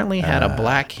apparently had a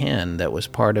black hen that was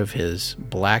part of his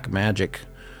black magic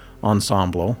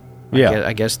ensemble.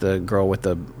 I guess the girl with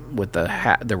the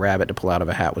hat, the rabbit to pull out of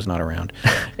a hat, was not around.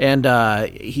 And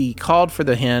he called for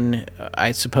the hen,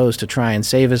 I suppose, to try and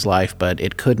save his life, but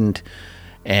it couldn't.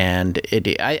 And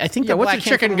I think the what's black a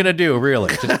chicken going to do, really?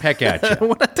 Just peck at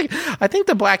you? I think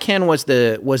the black hen was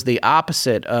the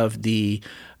opposite of the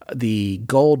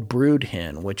gold brood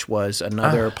hen, which was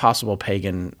another possible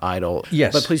pagan idol.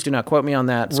 Yes. But please do not quote me on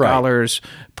that. Scholars,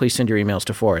 please send your emails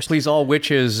to Forrest. Please, all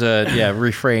witches,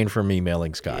 refrain from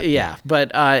emailing Scott. Yeah,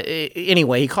 but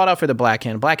anyway, he called out for the black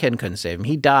hen. Black hen couldn't save him.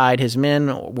 He died. His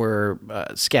men were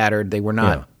scattered. They were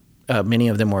not. Many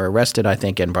of them were arrested, I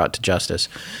think, and brought to justice.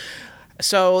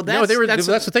 So that's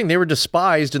the thing. They were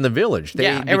despised in the village.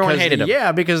 Everyone hated them.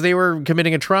 Yeah, because they were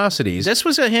committing atrocities. This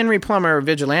was a Henry Plummer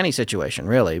vigilante situation,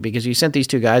 really, because you sent these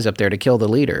two guys up there to kill the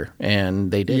leader,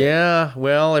 and they did. Yeah,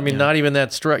 well, I mean, not even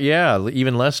that.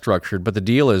 Even less structured. But the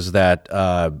deal is that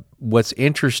what's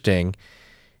interesting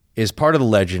is part of the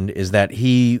legend is that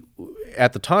he,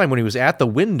 at the time when he was at the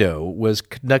window, was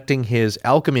conducting his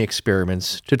alchemy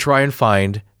experiments to try and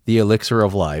find the elixir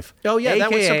of life. Oh, yeah, AKA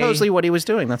that was supposedly what he was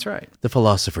doing. That's right. The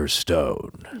Philosopher's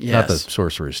Stone. Yes. Not the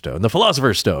Sorcerer's Stone. The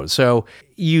Philosopher's Stone. So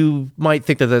you might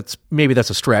think that that's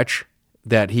a stretch,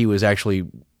 that he was actually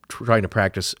trying to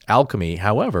practice alchemy.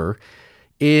 However,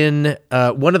 in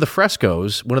one of the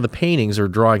frescoes, one of the paintings or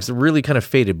drawings, they're really kind of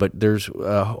faded, but there's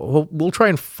we'll try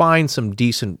and find some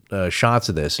decent shots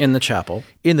of this. In the chapel.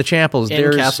 In the chapels.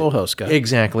 In Castle Hosca.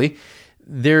 Exactly.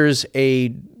 There's a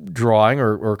drawing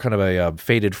or kind of a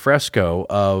faded fresco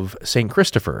of St.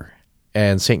 Christopher.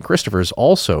 And St. Christopher is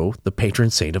also the patron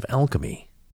saint of alchemy.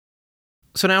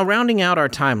 So now, rounding out our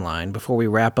timeline before we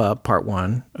wrap up part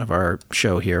one of our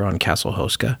show here on Castle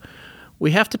Hosca,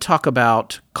 we have to talk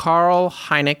about Karl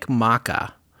Heinrich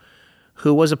Maka,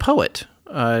 who was a poet,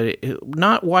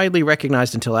 not widely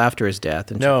recognized until after his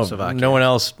death in Czechoslovakia. No one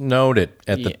else knowed it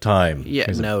at the time.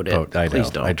 Yeah, knowed it. I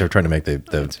Please know. don't. I'm trying to make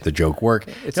the joke work.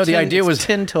 The idea was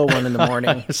 10 till 1 in the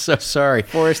morning. So sorry.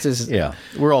 Forrest is... Yeah,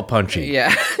 we're all punchy.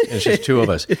 Yeah. It's just two of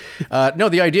us.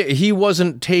 The idea, he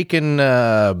wasn't taken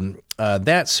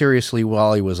that seriously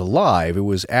while he was alive. It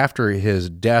was after his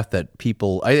death that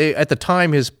people... at the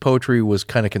time, his poetry was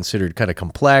kind of considered kind of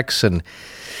complex, and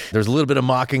there's a little bit of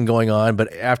mocking going on,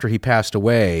 but after he passed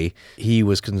away, he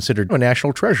was considered a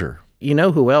national treasure. You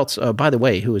know who else, by the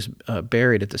way, who was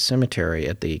buried at the cemetery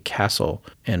at the castle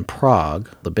in Prague,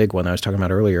 the big one I was talking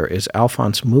about earlier, is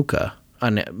Alphonse Mucha.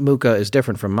 And Mucha is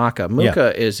different from Maka.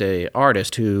 Mucha is an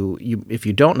artist who, if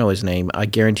you don't know his name, I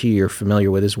guarantee you're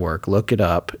familiar with his work. Look it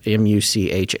up,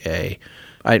 Mucha.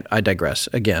 I digress.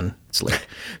 Again, it's late.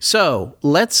 So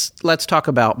let's talk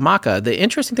about Maka. The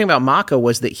interesting thing about Maka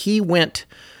was that he went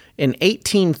in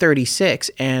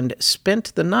 1836 and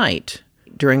spent the night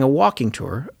during a walking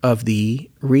tour of the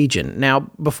region. Now,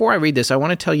 before I read this, I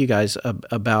want to tell you guys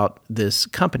about this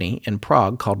company in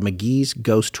Prague called McGee's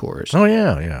Ghost Tours. Oh,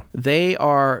 yeah. They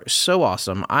are so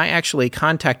awesome. I actually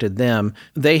contacted them.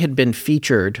 They had been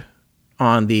featured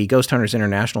on the Ghost Hunters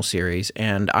International series,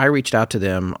 and I reached out to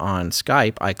them on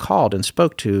Skype. I called and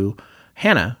spoke to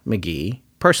Hannah McGee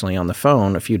personally on the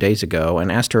phone a few days ago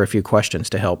and asked her a few questions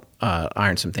to help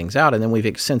iron some things out. And then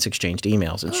we've since exchanged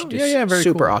emails. And she's a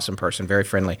super awesome person, very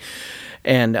friendly.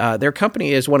 And their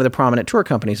company is one of the prominent tour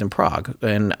companies in Prague.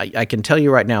 And I can tell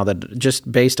you right now that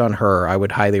just based on her, I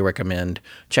would highly recommend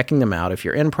checking them out. If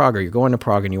you're in Prague or you're going to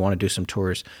Prague and you want to do some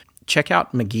tours, check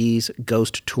out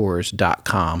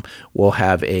McGee'sGhostTours.com. We'll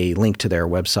have a link to their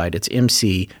website. It's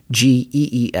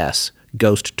MCGEES.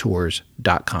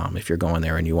 GhostTours.com if you're going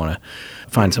there and you want to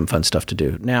find some fun stuff to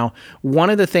do. Now, one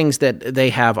of the things that they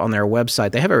have on their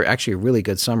website, they have actually a really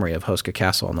good summary of Hosca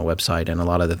Castle on the website and a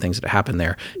lot of the things that happen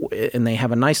there. And they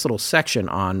have a nice little section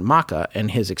on Maka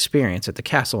and his experience at the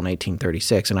castle in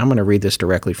 1836. And I'm going to read this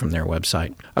directly from their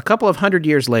website. A couple of hundred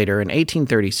years later, in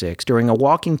 1836, during a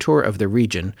walking tour of the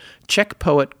region, Czech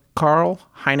poet Karl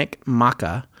Heinrich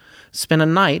Maka spent a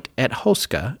night at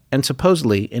Hosca, and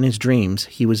supposedly in his dreams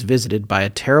he was visited by a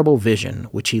terrible vision,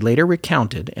 which he later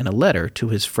recounted in a letter to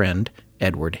his friend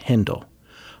Edward Hindle.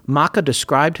 Maka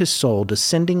described his soul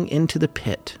descending into the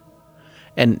pit.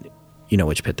 And you know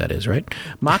which pit that is, right?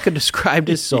 Maka described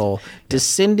his soul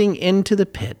descending into the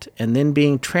pit and then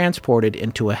being transported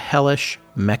into a hellish,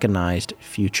 mechanized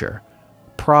future.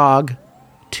 Prague,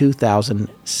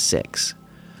 2006,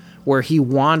 where he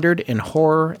wandered in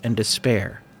horror and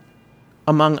despair.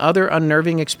 Among other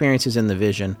unnerving experiences in the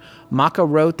vision, Maka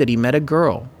wrote that he met a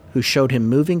girl who showed him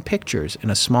moving pictures in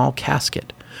a small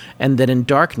casket, and that in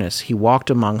darkness he walked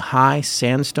among high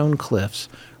sandstone cliffs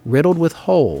riddled with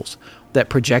holes that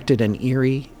projected an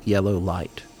eerie yellow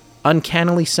light.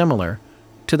 Uncannily similar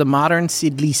to the modern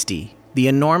Sídliště, the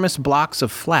enormous blocks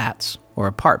of flats or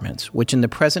apartments which in the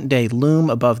present day loom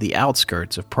above the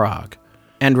outskirts of Prague.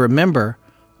 And remember,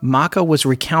 Maka was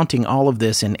recounting all of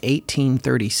this in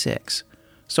 1836.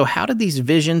 So how did these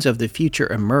visions of the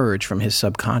future emerge from his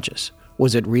subconscious?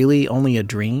 Was it really only a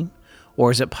dream? Or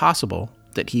is it possible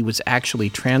that he was actually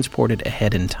transported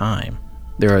ahead in time?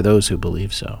 There are those who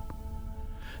believe so.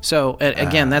 So,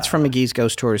 again, that's from McGee's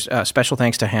Ghost Tours. Special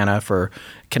thanks to Hannah for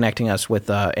connecting us with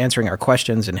answering our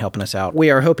questions and helping us out.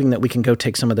 We are hoping that we can go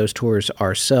take some of those tours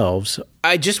ourselves.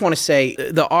 I just want to say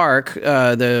the ARC,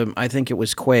 I think it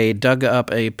was Quaid, dug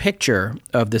up a picture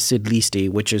of the Sídliště,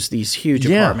 which is these huge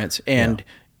apartments, and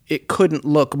it couldn't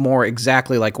look more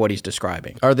exactly like what he's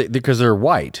describing. Are they because they're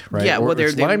white, right? Yeah, well,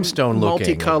 they're limestone looking,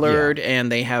 multicolored, and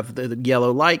they have the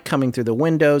yellow light coming through the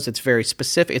windows. It's very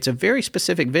specific. It's a very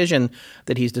specific vision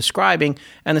that he's describing.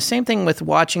 And the same thing with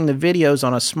watching the videos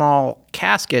on a small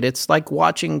casket. It's like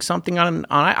watching something on an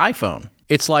iPhone.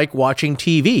 It's like watching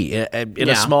TV in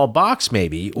a small box,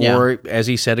 maybe, or, as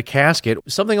he said, a casket,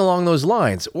 something along those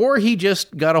lines. Or he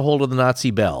just got a hold of the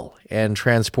Nazi bell and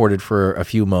transported for a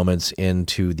few moments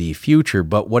into the future.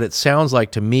 But what it sounds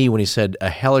like to me when he said a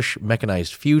hellish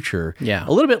mechanized future,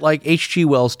 a little bit like H.G.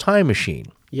 Wells' Time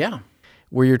Machine. Yeah.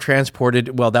 Where you're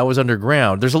transported, well, that was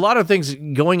underground. There's a lot of things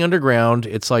going underground.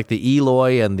 It's like the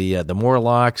Eloi and the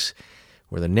Morlocks,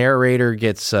 where the narrator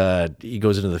he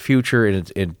goes into the future and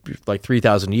it's in like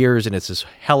 3,000 years, and it's this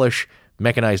hellish,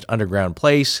 mechanized underground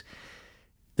place.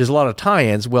 There's a lot of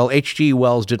tie-ins. Well, H.G.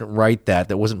 Wells didn't write that.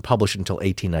 That wasn't published until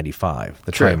 1895,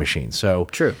 The Time Machine. So,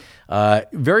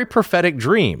 very prophetic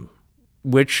dream,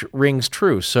 which rings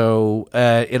true. So,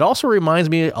 it also reminds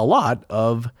me a lot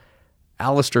of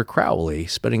Aleister Crowley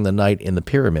spending the night in the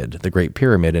pyramid, the Great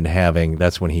Pyramid, and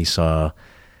that's when he saw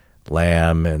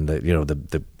Lamb and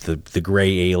the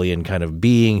gray alien kind of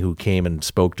being who came and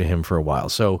spoke to him for a while.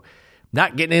 So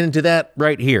not getting into that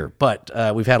right here, but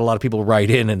we've had a lot of people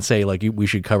write in and say like we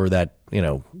should cover that,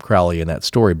 Crowley in that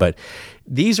story. But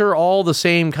these are all the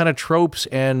same kind of tropes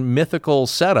and mythical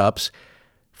setups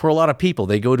for a lot of people.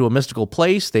 They go to a mystical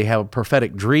place, they have a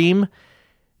prophetic dream,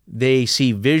 they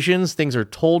see visions, things are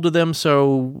told to them.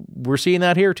 So we're seeing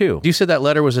that here too. You said that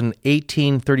letter was in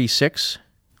 1836?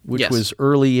 Which was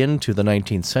early into the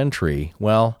 19th century.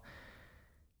 Well,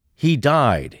 he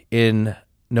died in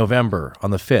November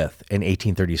on the 5th in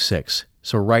 1836.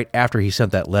 So right after he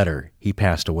sent that letter, he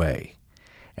passed away.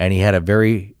 And he had a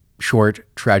very short,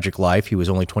 tragic life. He was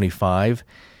only 25.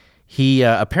 He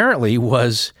apparently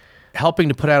was helping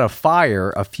to put out a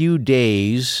fire a few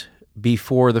days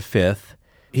before the 5th.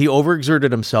 He overexerted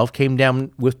himself, came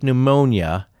down with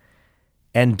pneumonia,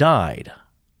 and died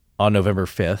on November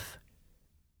 5th.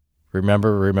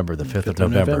 Remember the 5th of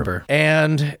November.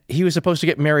 And he was supposed to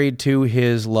get married to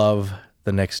his love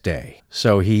the next day.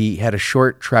 So he had a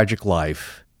short, tragic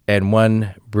life and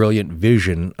one brilliant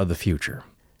vision of the future.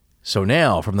 So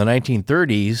now, from the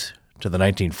 1930s to the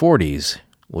 1940s,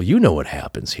 well, you know what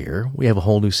happens here. We have a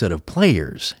whole new set of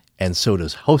players, and so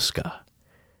does Hoska,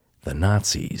 the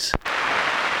Nazis.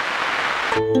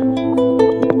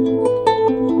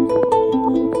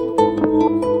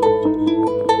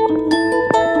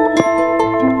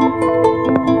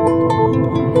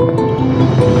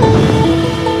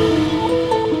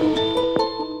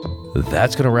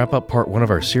 That's going to wrap up part 1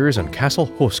 of our series on Castle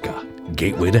Hoska,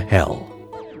 Gateway to Hell.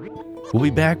 We'll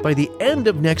be back by the end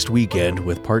of next weekend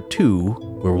with part 2,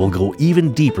 where we'll go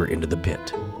even deeper into the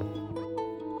pit.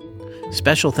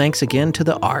 Special thanks again to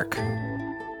the ARC.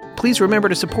 Please remember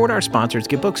to support our sponsors,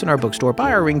 get books in our bookstore,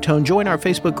 buy our ringtone, join our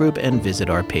Facebook group, and visit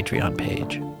our Patreon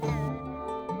page.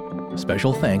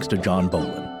 Special thanks to John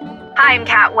Bolin. Hi, I'm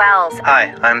Kat Wells.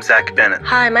 Hi, I'm Zach Bennett.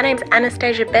 Hi, my name's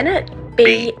Anastasia Bennett.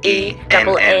 BENNETT.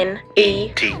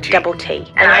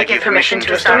 And I give permission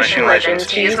to Astonishing Legends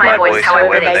to use my voice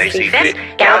however they see fit,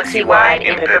 galaxy-wide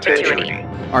in perpetuity.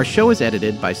 Our show is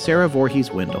edited by Sarah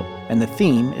Voorhees Wendell, and the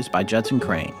theme is by Judson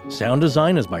Crane. Sound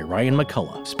design is by Ryan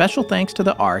McCullough. Special thanks to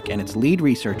the ARC and its lead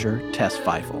researcher, Tess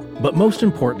Feifel. But most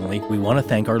importantly, we want to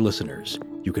thank our listeners.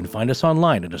 You can find us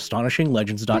online at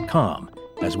astonishinglegends.com,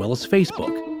 as well as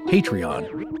Facebook,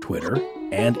 Patreon, Twitter,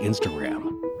 and Instagram.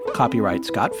 Copyright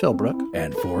Scott Philbrook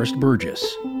and Forrest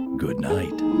Burgess. Good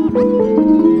night.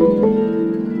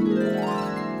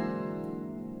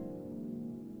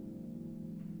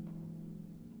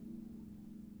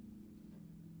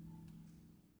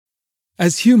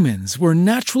 As humans, we're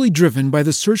naturally driven by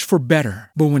the search for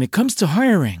better. But when it comes to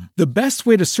hiring, the best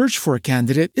way to search for a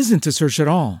candidate isn't to search at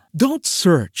all. Don't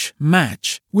search,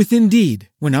 match with Indeed.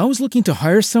 When I was looking to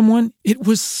hire someone, it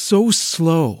was so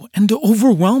slow and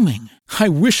overwhelming. I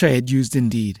wish I had used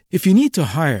Indeed. If you need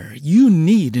to hire, you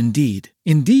need Indeed.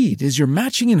 Indeed is your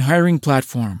matching and hiring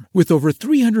platform with over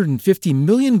 350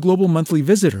 million global monthly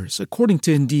visitors, according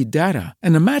to Indeed data,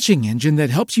 and a matching engine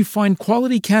that helps you find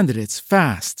quality candidates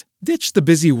fast. Ditch the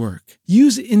busy work.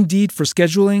 Use Indeed for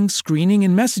scheduling, screening,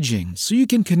 and messaging so you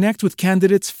can connect with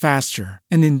candidates faster.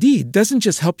 And Indeed doesn't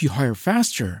just help you hire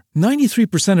faster.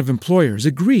 93% of employers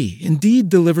agree Indeed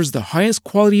delivers the highest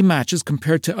quality matches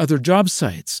compared to other job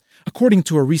sites, according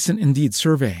to a recent Indeed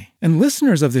survey. And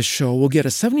listeners of this show will get a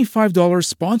 $75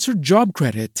 sponsored job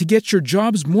credit to get your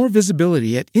jobs more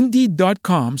visibility at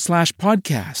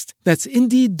Indeed.com/podcast. That's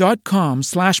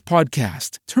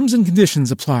Indeed.com/podcast. Terms and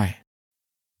conditions apply.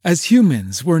 As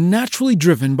humans, we're naturally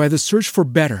driven by the search for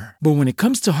better. But when it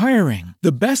comes to hiring,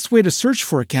 the best way to search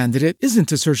for a candidate isn't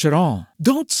to search at all.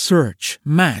 Don't search,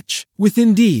 match with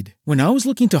Indeed. When I was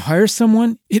looking to hire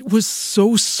someone, it was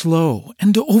so slow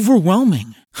and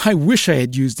overwhelming. I wish I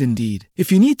had used Indeed.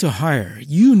 If you need to hire,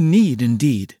 you need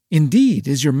Indeed. Indeed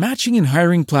is your matching and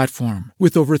hiring platform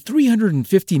with over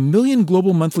 350 million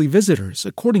global monthly visitors,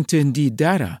 according to Indeed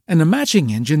data, and a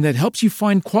matching engine that helps you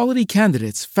find quality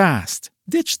candidates fast.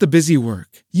 Ditch the busy work.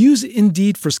 Use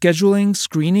Indeed for scheduling,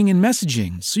 screening, and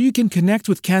messaging so you can connect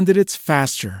with candidates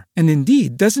faster. And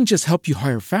Indeed doesn't just help you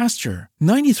hire faster.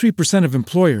 93% of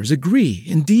employers agree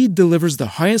Indeed delivers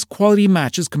the highest quality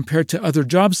matches compared to other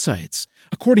job sites,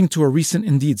 according to a recent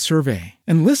Indeed survey.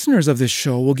 And listeners of this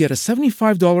show will get a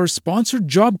 $75 sponsored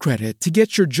job credit to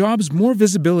get your jobs more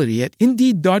visibility at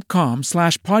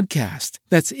Indeed.com/podcast.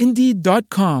 That's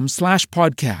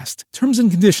Indeed.com/podcast. Terms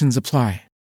and conditions apply.